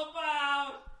this all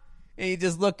about? And you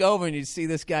just look over and you see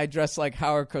this guy dressed like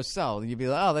Howard Cosell, and you'd be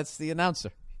like, oh, that's the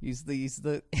announcer. He's the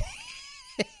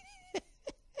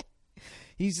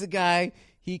he's the guy.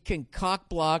 He can cock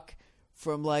block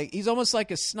from he's almost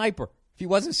like a sniper. If he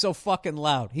wasn't so fucking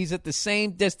loud, he's at the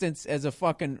same distance as a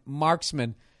fucking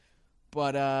marksman,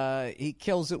 but he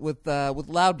kills it with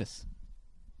loudness.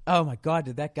 Oh my God,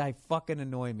 did that guy fucking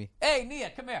annoy me? Hey,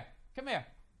 Nia, come here. Come here.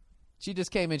 She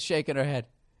just came in shaking her head.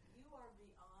 You are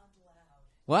beyond loud.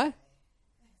 What?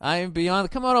 I am beyond.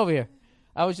 Come on over here.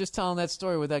 I was just telling that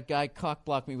story where that guy cock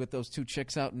blocked me with those two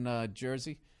chicks out in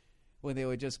Jersey, when they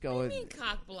would just go. What do you mean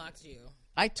cock blocked you?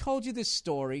 I told you this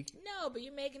story. No, but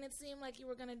you're making it seem like you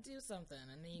were gonna do something,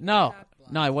 and then you No, cock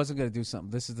blocked. no, I wasn't gonna do something.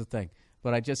 This is the thing.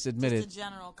 But I just admitted. Just a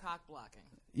general cock blocking.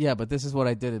 Yeah, but this is what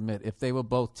I did admit. If they were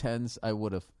both 10s, I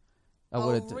would have.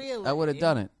 Really? I would have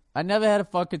done it. I never had a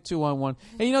fucking 2-on-1.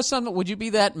 And you know something? Would you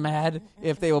be that mad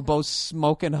if they were both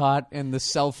smoking hot and the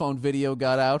cell phone video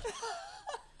got out?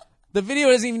 The video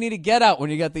doesn't even need to get out when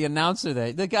you got the announcer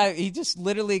there. The guy, he just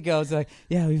literally goes like,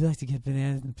 yeah, we'd like to get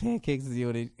bananas and pancakes with you.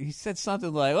 And he said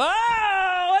something like,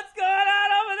 whoa, what's going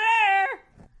on over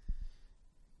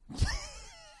there?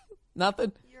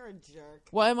 Nothing? You're a jerk.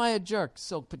 Why am I a jerk?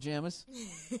 Silk pajamas.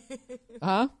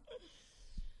 Huh?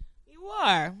 You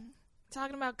are.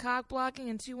 Talking about cock blocking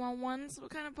and 2-on-1s?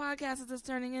 What kind of podcast is this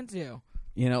turning into?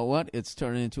 You know what? It's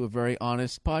turning into a very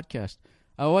honest podcast.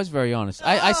 I was very honest.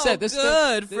 I said this.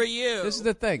 Good for you. This is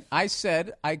the thing. I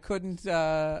said I couldn't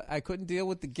deal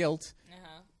with the guilt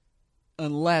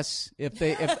unless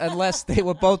unless they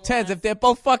were both 10s. If they're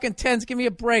both fucking 10s, give me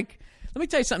a break. Let me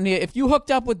tell you something here. If you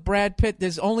hooked up with Brad Pitt,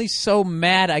 there's only so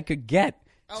mad I could get.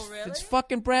 Oh, really? It's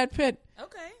fucking Brad Pitt.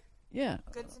 Okay. Yeah.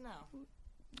 Good to know.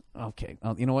 Okay.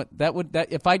 You know what?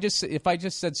 If I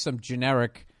just said some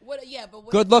generic but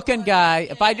good-looking guy.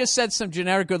 If I just said some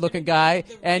generic good-looking guy,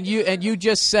 and you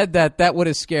just said that would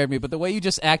have scared me. But the way you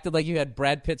just acted like you had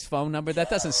Brad Pitt's phone number, that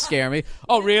doesn't scare me.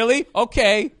 Oh, really?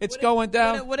 Okay, it's going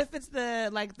down. What if it's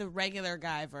the regular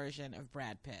guy version of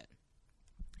Brad Pitt?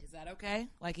 Is that okay?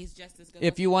 Like he's just as good.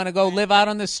 If you want to go live out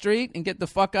on the street and get the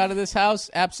fuck out of this house,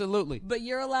 absolutely. But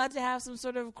you're allowed to have some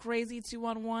sort of crazy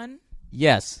 2-on-1?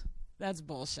 Yes. That's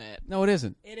bullshit. No, it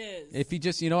isn't. It is. If you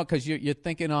just, because you're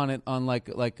thinking on it on like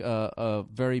a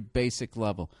very basic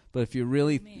level. But if you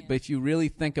really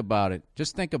think about it,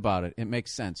 just think about it. It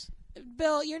makes sense.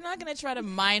 Bill, you're not going to try to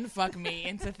mind fuck me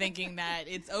into thinking that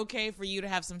it's okay for you to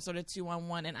have some sort of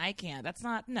 2-on-1 and I can't. It's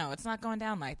not going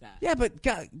down like that. Yeah, but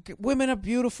God, women are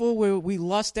beautiful. We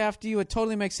lust after you. It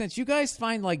totally makes sense. You guys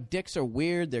find like dicks are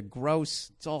weird. They're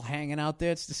gross. It's all hanging out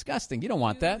there. It's disgusting. You don't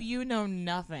want that. You know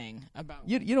nothing about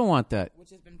you don't want that.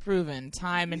 Which has been proven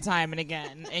time and time and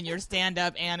again in your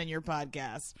stand-up and in your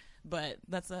podcast. But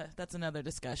that's another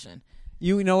discussion.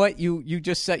 You know what? You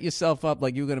just set yourself up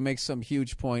like you were going to make some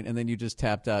huge point, and then you just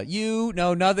tapped out. You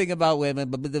know nothing about women,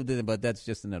 but that's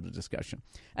just another discussion.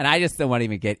 And I just don't want to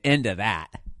even get into that.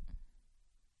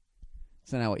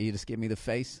 So now what, you just give me the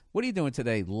face? What are you doing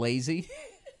today? Lazy?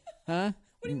 Huh?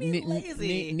 What do you mean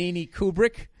lazy? Nene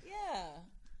Kubrick? Yeah.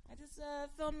 I just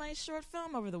filmed my short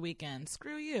film over the weekend.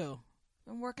 Screw you.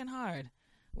 Been working hard.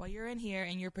 While you're in here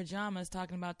in your pajamas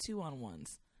talking about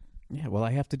 2-on-1s. Yeah, well,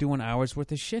 I have to do an hour's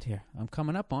worth of shit here. I'm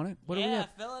coming up on it. What do we have?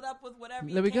 Fill it up with whatever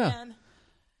there we can.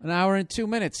 Go. An hour and 2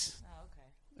 minutes. Oh,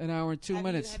 okay. An hour and 2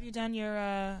 minutes. Have you done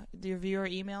your viewer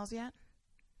emails yet?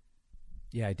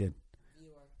 Yeah, I did.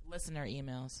 Listener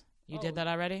emails. You did that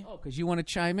already? Oh, because you want to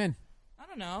chime in. I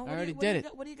don't know. I already did it.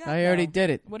 What do you got? I already did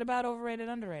it. What about overrated,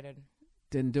 underrated?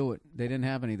 Didn't do it. They didn't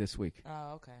have any this week.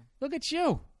 Oh, okay. Look at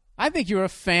you. I think you're a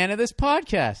fan of this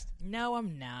podcast. No,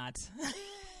 I'm not.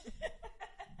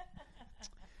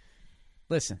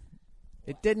 Listen,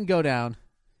 it didn't go down.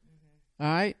 Mm-hmm.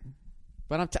 All right?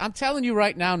 But I'm telling you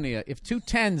right now, Nia, if 2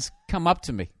 10s come up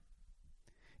to me,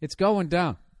 it's going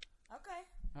down. Okay.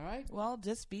 All right? Well,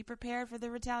 just be prepared for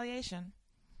the retaliation.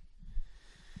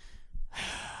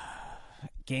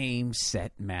 Game,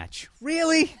 set, match.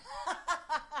 Really?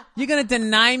 You're going to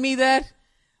deny me that?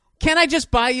 Can I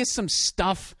just buy you some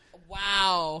stuff?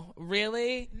 Wow.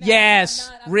 Really? No,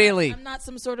 Yes, really. I'm not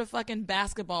some sort of fucking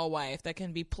basketball wife that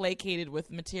can be placated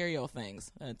with material things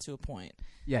to a point.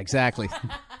 Yeah, exactly.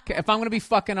 Okay, if I'm going to be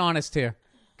fucking honest here,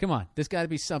 come on. There's got to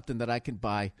be something that I can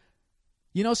buy.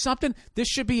 You know something? This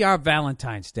should be our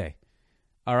Valentine's Day.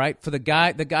 All right? For the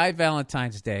guy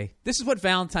Valentine's Day. This is what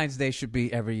Valentine's Day should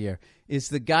be every year. Is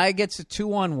the guy gets a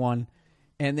 2-on-1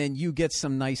 and then you get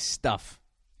some nice stuff.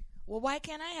 Well, why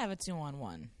can't I have a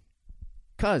 2-on-1?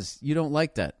 Because you don't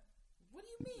like that. What do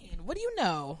you mean? What do you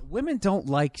know? Women don't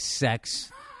like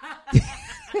sex.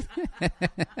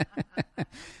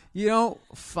 You don't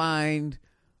find...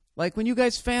 Like, when you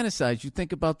guys fantasize, you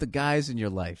think about the guys in your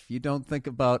life. You don't think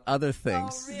about other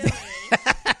things. Oh, really?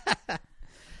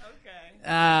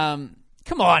 Okay.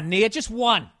 Come on, Nia. Just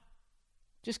one.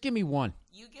 Just give me one.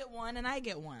 You get one and I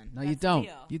get one. No, That's you don't. the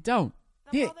deal. You don't.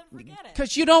 Well, then forget it.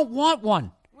 Because you don't want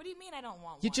one. What do you mean I don't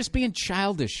want one? You're just being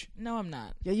childish. No, I'm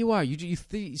not. Yeah, you are. You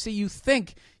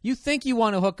think you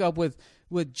want to hook up with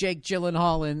Jake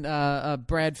Gyllenhaal and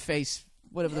Brad Face,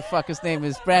 whatever the fuck his name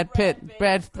is, Brad Pitt,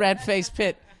 Brad Face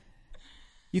Pitt.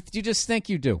 You just think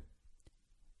you do.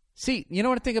 See, you know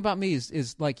what I think about me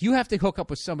is like you have to hook up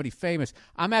with somebody famous.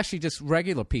 I'm actually just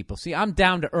regular people. See, I'm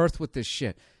down to earth with this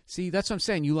shit. See, that's what I'm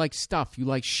saying. You like stuff. You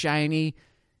like shiny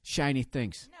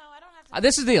things. No, I don't have to.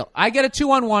 This is the deal. I get a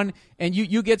 2-on-1, and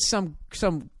you get some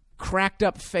cracked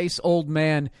up face old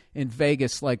man in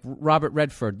Vegas like Robert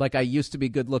Redford, like I used to be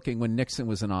good looking when Nixon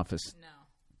was in office.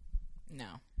 No.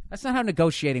 That's not how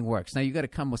negotiating works. Now you got to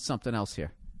come with something else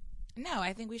here. No,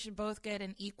 I think we should both get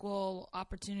an equal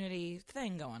opportunity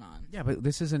thing going on. Yeah, but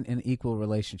this isn't an equal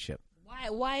relationship.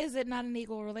 Why is it not an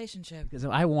equal relationship? Because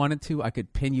if I wanted to, I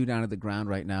could pin you down to the ground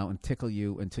right now and tickle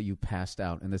you until you passed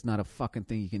out, and there's not a fucking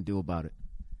thing you can do about it.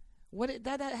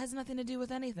 That has nothing to do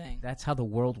with anything. That's how the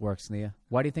world works, Nia.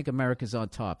 Why do you think America's on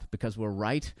top? Because we're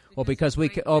right, or because we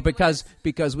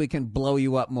can blow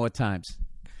you up more times?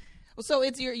 So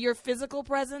it's your physical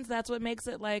presence. That's what makes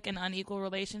it like an unequal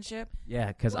relationship. Yeah,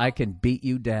 because I can beat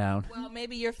you down. Well,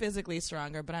 maybe you're physically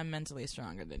stronger, but I'm mentally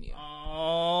stronger than you.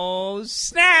 Oh,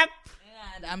 snap!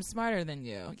 And I'm smarter than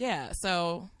you. Yeah.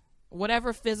 So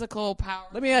whatever physical power.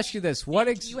 Let me ask you this: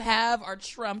 you have are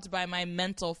trumped by my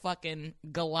mental fucking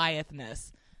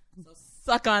Goliathness. So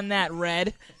suck on that,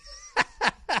 Red.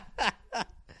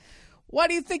 Why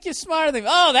do you think you're smarter than me?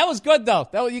 Oh, that was good though.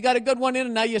 You got a good one in,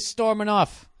 and now you're storming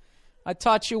off. I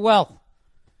taught you well.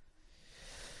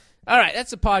 All right, that's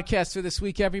the podcast for this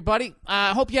week, everybody.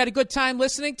 I hope you had a good time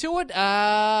listening to it.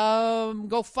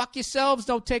 Go fuck yourselves.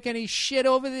 Don't take any shit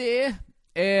over there.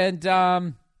 And,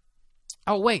 oh,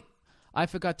 wait. I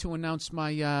forgot to announce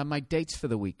my dates for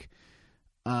the week.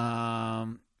 Where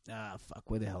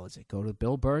the hell is it? Go to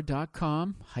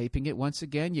BillBurr.com, hyping it once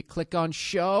again. You click on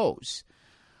shows.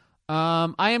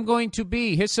 I am going to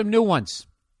be, here's some new ones.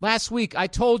 Last week, I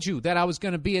told you that I was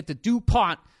going to be at the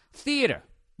DuPont Theater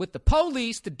with the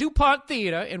Police, the DuPont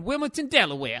Theater in Wilmington,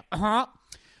 Delaware. I'm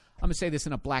going to say this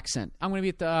in a black accent. I'm going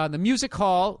to be at the Music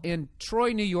Hall in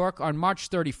Troy, New York on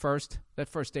March 31st. That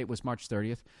first date was March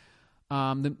 30th.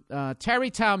 The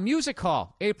Tarrytown Music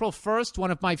Hall, April 1st,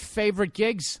 one of my favorite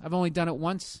gigs. I've only done it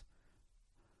once.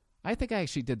 I think I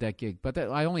actually did that gig, but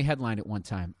I only headlined it one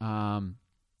time.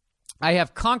 I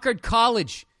have Concord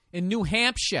College in New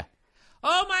Hampshire.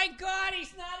 Oh, my God,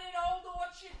 he's not in Old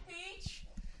Orchard Beach.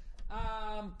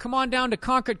 Come on down to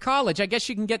Concord College. I guess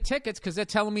you can get tickets because they're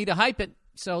telling me to hype it.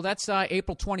 So that's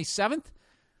April 27th.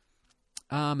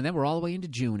 And then we're all the way into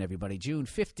June, everybody. June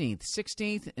 15th,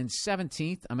 16th, and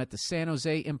 17th. I'm at the San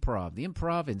Jose Improv. The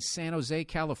Improv in San Jose,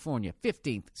 California.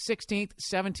 15th, 16th,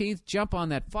 17th. Jump on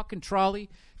that fucking trolley.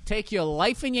 Take your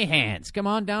life in your hands. Come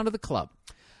on down to the club.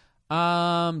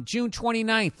 June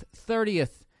 29th,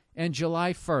 30th, and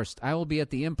July 1st. I will be at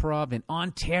the Improv in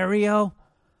Ontario.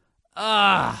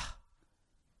 I'm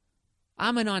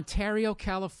in Ontario,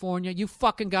 California. You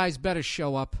fucking guys better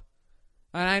show up.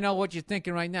 And I know what you're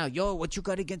thinking right now. Yo, what you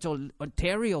got against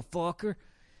Ontario, fucker?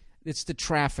 It's the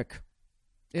traffic.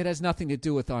 It has nothing to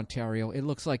do with Ontario. It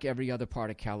looks like every other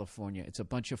part of California. It's a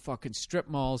bunch of fucking strip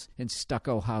malls and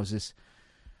stucco houses.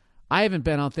 I haven't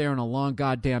been out there in a long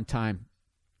goddamn time.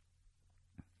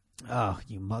 Oh,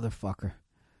 you motherfucker.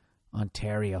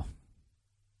 Ontario.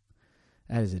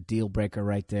 That is a deal breaker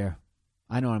right there.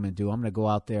 I know what I'm going to do. I'm going to go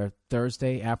out there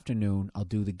Thursday afternoon. I'll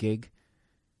do the gig.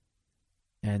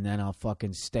 And then I'll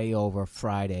fucking stay over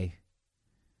Friday.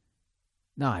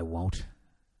 No, I won't.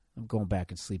 I'm going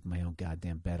back and sleep in my own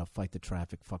goddamn bed. I'll fight the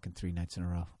traffic fucking 3 nights in a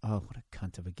row. Oh, what a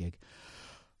cunt of a gig.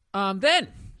 Then,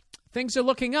 things are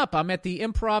looking up. I'm at the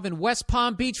Improv in West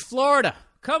Palm Beach, Florida.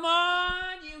 Come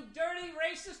on, you dirty,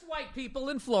 racist white people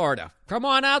in Florida. Come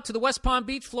on out to the West Palm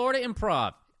Beach, Florida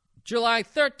Improv. July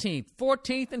 13th,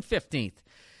 14th, and 15th.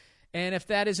 And if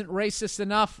that isn't racist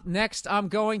enough, next I'm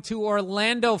going to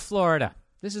Orlando, Florida.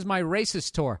 This is my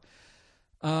racist tour.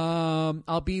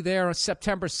 I'll be there on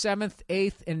September 7th,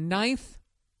 8th, and 9th.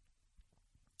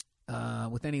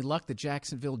 With any luck, the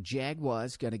Jacksonville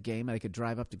Jaguars got a game, and I could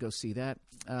drive up to go see that.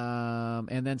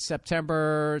 And then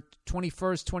September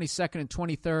 21st, 22nd, and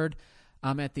 23rd,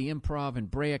 I'm at the Improv in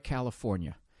Brea,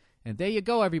 California. And there you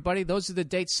go, everybody. Those are the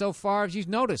dates so far. As you've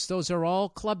noticed, those are all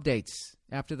club dates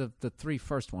after the 3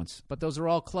 first ones. But those are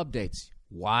all club dates.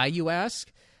 Why, you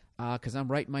ask? Because I'm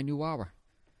writing my new hour.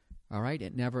 All right?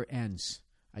 It never ends.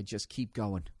 I just keep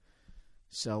going.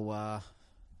 So I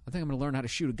think I'm going to learn how to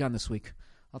shoot a gun this week.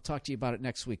 I'll talk to you about it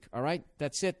next week. All right?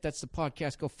 That's it. That's the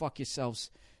podcast. Go fuck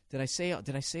yourselves. Did I say all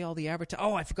the advertising?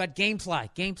 Oh, I forgot Gamefly.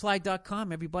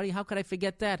 Gamefly.com, everybody. How could I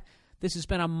forget that? This has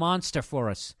been a monster for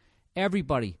us.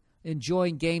 Everybody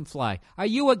enjoying Gamefly. Are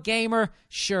you a gamer?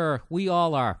 Sure, we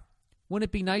all are. Wouldn't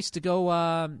it be nice to go...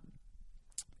 wouldn't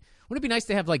it be nice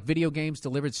to have like video games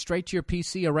delivered straight to your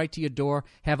PC or right to your door?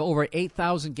 Have over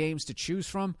 8,000 games to choose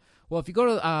from? Well, if you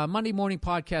go to Monday Morning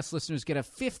Podcast listeners, get a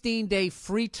 15-day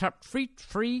free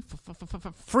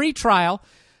trial.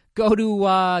 Go to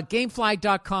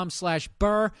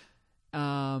gamefly.com/Burr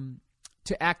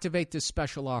to activate this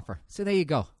special offer. So there you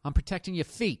go. I'm protecting your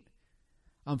feet.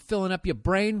 I'm filling up your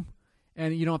brain,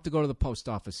 and you don't have to go to the post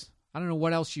office. I don't know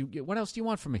what else do you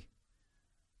want from me?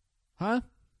 Huh?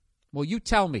 Well, you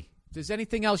tell me. If there's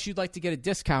anything else you'd like to get a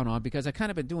discount on, because I kind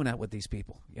of been doing that with these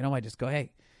people. You know, I just go,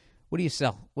 hey, what do you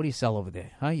sell? What do you sell over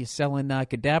there? Huh? You selling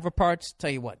cadaver parts? Tell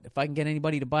you what, if I can get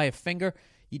anybody to buy a finger,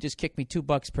 you just kick me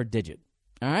 $2 per digit.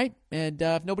 All right? And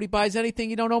if nobody buys anything,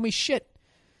 you don't owe me shit.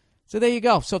 So there you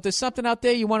go. So if there's something out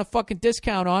there you want a fucking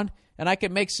discount on and I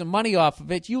can make some money off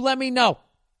of it, you let me know.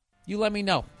 You let me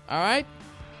know. All right?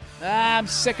 I'm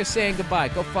sick of saying goodbye.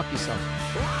 Go fuck yourself.